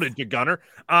ever doubted you, Gunnar.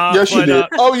 Yes, you did.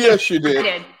 Oh, yes, you did. I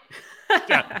did.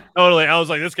 Yeah, totally. I was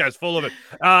like, this guy's full of it.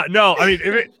 No, I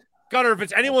mean, Gunnar, if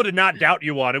it's anyone to not doubt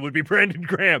you on, it would be Brandon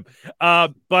Graham.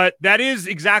 But that is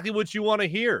exactly what you want to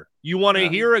hear. You want to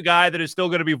hear a guy that is still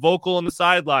going to be vocal on the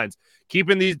sidelines,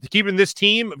 keeping this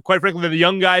team, quite frankly, the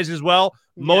young guys as well,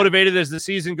 motivated as the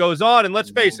season goes on. And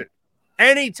let's face it,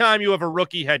 anytime you have a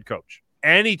rookie head coach,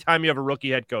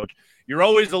 you're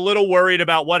always a little worried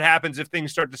about what happens if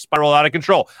things start to spiral out of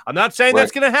control. I'm not saying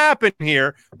that's going to happen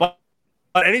here, but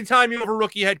anytime you have a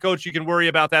rookie head coach, you can worry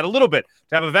about that a little bit.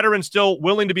 To have a veteran still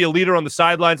willing to be a leader on the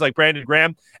sidelines like Brandon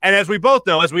Graham. And as we both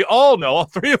know, as we all know, all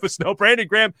three of us know, Brandon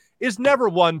Graham is never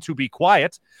one to be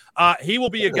quiet. He will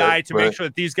be a guy to make sure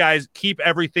that these guys keep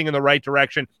everything in the right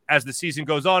direction as the season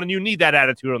goes on, and you need that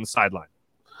attitude on the sideline.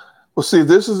 Well, see,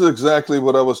 this is exactly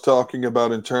what I was talking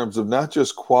about in terms of not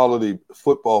just quality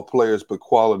football players, but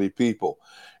quality people.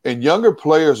 And younger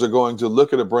players are going to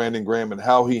look at a Brandon Graham and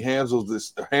how he handles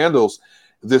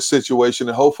this situation,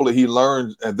 and hopefully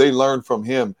they learn from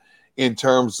him in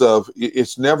terms of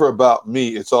it's never about me,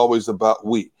 it's always about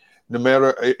we. No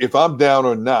matter if I'm down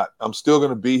or not, I'm still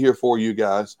going to be here for you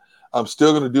guys. I'm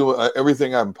still going to do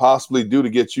everything I can possibly do to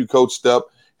get you coached up,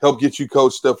 help get you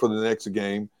coached up for the next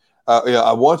game.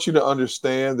 I want you to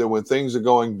understand that when things are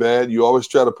going bad, you always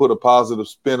try to put a positive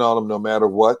spin on them no matter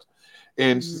what.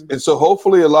 And so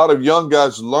hopefully a lot of young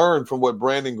guys learn from what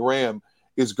Brandon Graham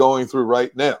is going through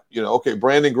right now. Okay,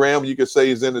 Brandon Graham, you could say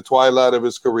he's in the twilight of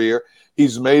his career.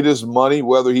 He's made his money,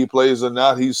 whether he plays or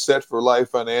not. He's set for life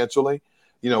financially.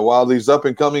 While these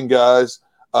up-and-coming guys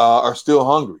are still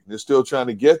hungry. They're still trying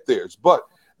to get theirs. But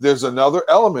there's another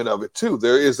element of it, too.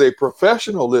 There is a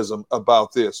professionalism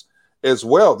about this as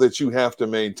well that you have to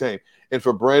maintain. And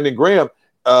for Brandon Graham,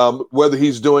 whether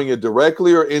he's doing it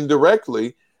directly or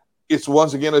indirectly, it's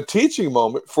once again a teaching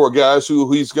moment for guys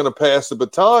who he's going to pass the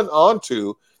baton on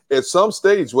to at some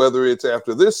stage, whether it's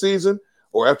after this season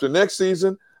or after next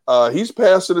season. He's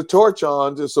passing the torch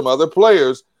on to some other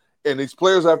players, and these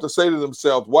players have to say to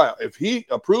themselves, wow, if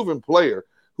a proven player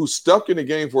who's stuck in the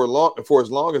game for as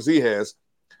long as he has,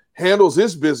 handles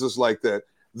his business like that,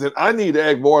 then I need to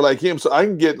act more like him so I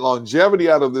can get longevity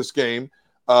out of this game,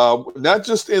 not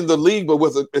just in the league, but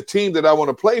with a team that I want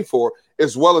to play for,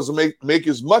 as well as make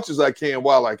as much as I can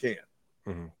while I can.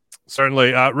 Mm-hmm.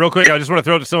 Certainly. Real quick, I just want to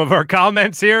throw to some of our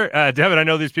comments here. Devin, I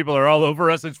know these people are all over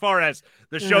us as far as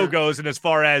the show goes and as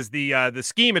far as the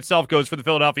scheme itself goes for the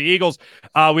Philadelphia Eagles.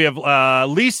 We have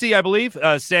Lisi, I believe,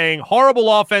 saying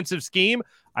horrible offensive scheme.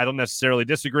 I don't necessarily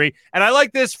disagree. And I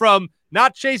like this from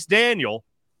not Chase Daniel,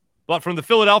 but from the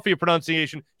Philadelphia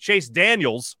pronunciation, Chase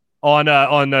Daniels on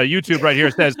YouTube right here.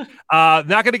 It says, not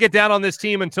going to get down on this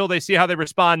team until they see how they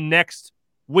respond next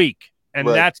week. And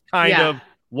that's kind of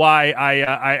why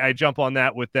I jump on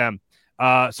that with them.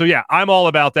 So, yeah, I'm all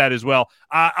about that as well.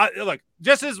 Look,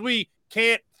 just as we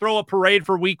can't throw a parade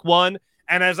for week one,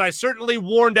 and as I certainly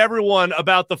warned everyone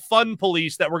about the fun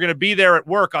police that were going to be there at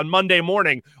work on Monday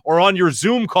morning or on your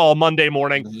Zoom call Monday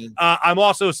morning, I'm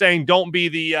also saying don't be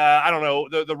the,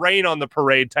 the rain on the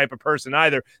parade type of person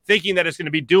either, thinking that it's going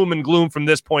to be doom and gloom from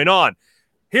this point on.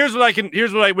 Here's what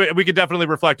we could definitely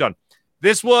reflect on.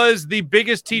 This was the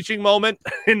biggest teaching moment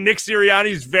in Nick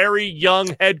Sirianni's very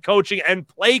young head coaching and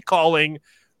play calling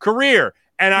career.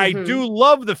 And I do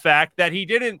love the fact that he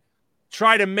didn't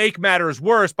try to make matters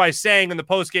worse by saying in the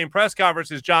post-game press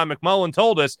conference, as John McMullen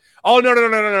told us, oh,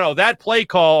 no. That play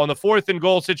call on the 4th and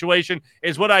goal situation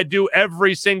is what I do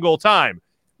every single time.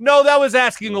 No, that was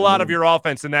asking a lot of your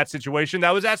offense in that situation.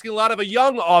 That was asking a lot of a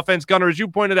young offense, Gunnar, as you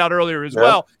pointed out earlier as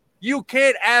well. You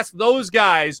can't ask those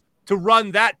guys to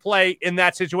run that play in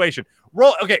that situation.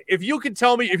 Okay, if you're going to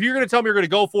tell me you're going to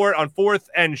go for it on 4th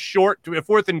and short,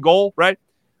 4th and goal, right?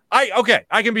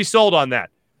 I can be sold on that.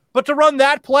 But to run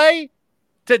that play,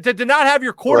 to not have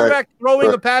your quarterback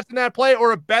throwing a pass in that play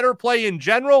or a better play in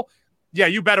general,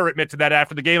 you better admit to that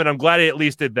after the game, and I'm glad he at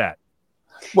least did that.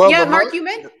 Well, Mark, you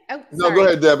mentioned... No, go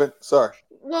ahead, Devin. Sorry.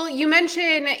 Well, you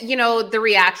mentioned, the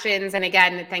reactions. And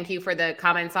again, thank you for the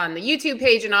comments on the YouTube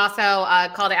page and also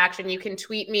call to action. You can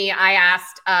tweet me. I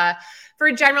asked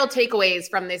for general takeaways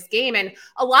from this game. And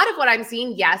a lot of what I'm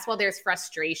seeing, yes, while there's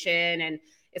frustration and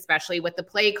especially with the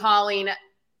play calling,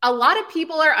 a lot of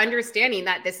people are understanding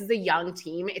that this is a young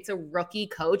team. It's a rookie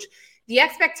coach. The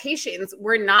expectations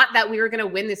were not that we were going to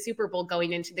win the Super Bowl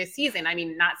going into this season. I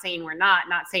mean, not saying we're not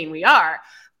saying we are,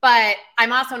 but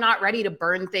I'm also not ready to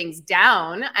burn things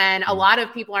down. And a lot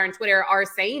of people on Twitter are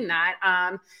saying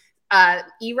that.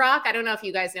 E-Rock, I don't know if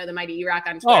you guys know the mighty E-Rock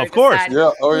on Twitter. Oh, of course. Said,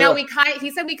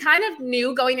 he said we kind of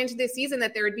knew going into this season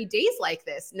that there would be days like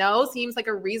this. No, seems like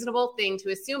a reasonable thing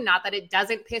to assume. Not that it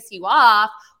doesn't piss you off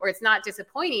or it's not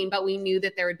disappointing, but we knew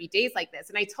that there would be days like this.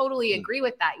 And I totally agree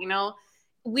with that.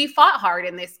 We fought hard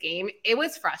in this game. It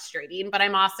was frustrating, but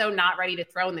I'm also not ready to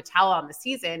throw in the towel on the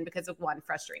season because of one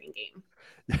frustrating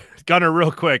game. Gunnar,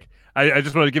 real quick. I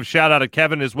just want to give a shout out to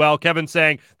Kevin as well. Kevin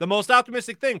saying the most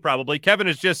optimistic thing probably. Kevin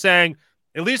is just saying,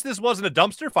 at least this wasn't a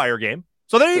dumpster fire game.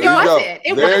 So there you go.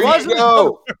 It wasn't a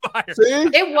dumpster fire.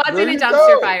 It wasn't a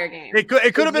dumpster fire game. It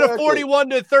could have been a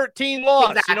 41-13 loss.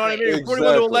 Exactly. You know what I mean?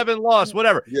 41-11 loss,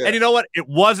 whatever. Yeah. And you know what? It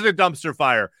wasn't a dumpster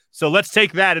fire. So let's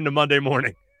take that into Monday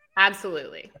morning.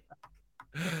 Absolutely.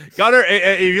 Gunnar,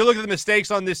 if you look at the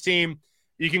mistakes on this team,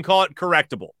 you can call it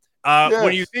correctable.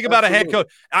 When you think about a head coach,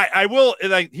 I will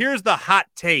here's the hot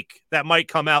take that might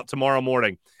come out tomorrow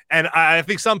morning. And I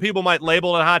think some people might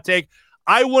label it a hot take.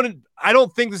 I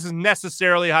don't think this is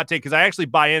necessarily a hot take because I actually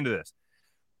buy into this.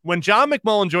 When John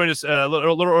McMullen joined us a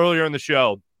little earlier in the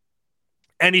show,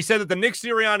 and he said that the Nick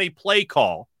Sirianni play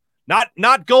call,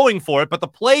 not going for it, but the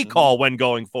play call when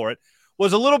going for it,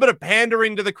 was a little bit of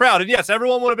pandering to the crowd. And yes,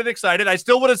 everyone would have been excited. I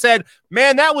still would have said,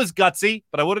 man, that was gutsy,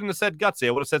 but I wouldn't have said gutsy.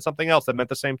 I would have said something else that meant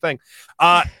the same thing.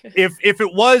 If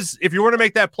you were to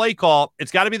make that play call,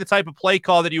 it's got to be the type of play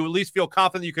call that you at least feel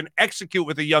confident you can execute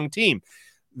with a young team.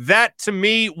 That to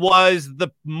me was the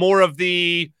more of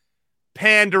the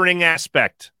pandering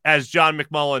aspect, as John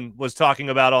McMullen was talking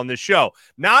about on this show.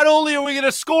 Not only are we going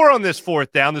to score on this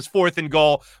fourth down, this 4th and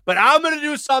goal, but I'm going to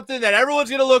do something that everyone's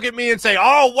going to look at me and say,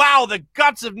 oh, wow, the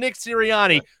guts of Nick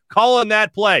Sirianni calling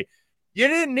that play. You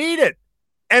didn't need it.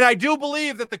 And I do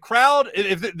believe that the crowd,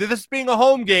 if this being a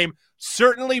home game,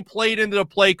 certainly played into the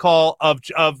play call of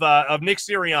Nick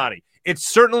Sirianni. It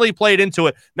certainly played into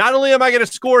it. Not only am I going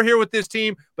to score here with this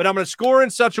team, but I'm going to score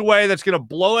in such a way that's going to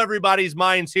blow everybody's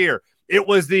minds here. It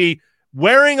was the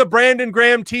wearing a Brandon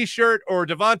Graham t-shirt or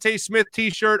Devontae Smith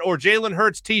t-shirt or Jalen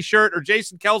Hurts t-shirt or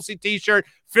Jason Kelce t-shirt,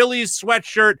 Phillies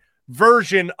sweatshirt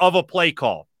version of a play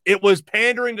call. It was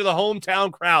pandering to the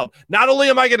hometown crowd. Not only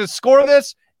am I going to score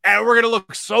this, and we're going to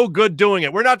look so good doing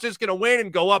it. We're not just going to win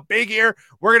and go up big here.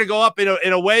 We're going to go up in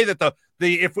a way that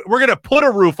if we're going to put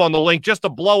a roof on the link just to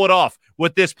blow it off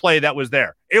with this play that was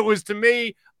there. It was, to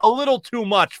me, a little too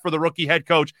much for the rookie head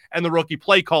coach and the rookie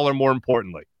play caller, more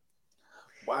importantly.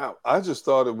 Wow. I just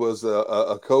thought it was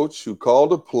a coach who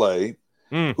called a play,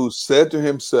 who said to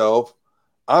himself,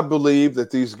 I believe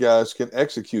that these guys can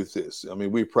execute this. I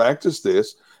mean, we practiced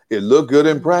this. It looked good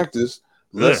in practice.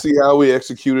 Let's see how we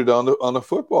execute it on the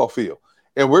football field.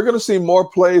 And we're going to see more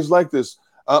plays like this.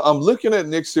 I'm looking at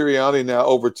Nick Sirianni now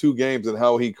over 2 games and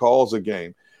how he calls a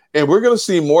game. And we're going to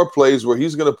see more plays where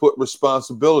he's going to put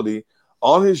responsibility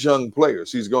on his young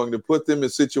players. He's going to put them in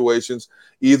situations,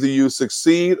 either you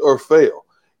succeed or fail.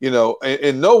 You know,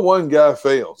 and no one guy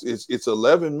fails. It's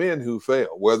 11 men who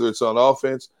fail, whether it's on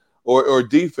offense or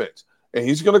defense. And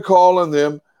he's going to call on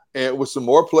them, and with some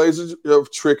more plays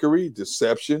of trickery,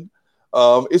 deception,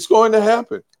 it's going to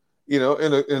happen. You know,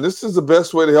 and this is the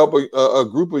best way to help a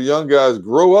group of young guys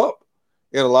grow up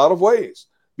in a lot of ways,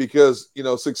 because, you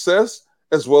know, success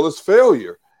as well as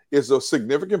failure is a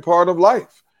significant part of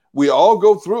life. We all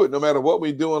go through it no matter what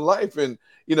we do in life. And,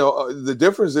 you know, the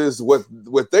difference is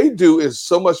what they do is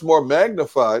so much more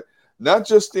magnified, not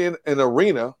just in an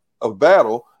arena of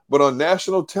battle, but on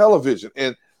national television.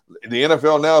 And the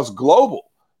NFL now is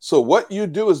global. So what you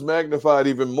do is magnified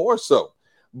even more so.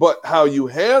 But how you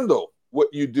handle what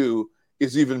you do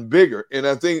is even bigger. And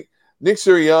I think Nick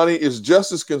Sirianni is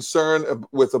just as concerned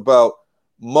about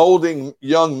molding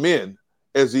young men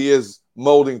as he is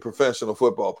molding professional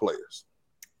football players.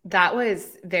 That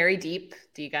was very deep,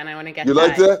 Deacon. I want to get you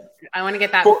like that? I want to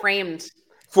get that framed.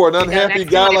 For an unhappy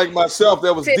guy like myself,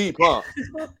 that was deep, huh?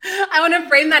 I want to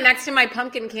frame that next to my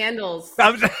pumpkin candles. I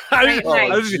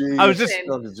was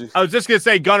just going to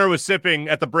say Gunnar was sipping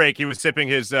at the break. He was sipping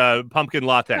his pumpkin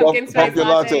latte. Pumpkin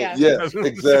latte. Yes,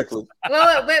 exactly.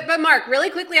 Well, but Mark, really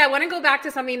quickly, I want to go back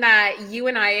to something that you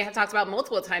and I have talked about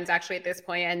multiple times actually at this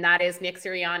point, and that is Nick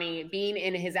Sirianni being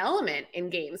in his element in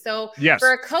games. So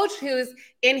for a coach who's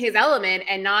in his element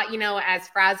and not, you know, as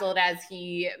frazzled as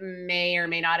he may or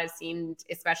may not have seemed,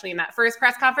 especially in that first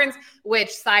press conference, which,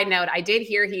 side note, I did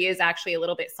hear he is actually a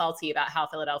little bit salty about how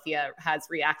Philadelphia has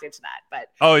reacted to that. But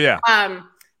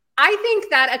I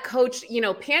think that a coach, you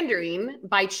know, pandering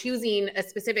by choosing a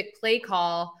specific play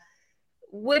call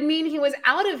would mean he was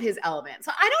out of his element.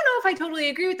 So I don't know if I totally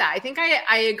agree with that. I think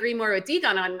I agree more with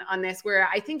Deacon on this, where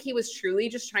I think he was truly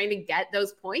just trying to get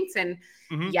those points. And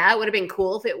it would have been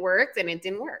cool if it worked, and it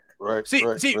didn't work. Right.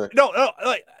 No,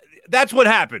 that's what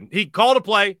happened. He called a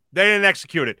play. They didn't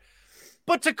execute it.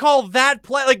 But to call that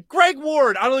play, like Greg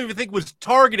Ward, I don't even think was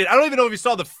targeted. I don't even know if he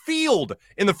saw the field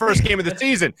in the first game of the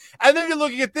season. And then you're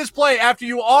looking at this play after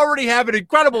you already have an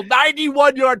incredible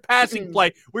 91-yard passing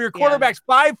play where your quarterback's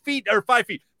 5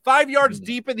 yards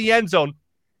deep in the end zone,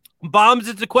 bombs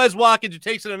it to Quez Watkins, who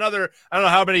takes it another, I don't know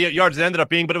how many yards it ended up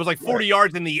being, but it was like 40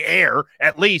 yards in the air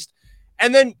at least.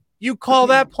 And then you call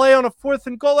that play on a 4th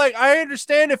and goal. Like, I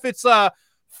understand if it's a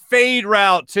fade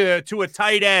route to a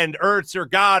tight end, Ertz or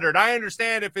Goddard. I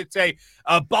understand if it's a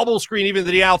bubble screen even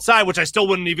to the outside, which I still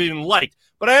wouldn't even like.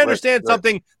 But I understand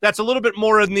something that's a little bit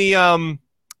more in the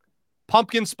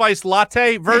pumpkin spice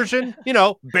latte version. You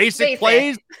know, basic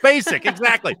plays. Basic,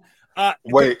 exactly.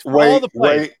 Wait.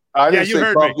 I didn't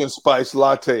say pumpkin spice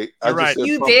latte. I just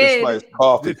said pumpkin spice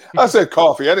coffee. I said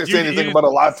coffee. I didn't say anything about a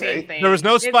latte. There was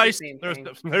no spice.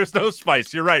 There's no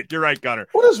spice. You're right, Gunnar.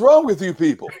 What is wrong with you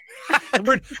people?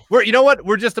 we're you know what?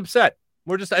 We're just upset.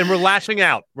 We're lashing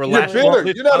out. We're lashing out.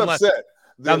 You're not upset.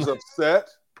 There's upset,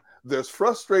 there's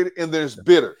frustrated, and there's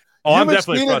bitter. Oh, I'm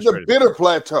definitely frustrated. The bitter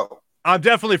plateau. I'm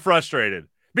definitely frustrated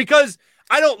because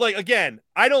I don't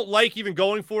like even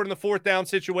going for it in the 4th down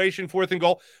situation, 4th and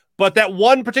goal. But that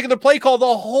one particular play call,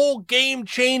 the whole game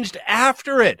changed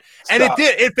after it. And it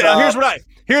did. Here's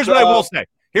what I will say.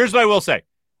 Here's what I will say.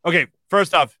 Okay,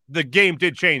 first off, the game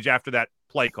did change after that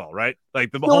play call, right?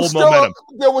 Like the whole momentum.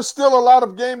 There was still a lot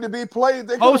of game to be played.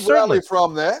 They could rally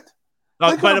from that.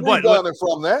 They could have rebounded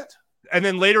from that. And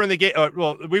then later in the game,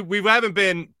 we haven't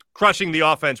been crushing the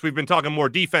offense. We've been talking more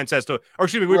defense we've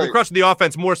been crushing the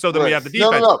offense more so than we have the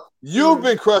defense. No. You've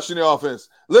been crushing the offense.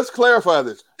 Let's clarify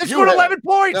this. They scored 11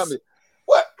 points.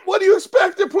 What do you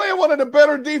expect? They're playing one of the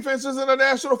better defenses in the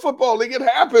National Football League. It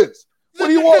happens. What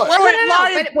do you want? The Detroit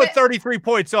Lions put 33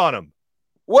 points on them.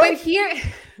 What? But here,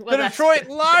 the Detroit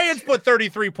Lions put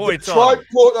 33 points on them.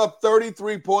 Detroit put up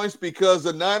 33 points because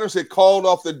the Niners had called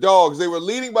off the dogs. They were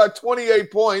leading by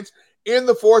 28 points in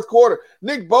the fourth quarter.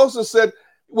 Nick Bosa said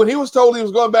when he was told he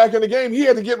was going back in the game, he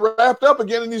had to get wrapped up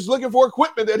again, and he's looking for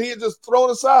equipment that he had just thrown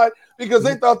aside because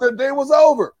they thought their day was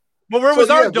over. Well, where was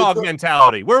our dog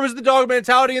mentality? Where was the dog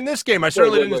mentality in this game? I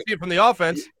certainly didn't see it from the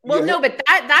offense. Well, no, but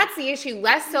that's the issue.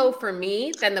 Less so for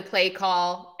me than the play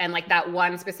call and like that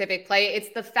one specific play. It's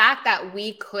the fact that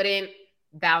we couldn't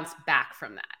bounce back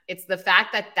from that. It's the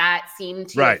fact that seemed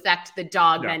to affect the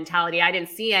dog mentality. I didn't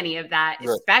see any of that,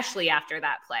 especially after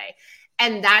that play.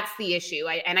 And that's the issue.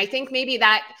 I think maybe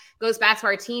that goes back to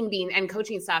our team and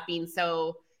coaching staff being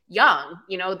so young.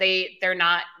 You know, they're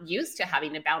not used to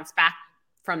having to bounce back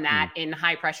from that in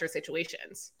high pressure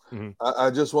situations. I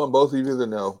just want both of you to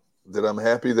know that I'm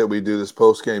happy that we do this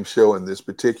post-game show in this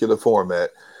particular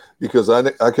format, because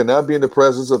I cannot be in the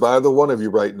presence of either one of you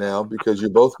right now, because you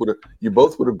both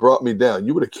would have brought me down.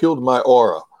 You would have killed my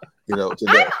aura,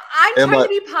 today. I'm trying to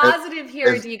be positive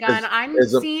here, Degon. I'm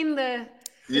seeing the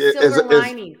silver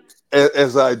lining.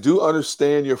 As I do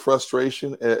understand your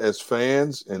frustration as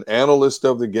fans and analysts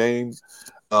of the game,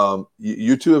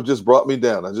 you two have just brought me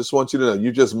down. I just want you to know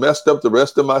you just messed up the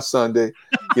rest of my Sunday.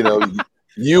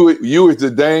 You with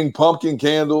the dang pumpkin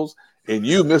candles, and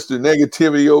you, Mr.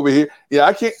 Negativity over here. Yeah,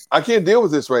 I can't deal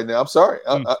with this right now. I'm sorry.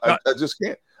 I just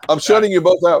can't. I'm shutting you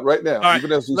both out right now. All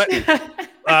even as we speak.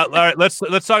 All right, let's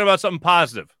talk about something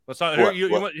positive. Let's talk.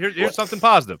 Here's something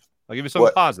positive. I'll give you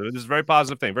something positive. This is a very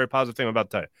positive thing. Very positive thing I'm about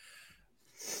to tell you.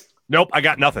 Nope, I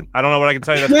got nothing. I don't know what I can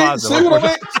tell you that's positive.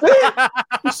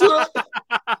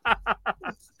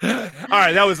 All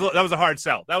right, that was a hard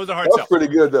sell. That was pretty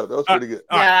good, though. That was pretty good.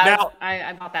 All right, now,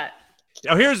 I bought that.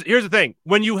 Now, here's the thing.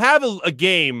 When you have a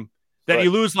game that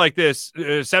you lose like this,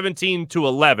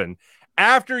 17-11,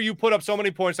 after you put up so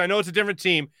many points, I know it's a different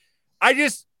team.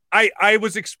 I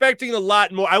was expecting a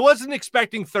lot more. I wasn't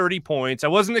expecting 30 points. I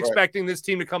wasn't expecting this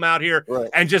team to come out here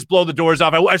and just blow the doors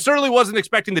off. I certainly wasn't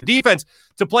expecting the defense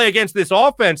to play against this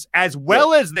offense as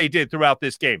well as they did throughout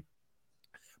this game.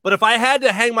 But if I had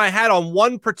to hang my hat on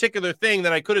one particular thing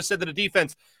that I could have said to the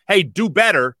defense, hey, do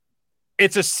better,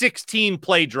 it's a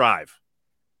 16-play drive.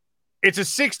 It's a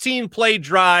 16-play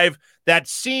drive that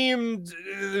seemed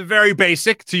very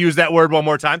basic, to use that word one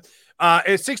more time. A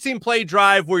 16-play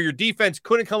drive where your defense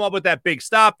couldn't come up with that big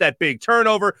stop, that big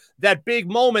turnover, that big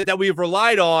moment that we've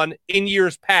relied on in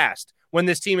years past when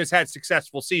this team has had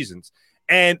successful seasons.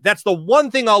 And that's the one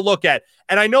thing I'll look at.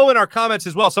 And I know in our comments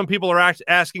as well, some people are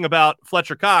asking about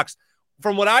Fletcher Cox.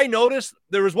 From what I noticed,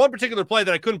 there was one particular play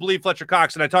that I couldn't believe Fletcher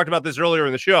Cox, and I talked about this earlier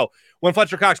in the show. When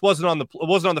Fletcher Cox wasn't on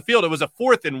the field, it was a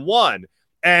 4th and 1.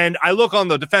 And I look on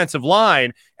the defensive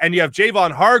line, and you have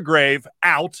Javon Hargrave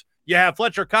out. You have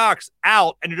Fletcher Cox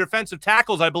out, and your defensive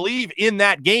tackles, I believe, in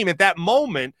that game at that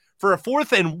moment for a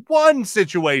 4th and 1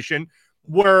 situation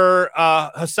were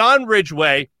Hassan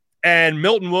Ridgeway and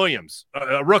Milton Williams,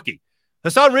 a rookie.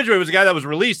 Hassan Ridgeway was a guy that was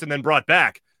released and then brought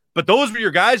back. But those were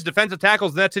your guys, defensive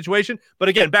tackles in that situation. But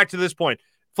again, back to this point,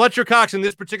 Fletcher Cox in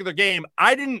this particular game,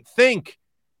 I didn't think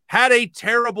had a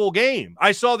terrible game.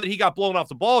 I saw that he got blown off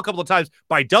the ball a couple of times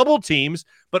by double teams,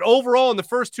 but overall in the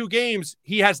first 2 games,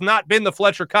 he has not been the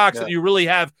Fletcher Cox that you really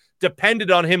have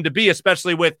depended on him to be,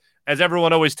 especially with, as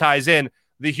everyone always ties in,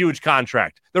 the huge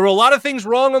contract. There were a lot of things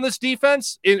wrong on this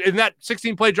defense in that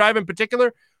 16-play drive in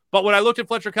particular, but when I looked at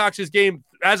Fletcher Cox's game,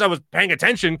 as I was paying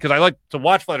attention, because I like to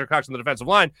watch Fletcher Cox on the defensive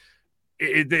line,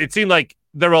 it seemed like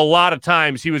there were a lot of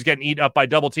times he was getting eaten up by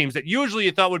double teams that usually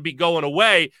you thought would be going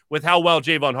away with how well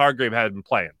Javon Hargrave had been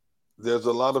playing. There's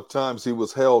a lot of times he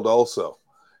was held also.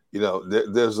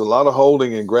 There's a lot of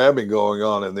holding and grabbing going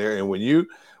on in there. And when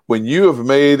you have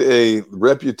made a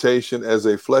reputation as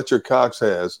a Fletcher Cox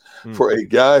has for a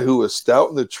guy who is stout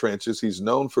in the trenches, he's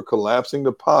known for collapsing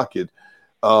the pocket.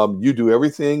 You do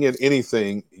everything and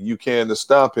anything you can to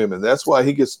stop him. And that's why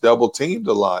he gets double teamed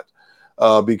a lot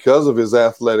because of his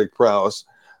athletic prowess.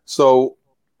 So,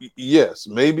 yes,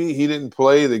 maybe he didn't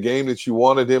play the game that you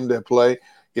wanted him to play.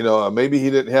 Maybe he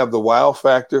didn't have the wow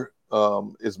factor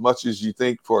as much as you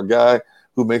think for a guy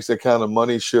who makes that kind of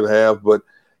money should have. But,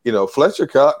 Fletcher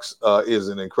Cox is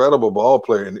an incredible ball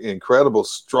player, an incredible,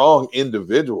 strong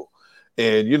individual.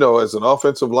 And, you know, as an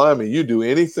offensive lineman, you do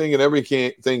anything and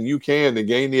everything you can to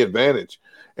gain the advantage.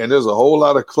 And there's a whole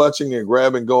lot of clutching and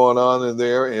grabbing going on in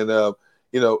there. And,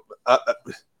 you know,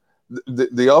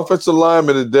 the offensive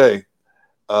linemen today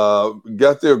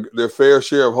got their fair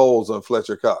share of holes on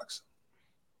Fletcher Cox.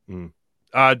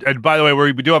 And by the way,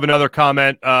 we do have another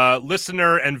comment.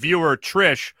 Listener and viewer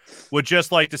Trish would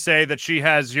just like to say that she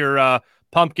has your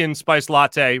pumpkin spice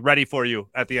latte ready for you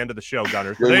at the end of the show,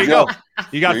 Gunner. There you go.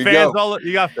 You got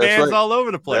fans all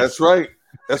over the place. That's right.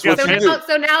 That's what you do.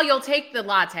 So now you'll take the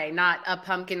latte, not a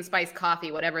pumpkin spice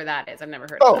coffee, whatever that is. I've never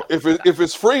heard of that. If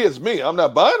it's free, it's me. I'm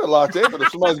not buying a latte, but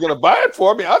if somebody's going to buy it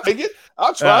for me, I'll take it.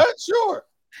 I'll try it. Sure.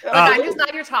 I'm just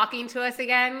glad you're talking to us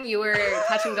again. You were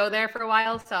touch and go there for a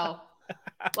while, so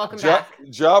welcome back.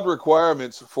 Job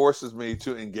requirements forces me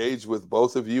to engage with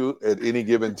both of you at any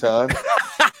given time.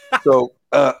 So,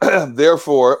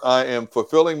 therefore, I am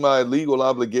fulfilling my legal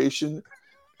obligation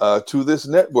to this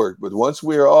network. But once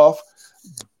we are off,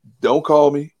 don't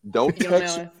call me. Don't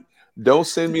text me. Don't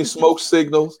send me smoke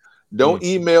signals. Don't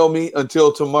email me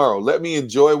until tomorrow. Let me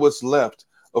enjoy what's left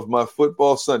of my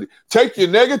football Sunday. Take your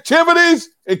negativities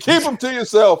and keep them to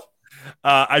yourself.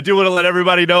 I do want to let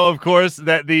everybody know, of course,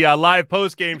 that the live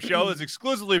post-game show is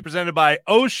exclusively presented by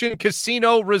Ocean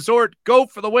Casino Resort. Go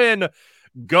for the win.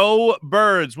 Go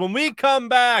Birds. When we come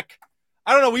back,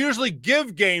 I don't know, we usually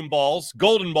give game balls,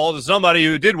 golden balls, to somebody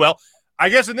who did well. I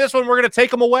guess in this one, we're going to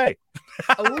take them away.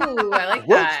 Ooh, I like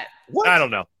that. What? I don't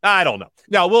know.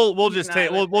 No, we'll just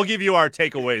we'll give you our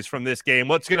takeaways from this game.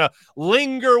 What's going to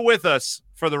linger with us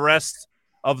for the rest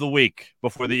of the week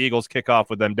before the Eagles kick off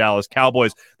with them Dallas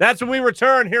Cowboys. That's when we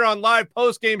return here on live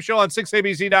post-game show on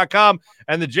 6abc.com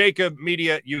and the Jacob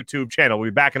Media YouTube channel. We'll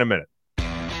be back in a minute.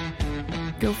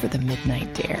 Go for the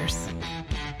midnight dares.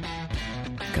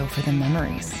 Go for the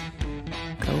memories.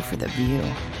 Go for the view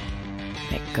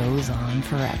that goes on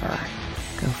forever.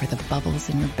 Go for the bubbles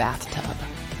in your bathtub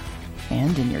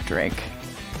and in your drink.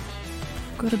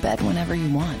 Go to bed whenever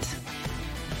you want.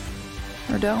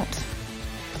 Or don't.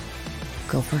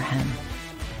 Go for him.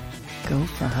 Go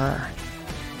for her.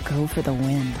 Go for the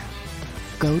win.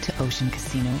 Go to Ocean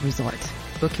Casino Resort.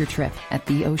 Book your trip at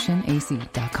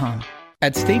theoceanac.com.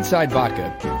 At Stateside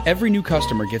Vodka, every new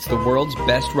customer gets the world's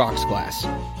best rocks glass.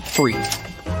 Free.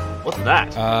 What's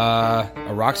that?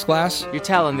 A rocks glass? You're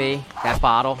telling me that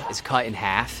bottle is cut in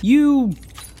half? You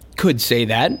could say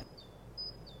that.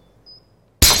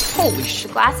 Holy shit.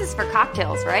 The glass is for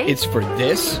cocktails, right? It's for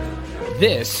this,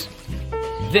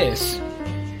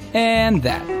 and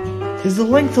that. Is the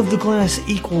length of the glass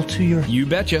equal to your... You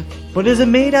betcha. But is it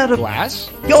made out of...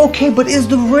 Glass? Yeah, okay, but is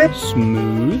the rim...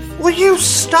 Smooth? Will you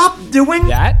stop doing...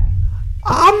 That?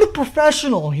 I'm the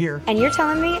professional here. And you're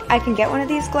telling me I can get one of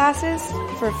these glasses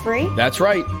for free? That's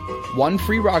right. 1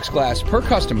 free rocks glass per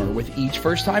customer with each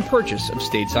first-time purchase of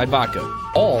Stateside Vodka.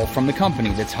 All from the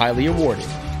company that's highly awarded.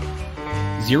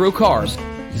 0 carbs,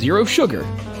 0 sugar,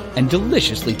 and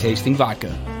deliciously tasting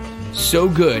vodka. So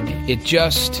good, it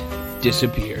just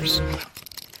disappears.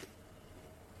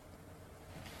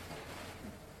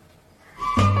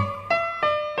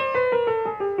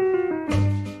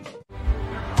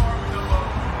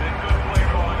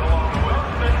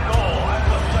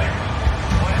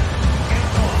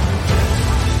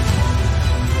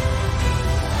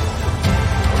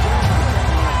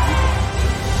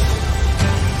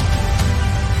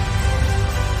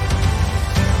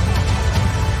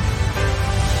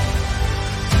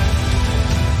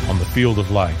 Field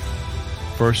of life,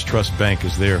 First Trust Bank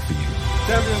is there for you.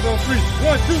 Champions on 3.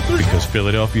 1, 2, 3. Because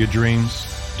Philadelphia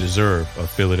dreams deserve a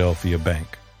Philadelphia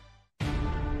bank.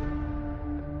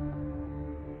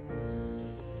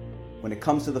 When it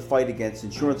comes to the fight against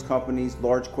insurance companies,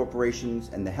 large corporations,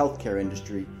 and the healthcare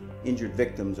industry, injured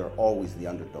victims are always the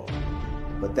underdog.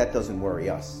 But that doesn't worry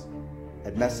us.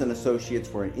 At Messa & Associates,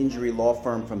 we're an injury law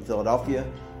firm from Philadelphia,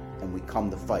 and we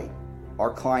come to fight. Our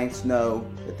clients know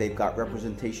that they've got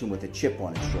representation with a chip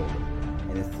on its shoulder,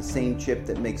 and it's the same chip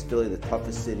that makes Philly the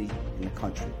toughest city in the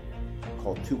country.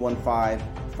 Call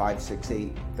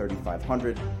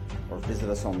 215-568-3500 or visit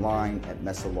us online at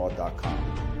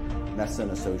messalaw.com. Messa &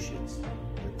 Associates,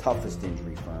 the toughest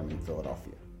injury firm in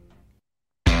Philadelphia.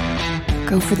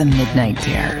 Go for the midnight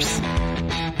dares.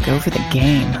 Go for the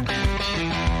game.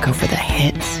 Go for the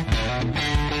hits.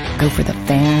 Go for the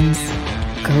fans.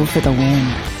 Go for the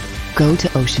win. Go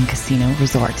to Ocean Casino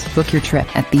Resort. Book your trip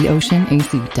at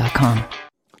theoceanac.com.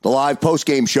 The live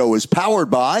post-game show is powered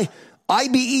by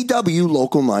IBEW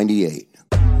Local 98.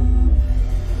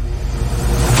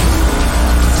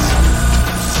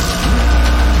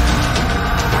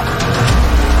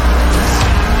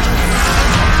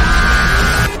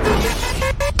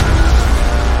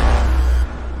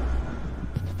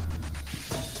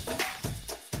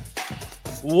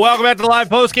 Welcome back to the live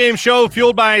post-game show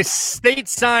fueled by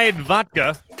Stateside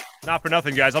Vodka. Not for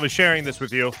nothing, guys. I'll be sharing this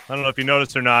with you. I don't know if you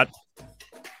noticed or not.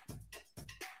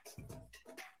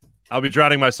 I'll be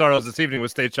drowning my sorrows this evening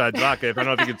with Stateside Vodka. I don't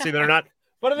know if you can see that or not.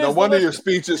 But no wonder your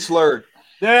speech is slurred.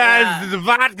 Yeah, the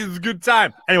vodka is a good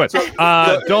time. Anyway, hey,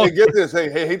 get this.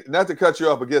 Hey, not to cut you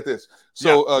off, but get this.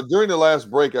 So during the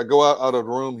last break, I go out of the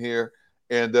room here,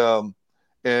 and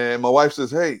my wife says,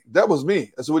 "Hey, that was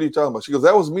me." I said, "What are you talking about?" She goes,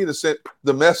 "That was me that sent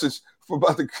the message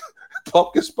about the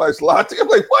pumpkin spice latte." I'm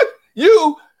like, "What?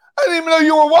 You? I didn't even know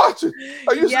you were watching.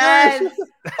 Are you serious?"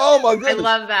 Oh my goodness, I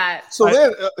love that. So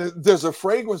then there's a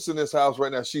fragrance in this house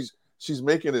right now. She's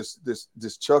making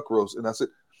this chuck roast, and I said,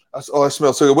 "Oh, I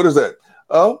smell so good. What is that?"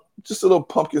 "Oh, just a little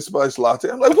pumpkin spice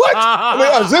latte." I'm like, "What? I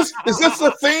mean, is this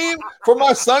the theme for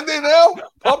my Sunday now?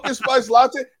 Pumpkin spice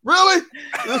latte? Really?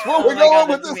 Is this what we're going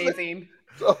with this amazing. Thing?"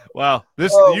 Wow,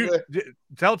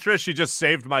 tell Trish she just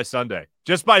saved my Sunday.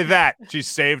 Just by that, she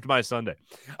saved my Sunday.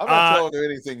 I'm not telling her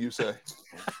anything you say.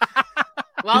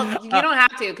 Well, you don't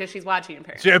have to because she's watching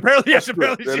apparently. Apparently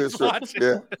that she's watching.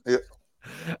 Yeah.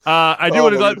 I do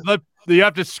want to let you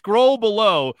have to scroll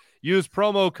below. Use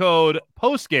promo code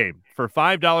POSTGAME for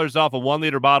 $5 off a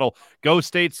 1-liter bottle. Go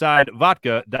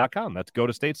statesidevodka.com. That's go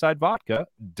to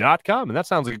statesidevodka.com. And that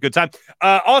sounds like a good time.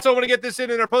 Also, I want to get this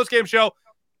in our postgame show.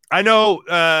 I know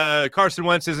Carson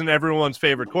Wentz isn't everyone's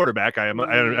favorite quarterback. I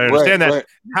understand that. Right.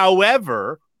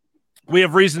 However, we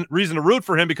have reason to root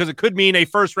for him because it could mean a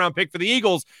first-round pick for the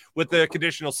Eagles with the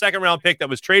conditional second-round pick that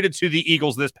was traded to the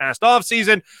Eagles this past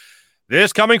offseason.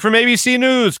 This coming from ABC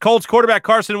News. Colts quarterback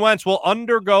Carson Wentz will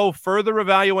undergo further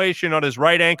evaluation on his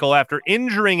right ankle after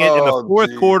injuring it in the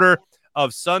fourth quarter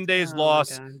of Sunday's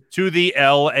loss to the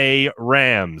L.A.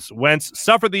 Rams. Wentz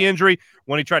suffered the injury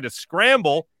when he tried to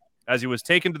scramble as he was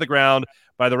taken to the ground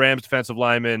by the Rams defensive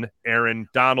lineman Aaron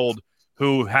Donald,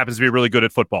 who happens to be really good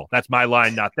at football. That's my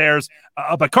line, not theirs.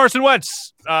 But Carson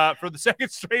Wentz, for the second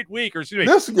straight week, or excuse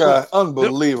me. This guy,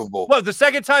 unbelievable. Well, the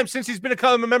second time since he's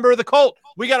become a member of the Colts.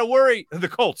 We got to worry. The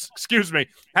Colts, excuse me,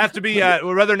 have to be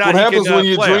whether or not what he happens can, when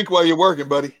you drink while you're working,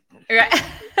 buddy?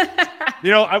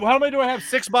 You know, how many do I have?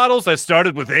 6 bottles? I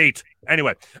started with 8.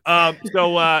 Anyway,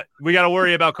 so we got to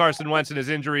worry about Carson Wentz and his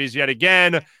injuries yet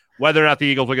again, whether or not the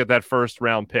Eagles will get that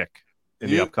first-round pick in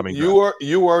the upcoming draft.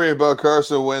 You worry about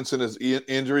Carson Wentz and his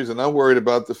injuries, and I'm worried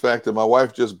about the fact that my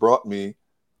wife just brought me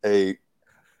a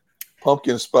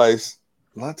pumpkin spice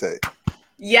latte.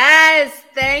 Yes,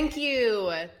 thank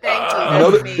you.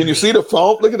 Can you see the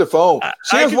foam? Look at the foam.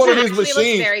 She has one of these machines.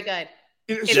 Looks very good.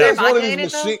 She has one of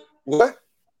these machines. What?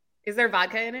 Is there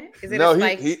vodka in it? Is it no, a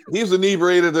spice? He's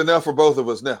inebriated enough for both of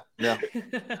us now.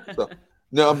 So,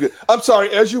 no, I'm good. I'm sorry.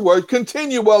 As you were,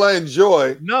 continue while I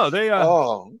enjoy. No, they.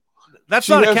 That's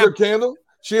she not has her candle.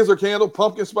 She has her candle,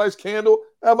 pumpkin spice candle.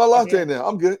 I have my latte now.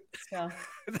 I'm good. Yeah.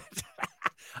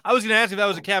 I was going to ask if that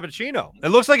was a cappuccino. It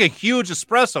looks like a huge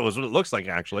espresso is what it looks like,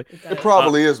 actually. It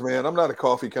probably is, man. I'm not a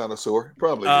coffee connoisseur. It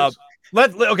probably is.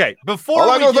 Okay, before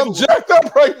all I know is I'm jacked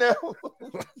up right now.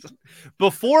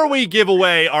 Before we give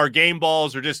away our game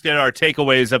balls or just get our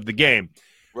takeaways of the game,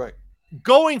 right?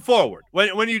 Going forward,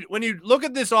 when you look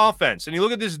at this offense and you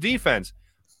look at this defense,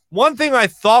 one thing I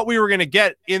thought we were going to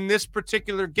get in this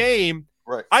particular game,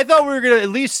 right? I thought we were going to at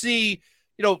least see,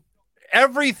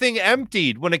 everything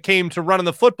emptied when it came to running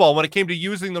the football, when it came to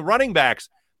using the running backs.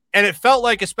 And it felt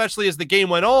like, especially as the game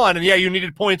went on, and you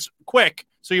needed points quick,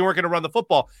 so you weren't going to run the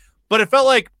football. But it felt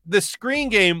like the screen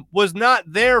game was not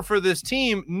there for this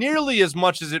team nearly as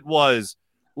much as it was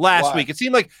last week. It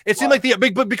seemed like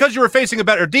because you were facing a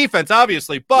better defense,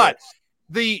 obviously. But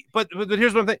but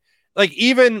here's one thing: like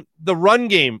even the run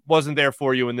game wasn't there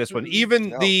for you in this one.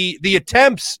 Even the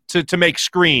attempts to make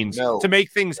screens, to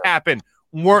make things happen,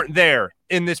 weren't there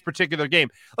in this particular game.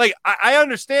 Like I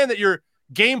understand that you're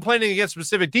game planning against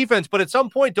specific defense, but at some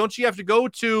point, don't you have to go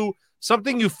to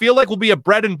something you feel like will be a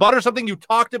bread and butter, something you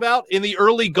talked about in the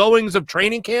early goings of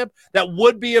training camp that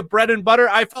would be a bread and butter?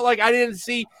 I felt like I didn't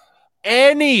see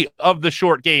any of the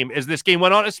short game as this game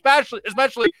went on,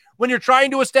 especially when you're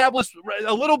trying to establish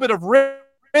a little bit of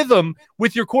rhythm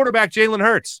with your quarterback, Jalen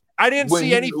Hurts. I didn't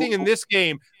see anything in this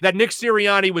game that Nick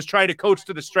Sirianni was trying to coach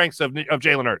to the strengths of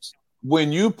Jalen Hurts.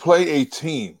 When you play a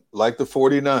team like the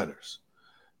 49ers,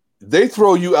 they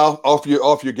throw you out off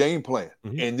your game plan,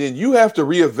 and then you have to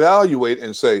reevaluate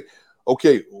and say,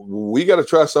 okay, we got to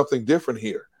try something different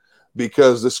here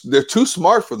because they're too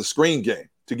smart for the screen game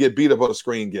to get beat up on a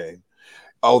screen game.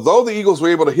 Although the Eagles were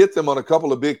able to hit them on a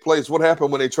couple of big plays, what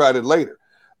happened when they tried it later?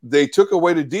 They took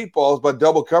away the deep balls by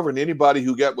double covering anybody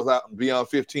who got beyond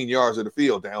 15 yards of the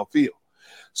field downfield.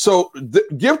 So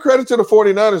give credit to the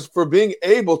 49ers for being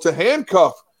able to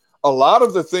handcuff a lot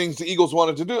of the things the Eagles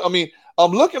wanted to do. I mean,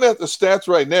 I'm looking at the stats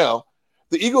right now.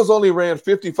 The Eagles only ran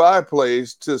 55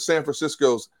 plays to San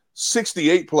Francisco's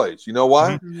 68 plays. You know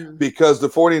why? Mm-hmm. Because the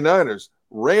 49ers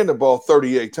ran the ball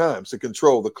 38 times to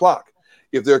control the clock.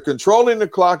 If they're controlling the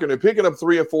clock and they're picking up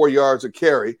 3 or 4 yards a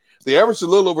carry, they average a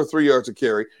little over 3 yards a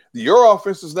carry. Your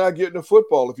offense is not getting the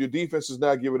football if your defense is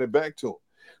not giving it back to them.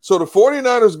 So the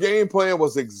 49ers game plan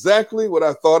was exactly what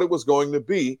I thought it was going to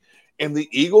be, and the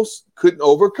Eagles couldn't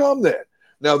overcome that.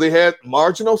 Now, they had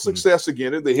marginal success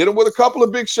again. They hit them with a couple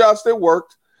of big shots that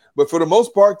worked, but for the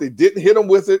most part, they didn't hit them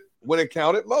with it when it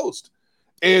counted most.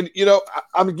 And, you know,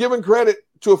 I'm giving credit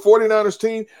to a 49ers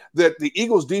team that the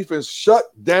Eagles defense shut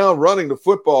down running the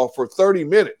football for 30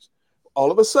 minutes.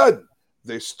 All of a sudden,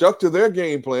 they stuck to their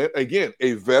game plan. Again,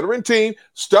 a veteran team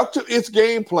stuck to its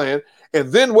game plan.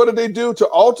 And then what did they do to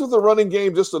alter the running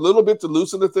game just a little bit to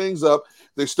loosen the things up?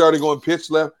 They started going pitch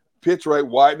left, pitch right,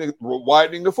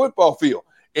 widening the football field.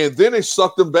 And then they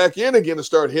sucked them back in again and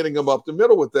started hitting them up the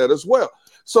middle with that as well.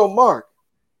 So, Mark,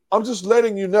 I'm just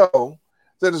letting you know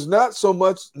that it's not so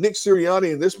much Nick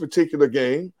Sirianni in this particular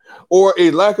game or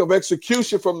a lack of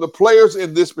execution from the players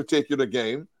in this particular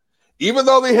game, even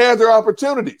though they had their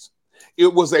opportunities.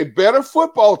 It was a better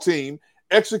football team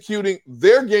executing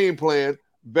their game plan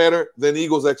better than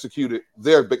Eagles executed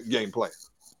their game plan.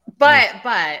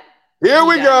 But here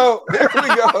we go.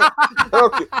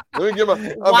 Okay. Let me give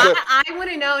I want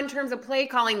to know in terms of play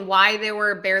calling why there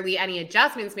were barely any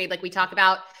adjustments made. Like we talk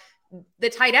about the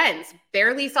tight ends,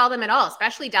 barely saw them at all,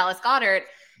 especially Dallas Goedert.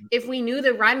 If we knew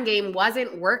the run game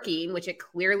wasn't working, which it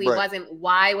clearly wasn't,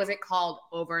 why was it called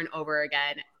over and over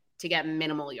again to get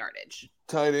minimal yardage?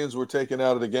 Tight ends were taken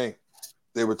out of the game.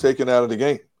 They were taken out of the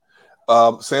game.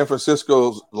 San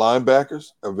Francisco's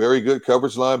linebackers are very good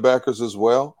coverage linebackers as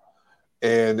well.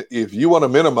 And if you want to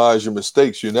minimize your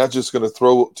mistakes, you're not just going to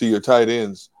throw to your tight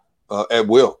ends at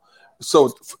will. So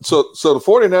the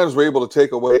 49ers were able to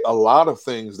take away a lot of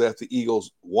things that the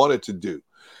Eagles wanted to do.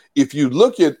 If you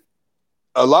look at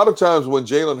a lot of times when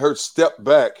Jalen Hurts stepped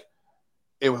back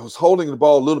and was holding the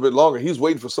ball a little bit longer, he's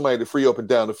waiting for somebody to free up and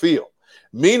down the field.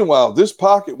 Meanwhile, this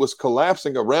pocket was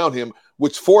collapsing around him,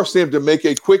 which forced him to make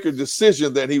a quicker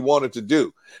decision than he wanted to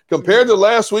do. Compared to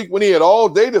last week when he had all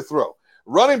day to throw.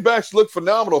 Running backs looked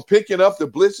phenomenal, picking up the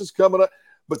blitzes coming up,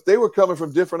 but they were coming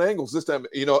from different angles this time.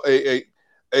 You know, a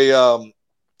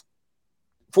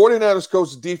 49ers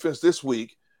coach's defense this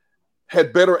week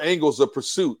had better angles of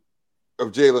pursuit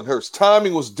of Jalen Hurts.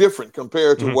 Timing was different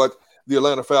compared to what the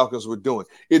Atlanta Falcons were doing.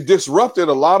 It disrupted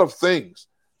a lot of things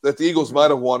that the Eagles might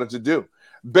have wanted to do.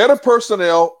 Better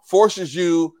personnel forces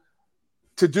you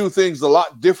to do things a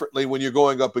lot differently when you're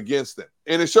going up against them.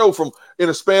 And it showed in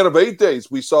a span of 8 days,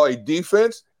 we saw a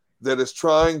defense that is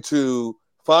trying to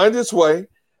find its way,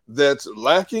 that's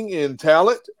lacking in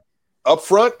talent up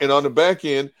front and on the back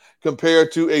end,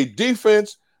 compared to a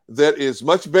defense that is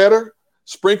much better,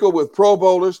 sprinkled with Pro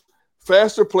Bowlers,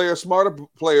 faster players, smarter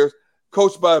players,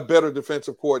 coached by a better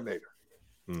defensive coordinator.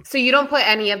 So you don't put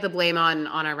any of the blame on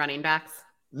our running backs?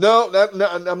 No,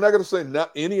 I'm not going to say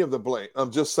not any of the blame.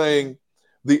 I'm just saying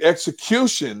the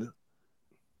execution,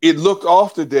 it looked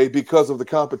off today because of the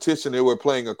competition they were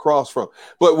playing across from.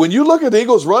 But when you look at the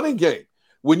Eagles' running game,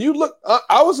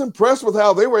 I was impressed with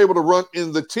how they were able to run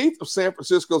in the teeth of San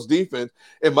Francisco's defense,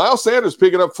 and Miles Sanders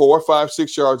picking up 4, 5,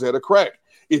 6 yards at a crack.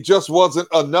 It just wasn't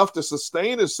enough to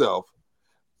sustain itself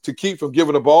to keep from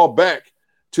giving the ball back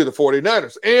to the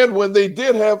 49ers. And when they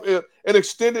did have an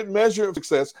extended measure of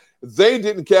success, they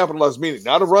didn't capitalize, meaning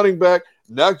not a running back,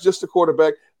 not just a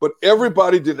quarterback, but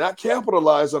everybody did not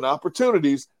capitalize on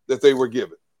opportunities that they were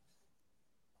given.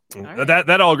 Right.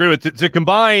 That I'll agree with. To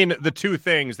combine the two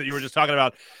things that you were just talking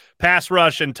about, pass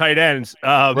rush and tight ends.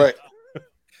 Right.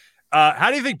 How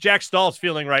do you think Jack Stahl's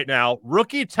feeling right now?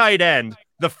 Rookie tight end.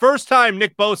 The first time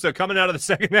Nick Bosa coming out of the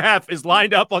second half is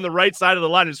lined up on the right side of the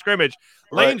line of scrimmage.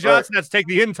 Lane Johnson has to take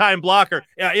the inside blocker.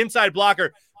 Inside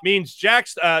blocker means Jack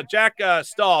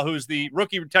Stahl, who's the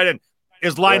rookie tight end,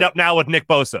 is lined up now with Nick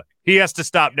Bosa. He has to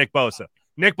stop Nick Bosa.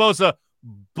 Nick Bosa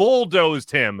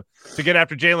bulldozed him to get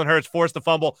after Jalen Hurts, forced the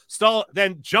fumble. Stahl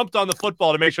then jumped on the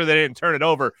football to make sure they didn't turn it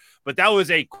over. But that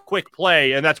was a quick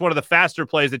play, and that's one of the faster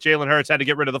plays that Jalen Hurts had to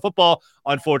get rid of the football.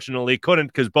 Unfortunately, couldn't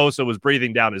because Bosa was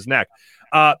breathing down his neck.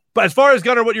 But as far as,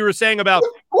 Gunnar, what you were saying about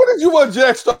 – What did you want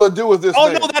Jack Stahl to do with this?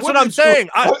 Oh, no, that's what I'm saying.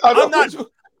 I'm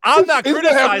not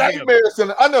criticizing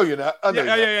him. I know you're not.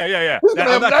 Yeah. He's going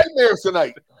to have nightmares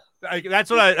tonight. That's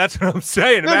what I'm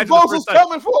saying. Nick Bosa's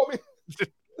coming for me.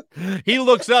 He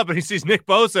looks up and he sees Nick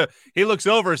Bosa. He looks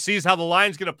over, sees how the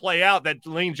line's going to play out, that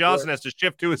Lane Johnson has to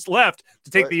shift to his left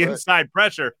to take the inside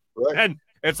pressure. And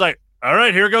it's like, all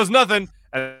right, here goes nothing.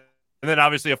 And And then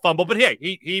obviously a fumble, but hey,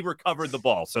 he recovered the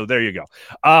ball. So there you go.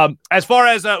 As far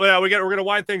as we're going to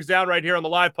wind things down right here on the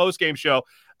live post-game show.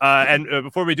 And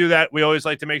before we do that, we always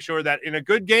like to make sure that in a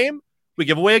good game, we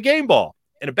give away a game ball.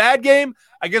 In a bad game,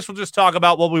 I guess we'll just talk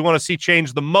about what we want to see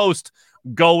change the most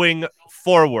going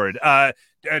forward.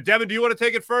 Devin, do you want to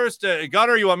take it first?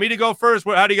 Gunnar, you want me to go first?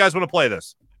 How do you guys want to play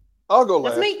this? I'll go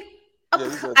last.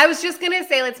 I was just going to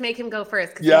say, let's make him go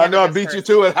first. Yeah, I know. I beat you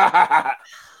to it.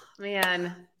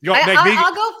 Man.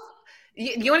 I'll go.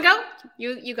 You want to go?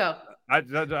 You go.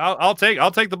 I'll take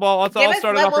the ball. I'll start it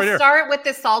off right here. We'll start with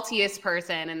the saltiest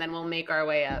person, and then we'll make our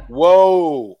way up.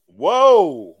 Whoa.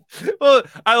 Well,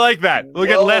 I like that. We'll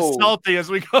get less salty as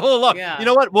we go along. Yeah. You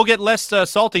know what? We'll get less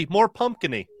salty, more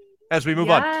pumpkin-y as we move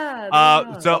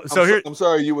on. So here. I'm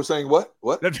sorry. You were saying what?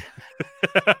 What?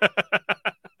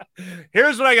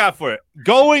 Here's what I got for it.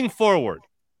 Going forward,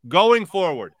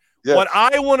 yes. What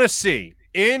I want to see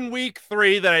in week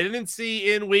 3 that I didn't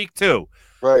see in week 2.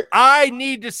 Right. I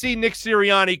need to see Nick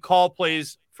Sirianni call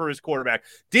plays for his quarterback.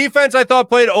 Defense, I thought,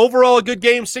 played overall a good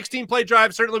game. 16-play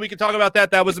drive. Certainly we can talk about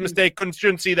that. That was a mistake.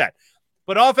 Shouldn't see that.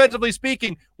 But offensively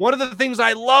speaking, one of the things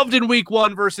I loved in week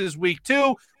 1 versus week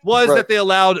 2 was that they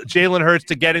allowed Jalen Hurts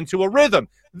to get into a rhythm.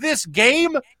 This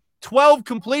game, 12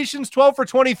 completions, 12 for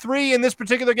 23 in this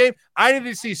particular game. I need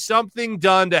to see something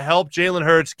done to help Jalen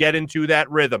Hurts get into that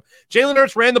rhythm. Jalen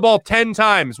Hurts ran the ball 10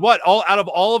 times. Out of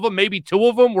all of them, maybe 2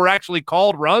 of them were actually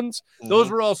called runs. Mm-hmm. Those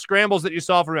were all scrambles that you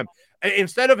saw from him.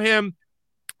 Instead of him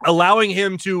allowing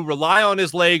him to rely on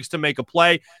his legs to make a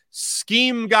play,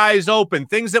 scheme guys open,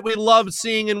 things that we loved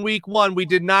seeing in week 1, we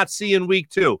did not see in week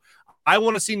 2. I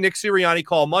want to see Nick Sirianni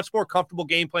call a much more comfortable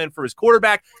game plan for his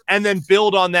quarterback and then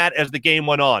build on that as the game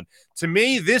went on. To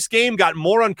me, this game got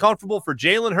more uncomfortable for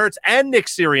Jalen Hurts and Nick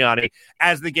Sirianni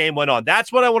as the game went on.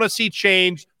 That's what I want to see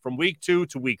change from week 2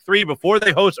 to week 3 before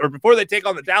they take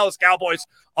on the Dallas Cowboys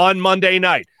on Monday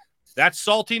night. That's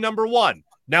salty number 1.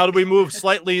 Now do we move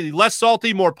slightly less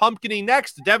salty, more pumpkin-y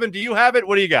next? Devin, do you have it?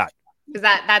 What do you got?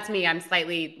 That's me. I'm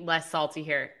slightly less salty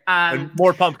here. And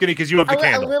more pumpkin-y because you have the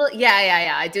candle. A little,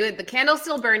 yeah. I do it. The candle's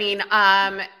still burning.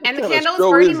 And the candle is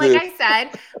burning, like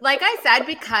I said,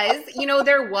 because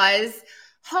there was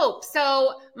hope.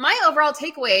 So my overall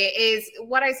takeaway is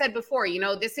what I said before.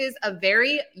 This is a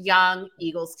very young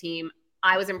Eagles team.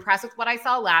 I was impressed with what I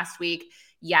saw last week.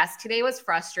 Yes, today was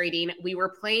frustrating. We were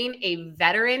playing a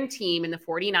veteran team in the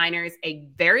 49ers, a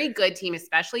very good team,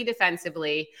 especially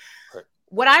defensively. Right.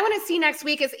 What I want to see next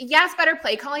week is, yes, better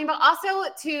play calling, but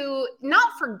also to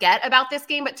not forget about this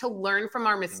game, but to learn from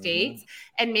our mistakes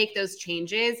and make those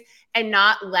changes and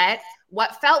not let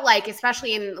what felt like,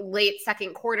 especially in late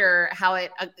second quarter, how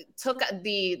it took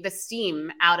the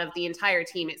steam out of the entire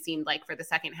team, it seemed like, for the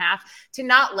second half, to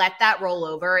not let that roll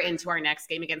over into our next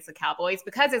game against the Cowboys.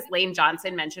 Because as Lane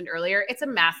Johnson mentioned earlier, it's a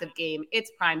massive game.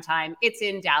 It's prime time. It's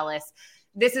in Dallas.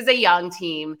 This is a young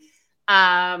team.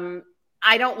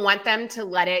 I don't want them to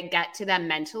let it get to them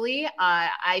mentally.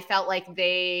 I felt like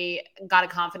they got a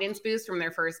confidence boost from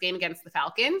their first game against the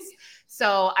Falcons.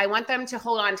 So I want them to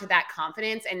hold on to that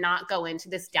confidence and not go into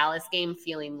this Dallas game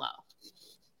feeling low.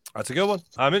 That's a good one.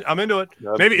 I'm into it.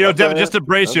 Maybe, Devin, just to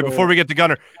brace you before we get to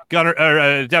Gunnar,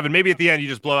 Devin, maybe at the end you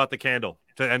just blow out the candle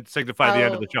and signify the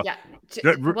end of the show. Yeah.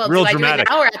 Real dramatic.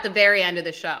 Now we're at the very end of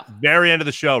the show. Very end of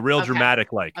the show. Real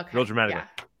dramatic like. Okay. Real dramatic. Yeah.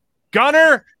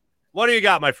 Gunnar, what do you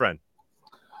got, my friend?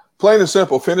 Plain and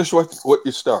simple, finish what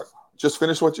you start. Just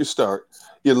finish what you start.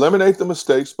 You eliminate the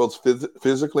mistakes, both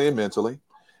physically and mentally.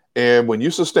 And when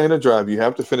you sustain a drive, you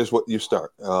have to finish what you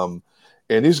start.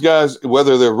 And these guys,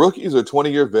 whether they're rookies or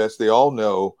 20-year vets, they all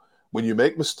know when you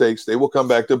make mistakes, they will come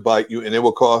back to bite you, and it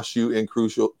will cost you in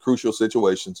crucial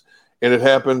situations. And it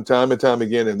happened time and time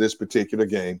again in this particular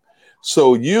game.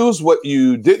 So use what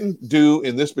you didn't do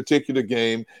in this particular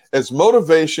game as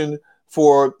motivation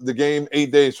for the game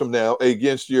 8 days from now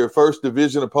against your first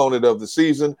division opponent of the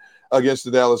season against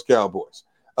the Dallas Cowboys.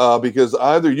 Because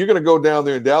either you're going to go down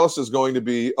there and Dallas is going to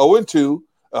be 0-2,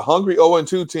 a hungry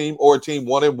 0-2 team, or a team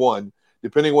 1-1,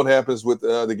 depending what happens with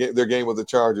their game with the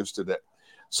Chargers today.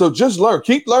 So just learn.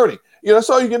 Keep learning. That's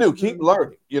all you can do. Keep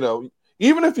learning.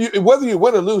 Even whether you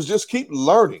win or lose, just keep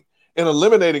learning and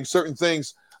eliminating certain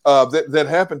things that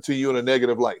happen to you in a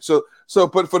negative light.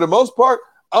 But for the most part,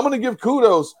 I'm going to give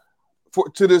kudos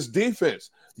to this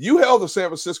defense. You held the San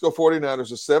Francisco 49ers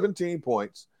to 17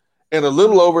 points and a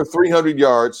little over 300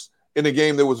 yards in a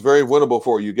game that was very winnable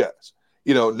for you guys.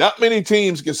 Not many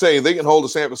teams can say they can hold the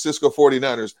San Francisco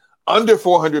 49ers under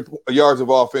 400 yards of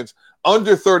offense,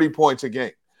 under 30 points a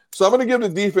game. So I'm going to give the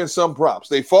defense some props.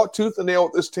 They fought tooth and nail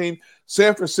with this team.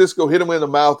 San Francisco hit them in the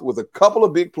mouth with a couple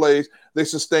of big plays. They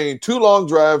sustained 2 long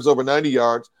drives over 90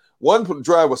 yards. One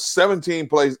drive was 17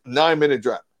 plays, 9-minute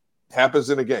drive.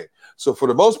 Happens in a game. So for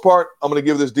the most part, I'm going to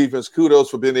give this defense kudos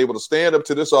for being able to stand up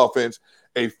to this offense,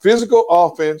 a physical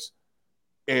offense,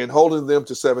 and holding them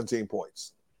to 17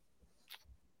 points.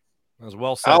 That was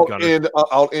well said,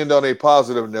 I'll end on a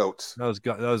positive note.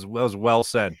 That was well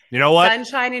said. You know what?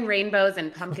 Sunshine and rainbows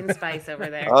and pumpkin spice over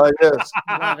there. Yes.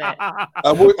 Love it.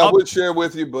 I would share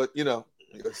with you, but,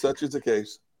 such is the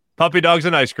case. Puppy dogs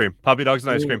and ice cream.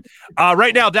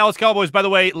 Right now, Dallas Cowboys, by the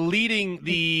way, leading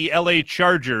the LA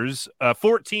Chargers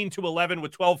 14-11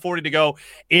 with 12:40 to go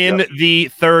in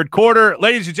the third quarter.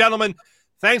 Ladies and gentlemen,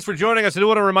 thanks for joining us. I do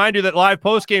want to remind you that live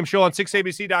post-game show on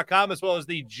 6abc.com as well as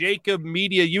the Jacob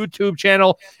Media YouTube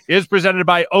channel is presented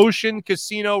by Ocean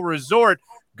Casino Resort.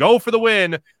 Go for the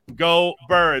win. Go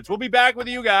Birds. We'll be back with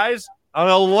you guys on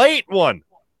a late one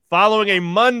following a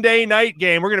Monday night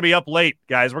game. We're going to be up late,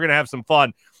 guys. We're going to have some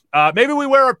fun. Maybe we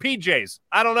wear our PJs.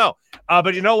 I don't know.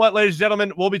 But you know what, ladies and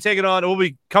gentlemen? We'll be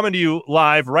coming to you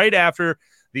live right after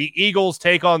the Eagles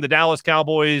take on the Dallas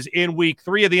Cowboys in week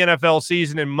 3 of the NFL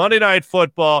season in Monday Night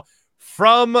Football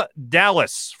from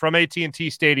Dallas, from AT&T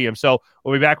Stadium. So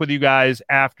we'll be back with you guys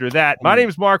after that. My name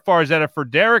is Mark Farzetta for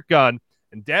Derek Gunn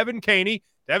and Devin Caney.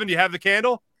 Devin, do you have the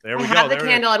candle? There we go. I have the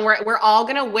candle, and we're all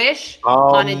going to wish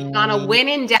on a win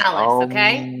in Dallas,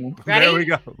 okay? Ready? There we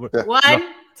go. 1,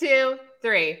 2,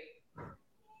 3.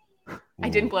 I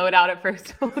didn't blow it out at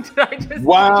first.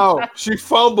 Wow. She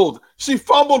fumbled. She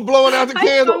fumbled blowing out the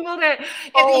candle. I fumbled it.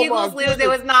 If the Eagles lose, it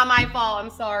was not my fault. I'm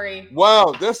sorry.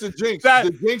 Wow. That's the jinx.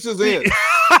 The jinx is in.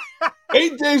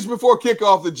 8 days before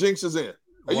kickoff, the jinx is in.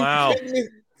 Are you kidding me?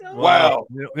 Wow.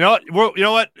 You know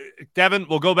what, Devin,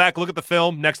 we'll go back, look at the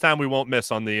film. Next time we won't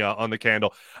miss on the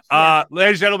candle.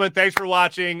 Ladies and gentlemen, thanks for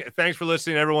watching. Thanks for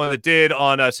listening, everyone that did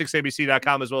on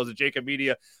 6abc.com as well as the Jacob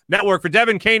Media Network. For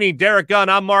Devin Caney, Derek Gunn,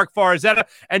 I'm Mark Farzetta.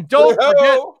 And don't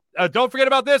forget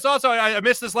about this. Also, I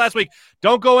missed this last week.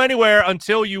 Don't go anywhere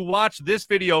until you watch this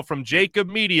video from Jacob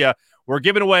Media. We're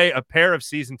giving away a pair of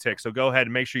season tickets, so go ahead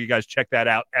and make sure you guys check that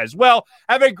out as well.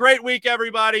 Have a great week,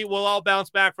 everybody. We'll all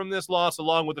bounce back from this loss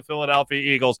along with the Philadelphia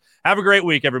Eagles. Have a great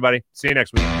week, everybody. See you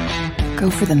next week. Go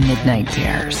for the midnight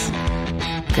dares.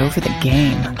 Go for the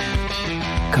game.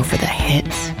 Go for the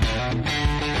hits.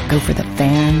 Go for the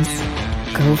fans.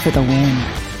 Go for the win.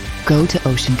 Go to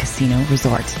Ocean Casino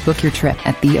Resort. Book your trip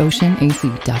at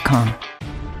theoceanac.com.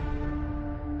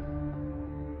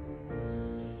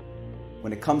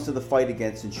 When it comes to the fight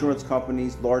against insurance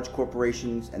companies, large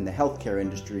corporations, and the healthcare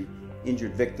industry,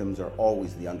 injured victims are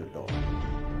always the underdog.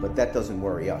 But that doesn't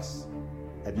worry us.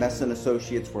 At Messa &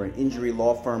 Associates, we're an injury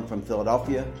law firm from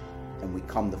Philadelphia, and we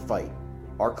come to fight.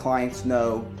 Our clients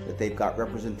know that they've got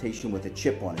representation with a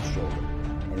chip on its shoulder,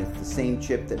 and it's the same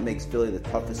chip that makes Philly the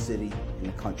toughest city in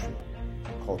the country.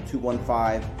 Call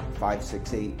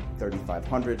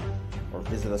 215-568-3500 or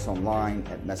visit us online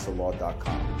at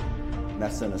messalaw.com.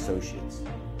 Messa & Associates,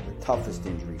 the toughest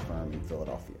injury firm in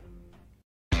Philadelphia.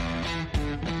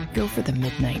 Go for the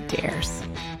midnight dares.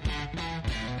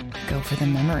 Go for the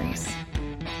memories.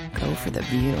 Go for the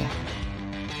view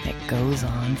that goes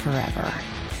on forever.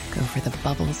 Go for the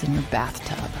bubbles in your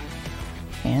bathtub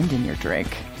and in your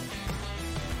drink.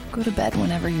 Go to bed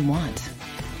whenever you want.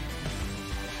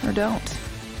 Or don't.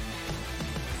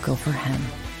 Go for him.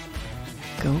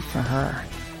 Go for her.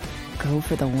 Go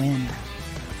for the win.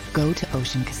 Go to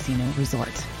Ocean Casino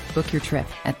Resort. Book your trip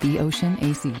at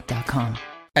theoceanac.com.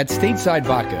 At Stateside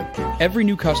Vodka, every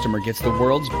new customer gets the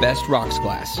world's best rocks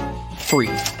glass. Free.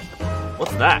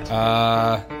 What's that?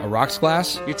 A rocks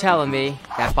glass? You're telling me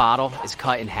that bottle is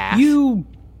cut in half? You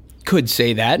could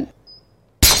say that.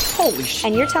 Holy shit.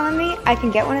 And you're telling me I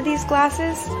can get one of these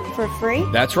glasses for free?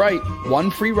 That's right.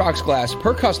 1 free rocks glass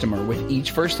per customer with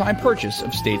each first-time purchase of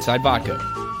Stateside Vodka.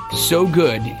 So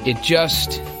good, it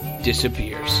just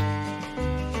disappears.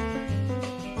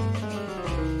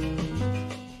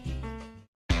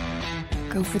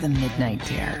 Go for the midnight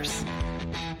dares.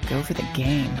 Go for the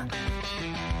game.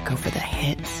 Go for the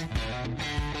hits.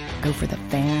 Go for the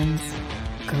fans.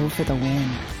 Go for the win.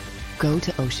 Go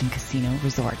to Ocean Casino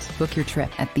Resort. Book your trip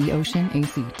at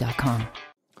theoceanac.com.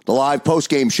 The live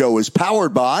postgame show is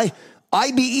powered by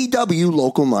IBEW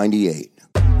Local 98.